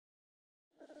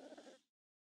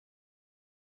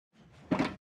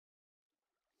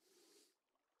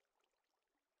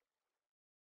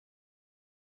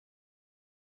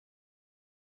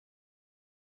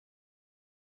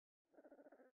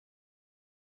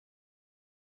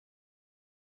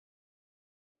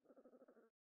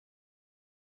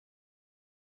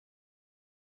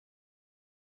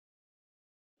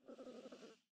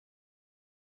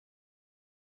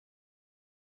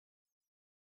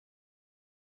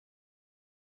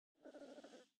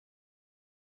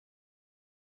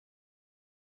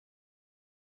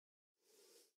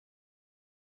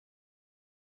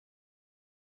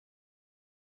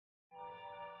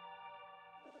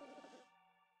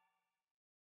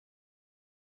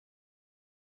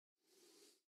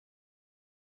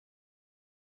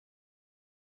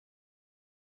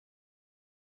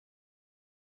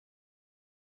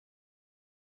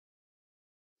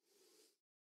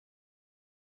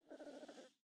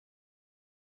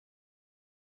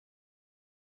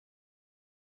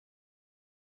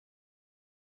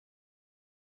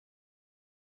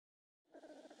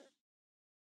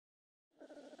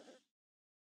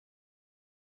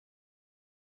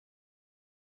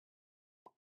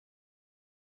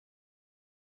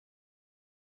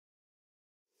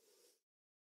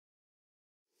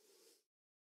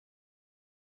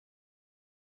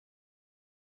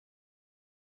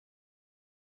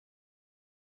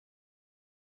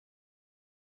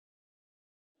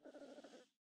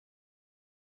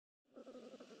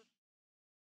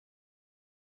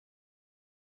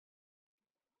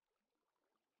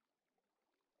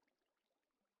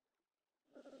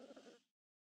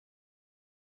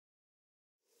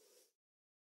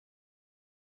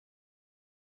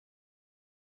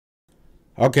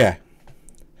 Okay.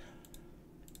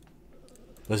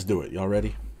 Let's do it. Y'all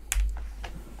ready?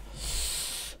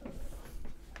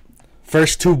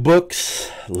 First two books.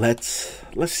 Let's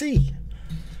see.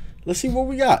 Let's see what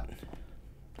we got.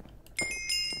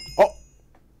 Oh.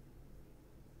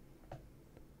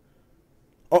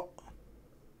 Oh.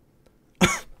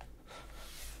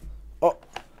 Oh.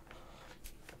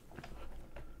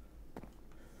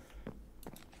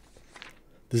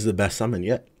 This is the best summon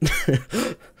yet.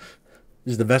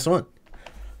 This is the best one.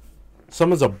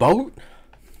 Summons a boat?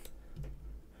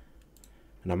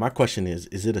 Now my question is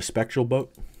it a spectral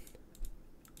boat?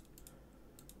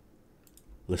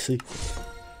 Let's see.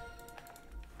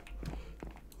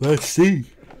 Let's see.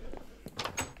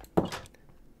 Does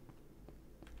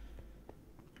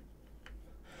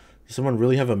someone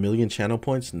really have 1,000,000 channel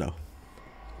points? No.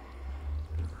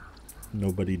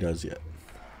 Nobody does yet.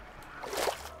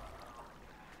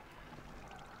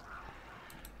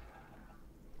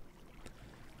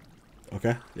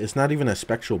 Okay. It's not even a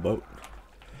spectral boat.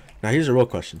 Now here's a real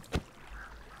question.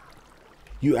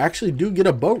 You actually do get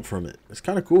a boat from it. It's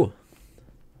kind of cool.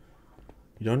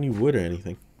 You don't need wood or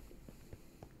anything.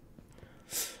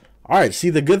 Alright,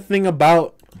 see, the good thing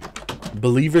about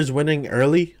believers winning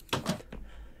early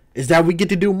is that we get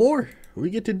to do more.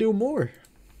 We get to do more.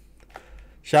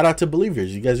 Shout out to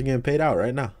believers. You guys are getting paid out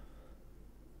right now.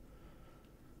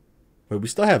 But we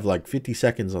still have like 50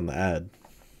 seconds on the ad.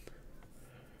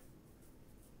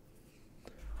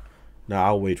 Now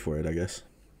I'll wait for it, I guess.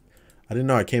 I didn't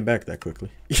know I came back that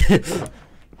quickly.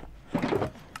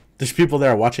 There's people that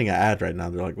are watching an ad right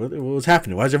now. They're like, what's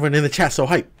happening? Why is everyone in the chat so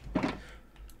hype?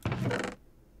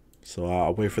 So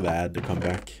I'll wait for the ad to come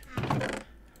back.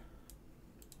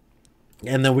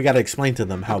 And then we got to explain to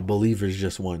them how Believers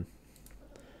just won.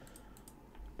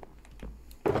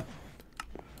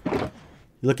 You're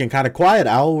looking kind of quiet,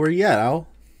 Owl. Where you at, Owl?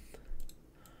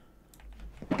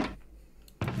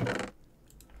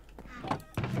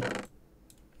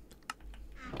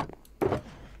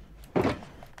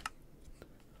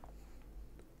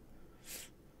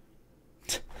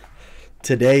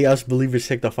 Today, us believers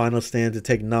take the final stand to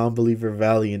take non-believer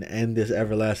valley and end this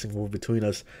everlasting war between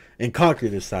us and conquer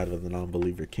this side of the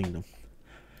non-believer kingdom.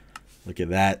 Look at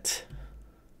that.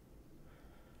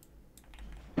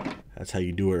 That's how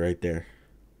you do it right there.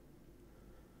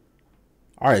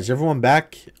 Alright, is everyone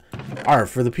back? Alright,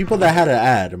 for the people that had an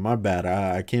ad, my bad.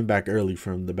 I came back early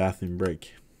from the bathroom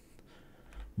break.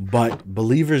 But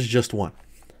Believers just won.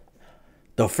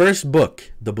 The first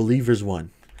book, the Believers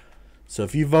won. So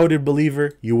if you voted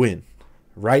Believer, you win.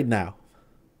 Right now.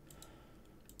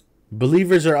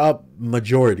 Believers are up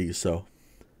majority, so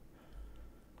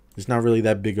it's not really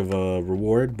that big of a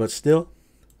reward. But still,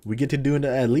 we get to do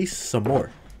at least some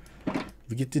more.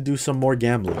 We get to do some more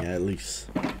gambling, at least.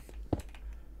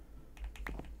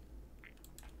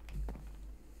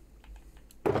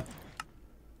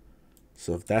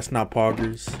 So if that's not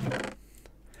poggers,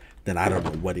 then I don't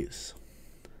know what is.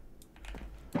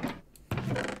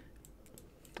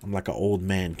 I'm like an old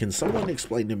man. Can someone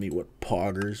explain to me what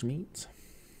poggers means?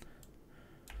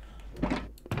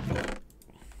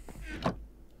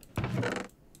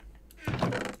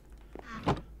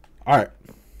 Alright.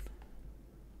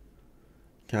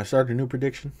 Can I start a new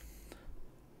prediction?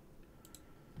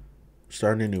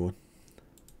 Starting a new one.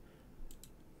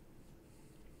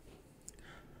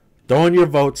 Throw in your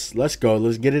votes. Let's go.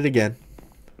 Let's get it again.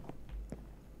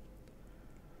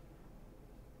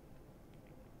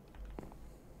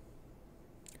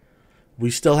 We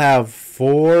still have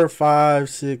 4, 5,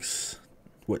 6,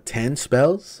 10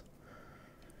 spells?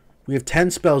 We have 10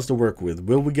 spells to work with.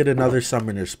 Will we get another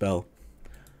summoner spell?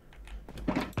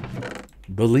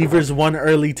 Believers won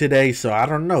early today, so I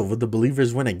don't know. Will the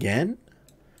Believers win again?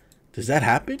 Does that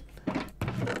happen?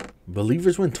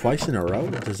 Believers win twice in a row?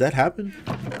 Does that happen?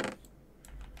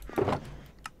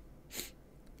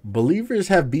 Believers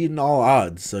have beaten all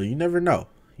odds, so you never know.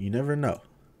 You never know.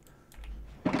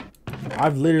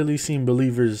 I've literally seen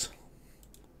Believers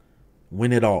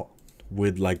win it all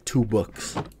with like 2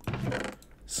 books.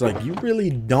 It's like you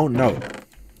really don't know.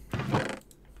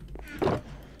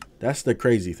 That's the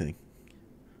crazy thing.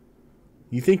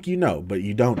 You think you know, but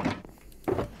you don't know.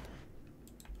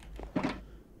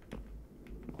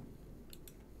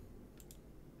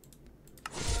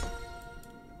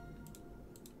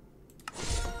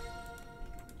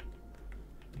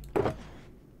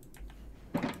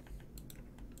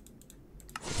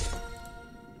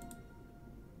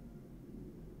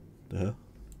 The hell?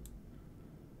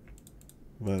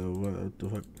 What the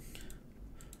fuck?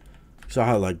 You saw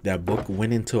how like that book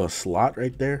went into a slot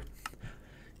right there?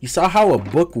 You saw how a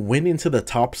book went into the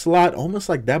top slot? Almost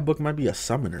like that book might be a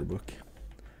summoner book.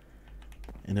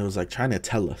 And it was like trying to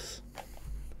tell us.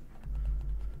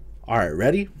 Alright,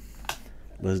 ready?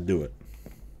 Let's do it.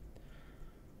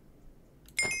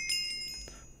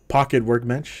 Pocket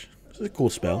Workbench. It's a cool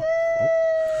spell. Oh,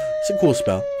 it's a cool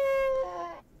spell.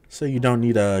 So you don't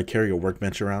need to carry a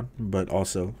workbench around, but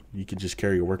also you could just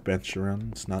carry a workbench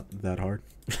around. It's not that hard.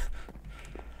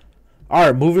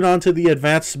 Alright, moving on to the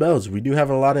advanced spells. We do have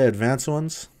a lot of advanced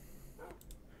ones.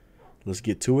 Let's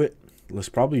get to it. Let's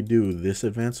probably do this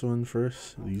advanced one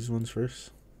first. These ones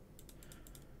first.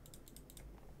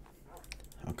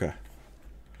 Okay.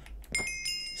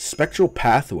 Spectral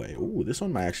Pathway. Ooh, this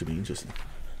one might actually be interesting.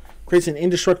 Creates an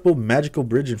indestructible magical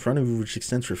bridge in front of you which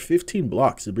extends for 15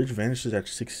 blocks. The bridge vanishes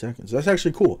after 6 seconds. That's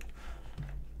actually cool.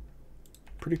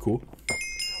 Pretty cool.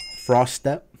 Frost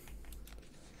Step.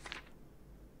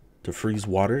 To freeze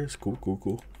water. It's cool, cool,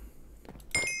 cool.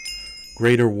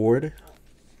 Greater Ward.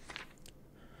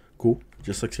 Cool.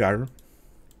 Just like Skyrim.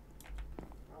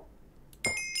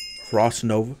 Frost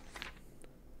Nova.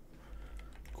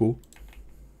 Cool.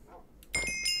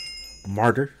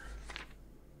 Martyr.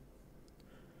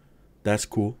 That's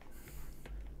cool.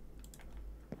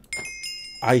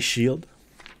 Ice Shield.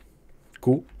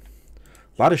 Cool.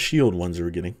 A lot of shield ones we're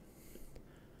getting.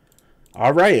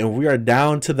 Alright, and we are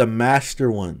down to the master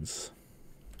ones.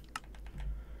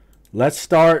 Let's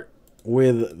start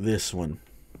with this one.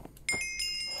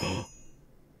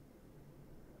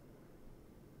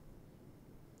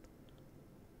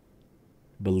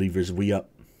 Believers, we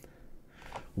up.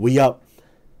 We up.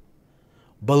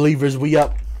 Believers, we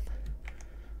up.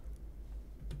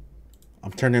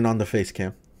 I'm turning on the face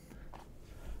cam.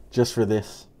 Just for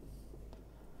this.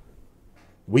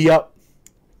 We up.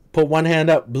 Put one hand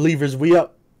up. Believers, we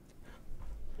up.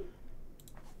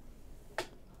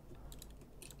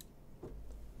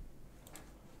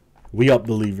 We up,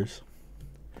 believers.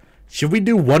 Should we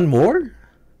do one more?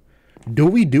 Do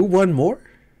we do one more?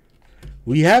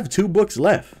 We have 2 books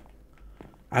left.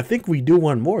 I think we do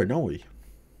one more, don't we?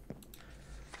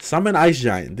 Summon Ice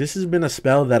Giant. This has been a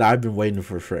spell that I've been waiting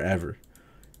for forever.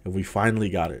 And we finally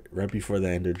got it. Right before the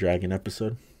Ender Dragon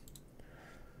episode.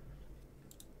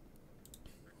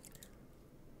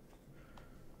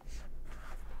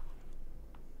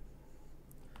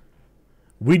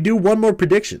 We do one more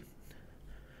prediction.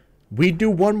 We do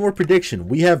one more prediction.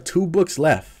 We have 2 books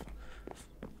left.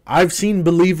 I've seen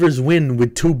believers win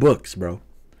with 2 books, bro.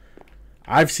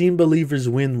 I've seen believers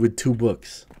win with 2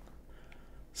 books.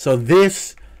 So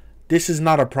this is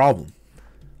not a problem.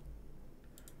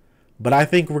 But I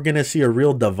think we're going to see a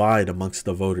real divide amongst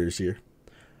the voters here.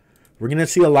 We're going to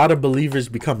see a lot of believers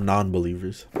become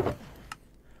non-believers.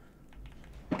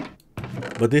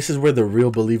 But this is where the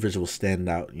real believers will stand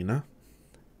out, you know?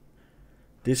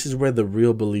 This is where the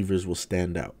real believers will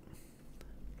stand out.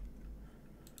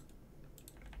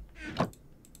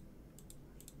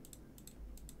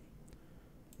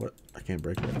 What? I can't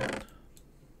break that.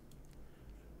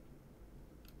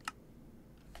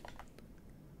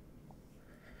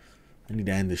 I need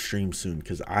to end the stream soon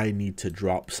because I need to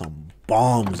drop some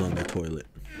bombs on the toilet.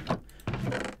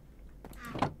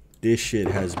 This shit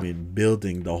has been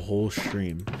building the whole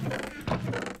stream.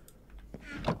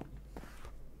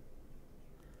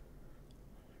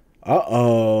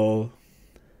 Uh-oh.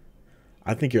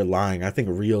 I think you're lying. I think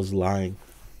Real's lying.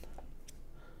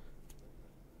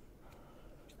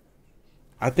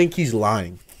 I think he's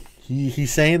lying.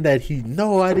 He's saying that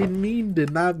no, I didn't mean to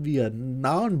not be a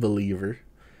non-believer.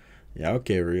 Yeah,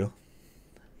 okay, Real.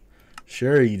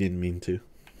 Sure you didn't mean to.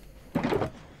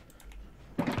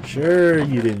 Sure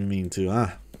you didn't mean to, huh?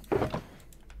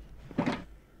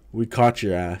 We caught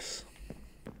your ass.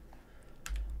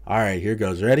 Alright, here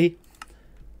goes. Ready?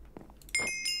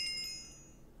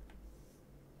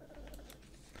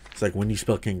 It's like when you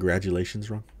spell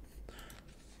congratulations wrong.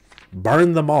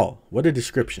 Burn them all. What a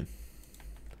description.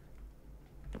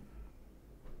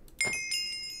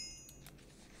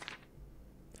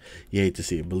 You hate to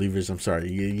see it. Believers, I'm sorry.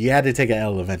 You had to take an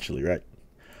L eventually, right?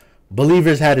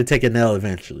 Believers had to take an L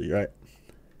eventually, right?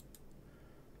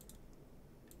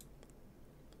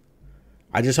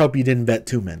 I just hope you didn't bet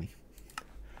too many.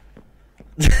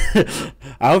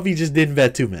 I hope you just didn't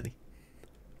bet too many.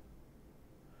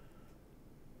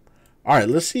 Alright,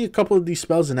 let's see a couple of these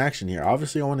spells in action here.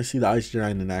 Obviously, I want to see the Ice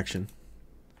Giant in action.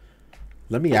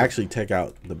 Let me actually take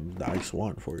out the Ice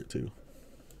Wand for it, too.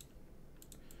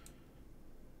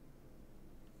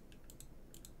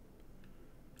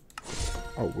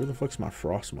 Oh, where the fuck's my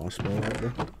Frost Moss spell at,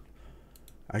 bro?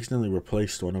 I accidentally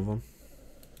replaced one of them.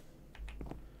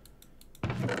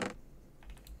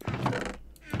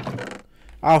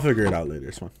 I'll figure it out later.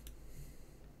 It's fine.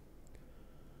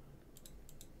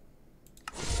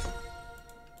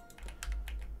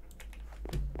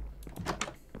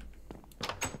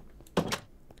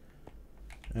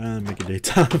 And make it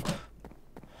daytime.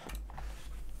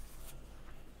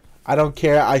 I don't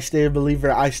care. I stay a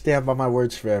believer. I stand by my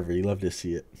words forever. You love to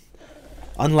see it.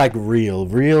 Unlike Real.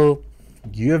 Real,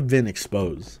 you have been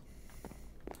exposed.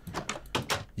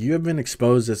 You have been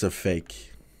exposed as a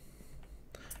fake.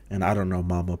 And I don't know,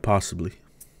 mama. Possibly.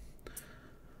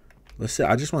 Let's see.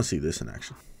 I just want to see this in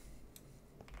action.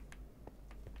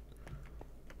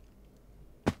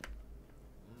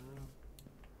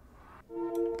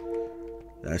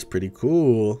 That's pretty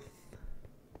cool.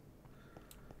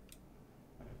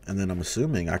 And then I'm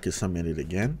assuming I could summon it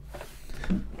again.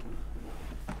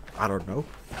 I don't know.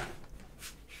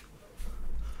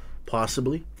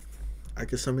 Possibly. I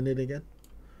could summon it again.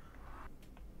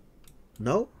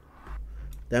 No?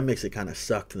 That makes it kind of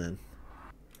suck then.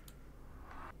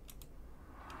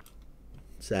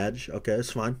 Sag. Okay,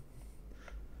 that's fine.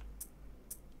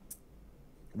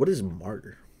 What is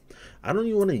Martyr? I don't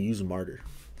even want to use Martyr.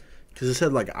 Because it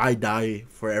said, like, I die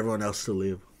for everyone else to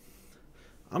live.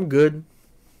 I'm good.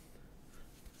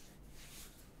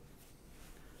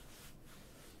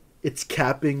 It's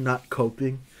capping, not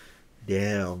coping.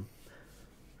 Damn.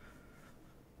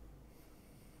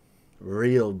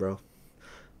 Real, bro.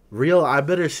 Real, I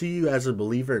better see you as a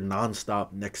believer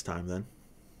nonstop next time, then.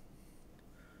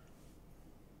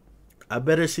 I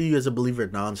better see you as a believer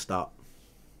nonstop.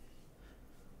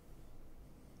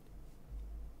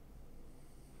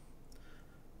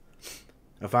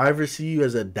 If I ever see you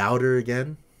as a doubter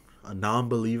again, a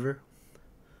non-believer,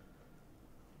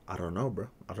 I don't know, bro.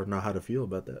 I don't know how to feel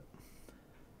about that.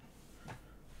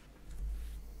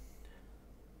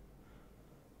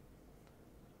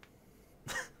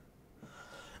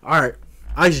 Alright.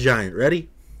 Ice Giant. Ready?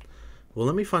 Well,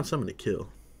 let me find something to kill.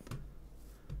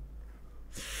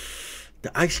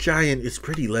 The Ice Giant is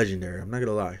pretty legendary. I'm not going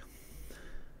to lie.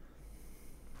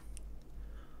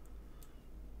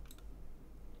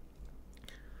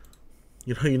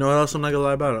 You know what else I'm not going to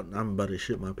lie about? I'm about to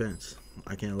shit my pants.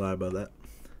 I can't lie about that.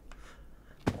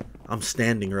 I'm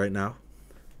standing right now.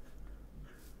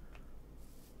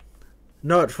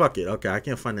 No, what? Fuck it. Okay, I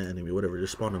can't find an enemy. Whatever,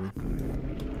 just spawn on me.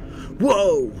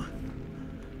 Whoa!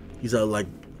 He's a, like,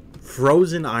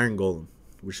 frozen iron golem,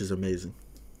 which is amazing.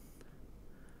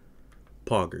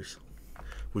 Poggers.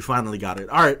 We finally got it.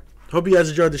 Alright, hope you guys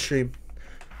enjoyed the stream.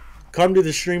 Come to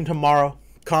the stream tomorrow.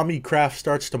 Commie Craft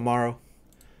starts tomorrow.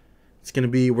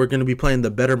 We're gonna be playing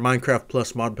the Better Minecraft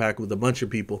Plus mod pack with a bunch of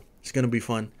people. It's gonna be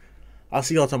fun. I'll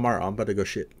see y'all tomorrow. I'm about to go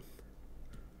shit.